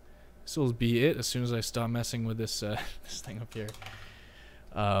be it as soon as I stop messing with this this thing up here.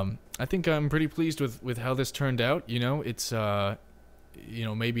 I think I'm pretty pleased with how this turned out. It's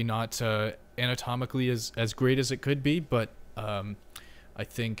maybe not anatomically as great as it could be, but I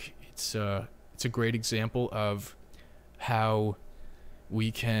think it's a great example of how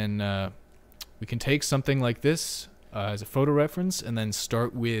we can take something like this as a photo reference, and then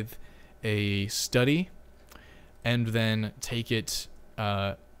start with a study, and then take it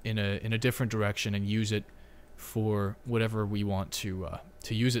in a different direction and use it for whatever we want to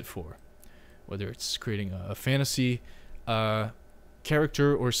use it for, whether it's creating a fantasy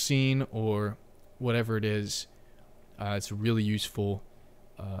character or scene or whatever it is. It's a really useful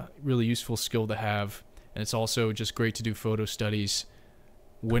skill to have, and it's also just great to do photo studies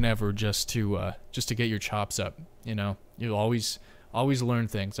whenever, just to get your chops up. You'll always learn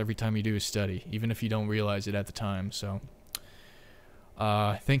things every time you do a study, even if you don't realize it at the time. So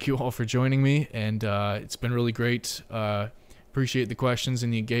thank you all for joining me, and it's been really great. Appreciate the questions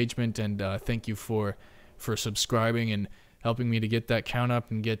and the engagement, and thank you for subscribing and helping me to get that count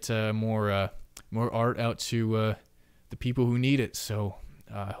up and get more art out to the people who need it. So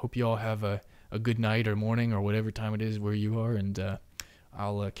I hope you all have a good night or morning or whatever time it is where you are, and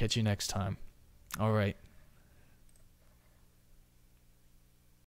I'll catch you next time. All right.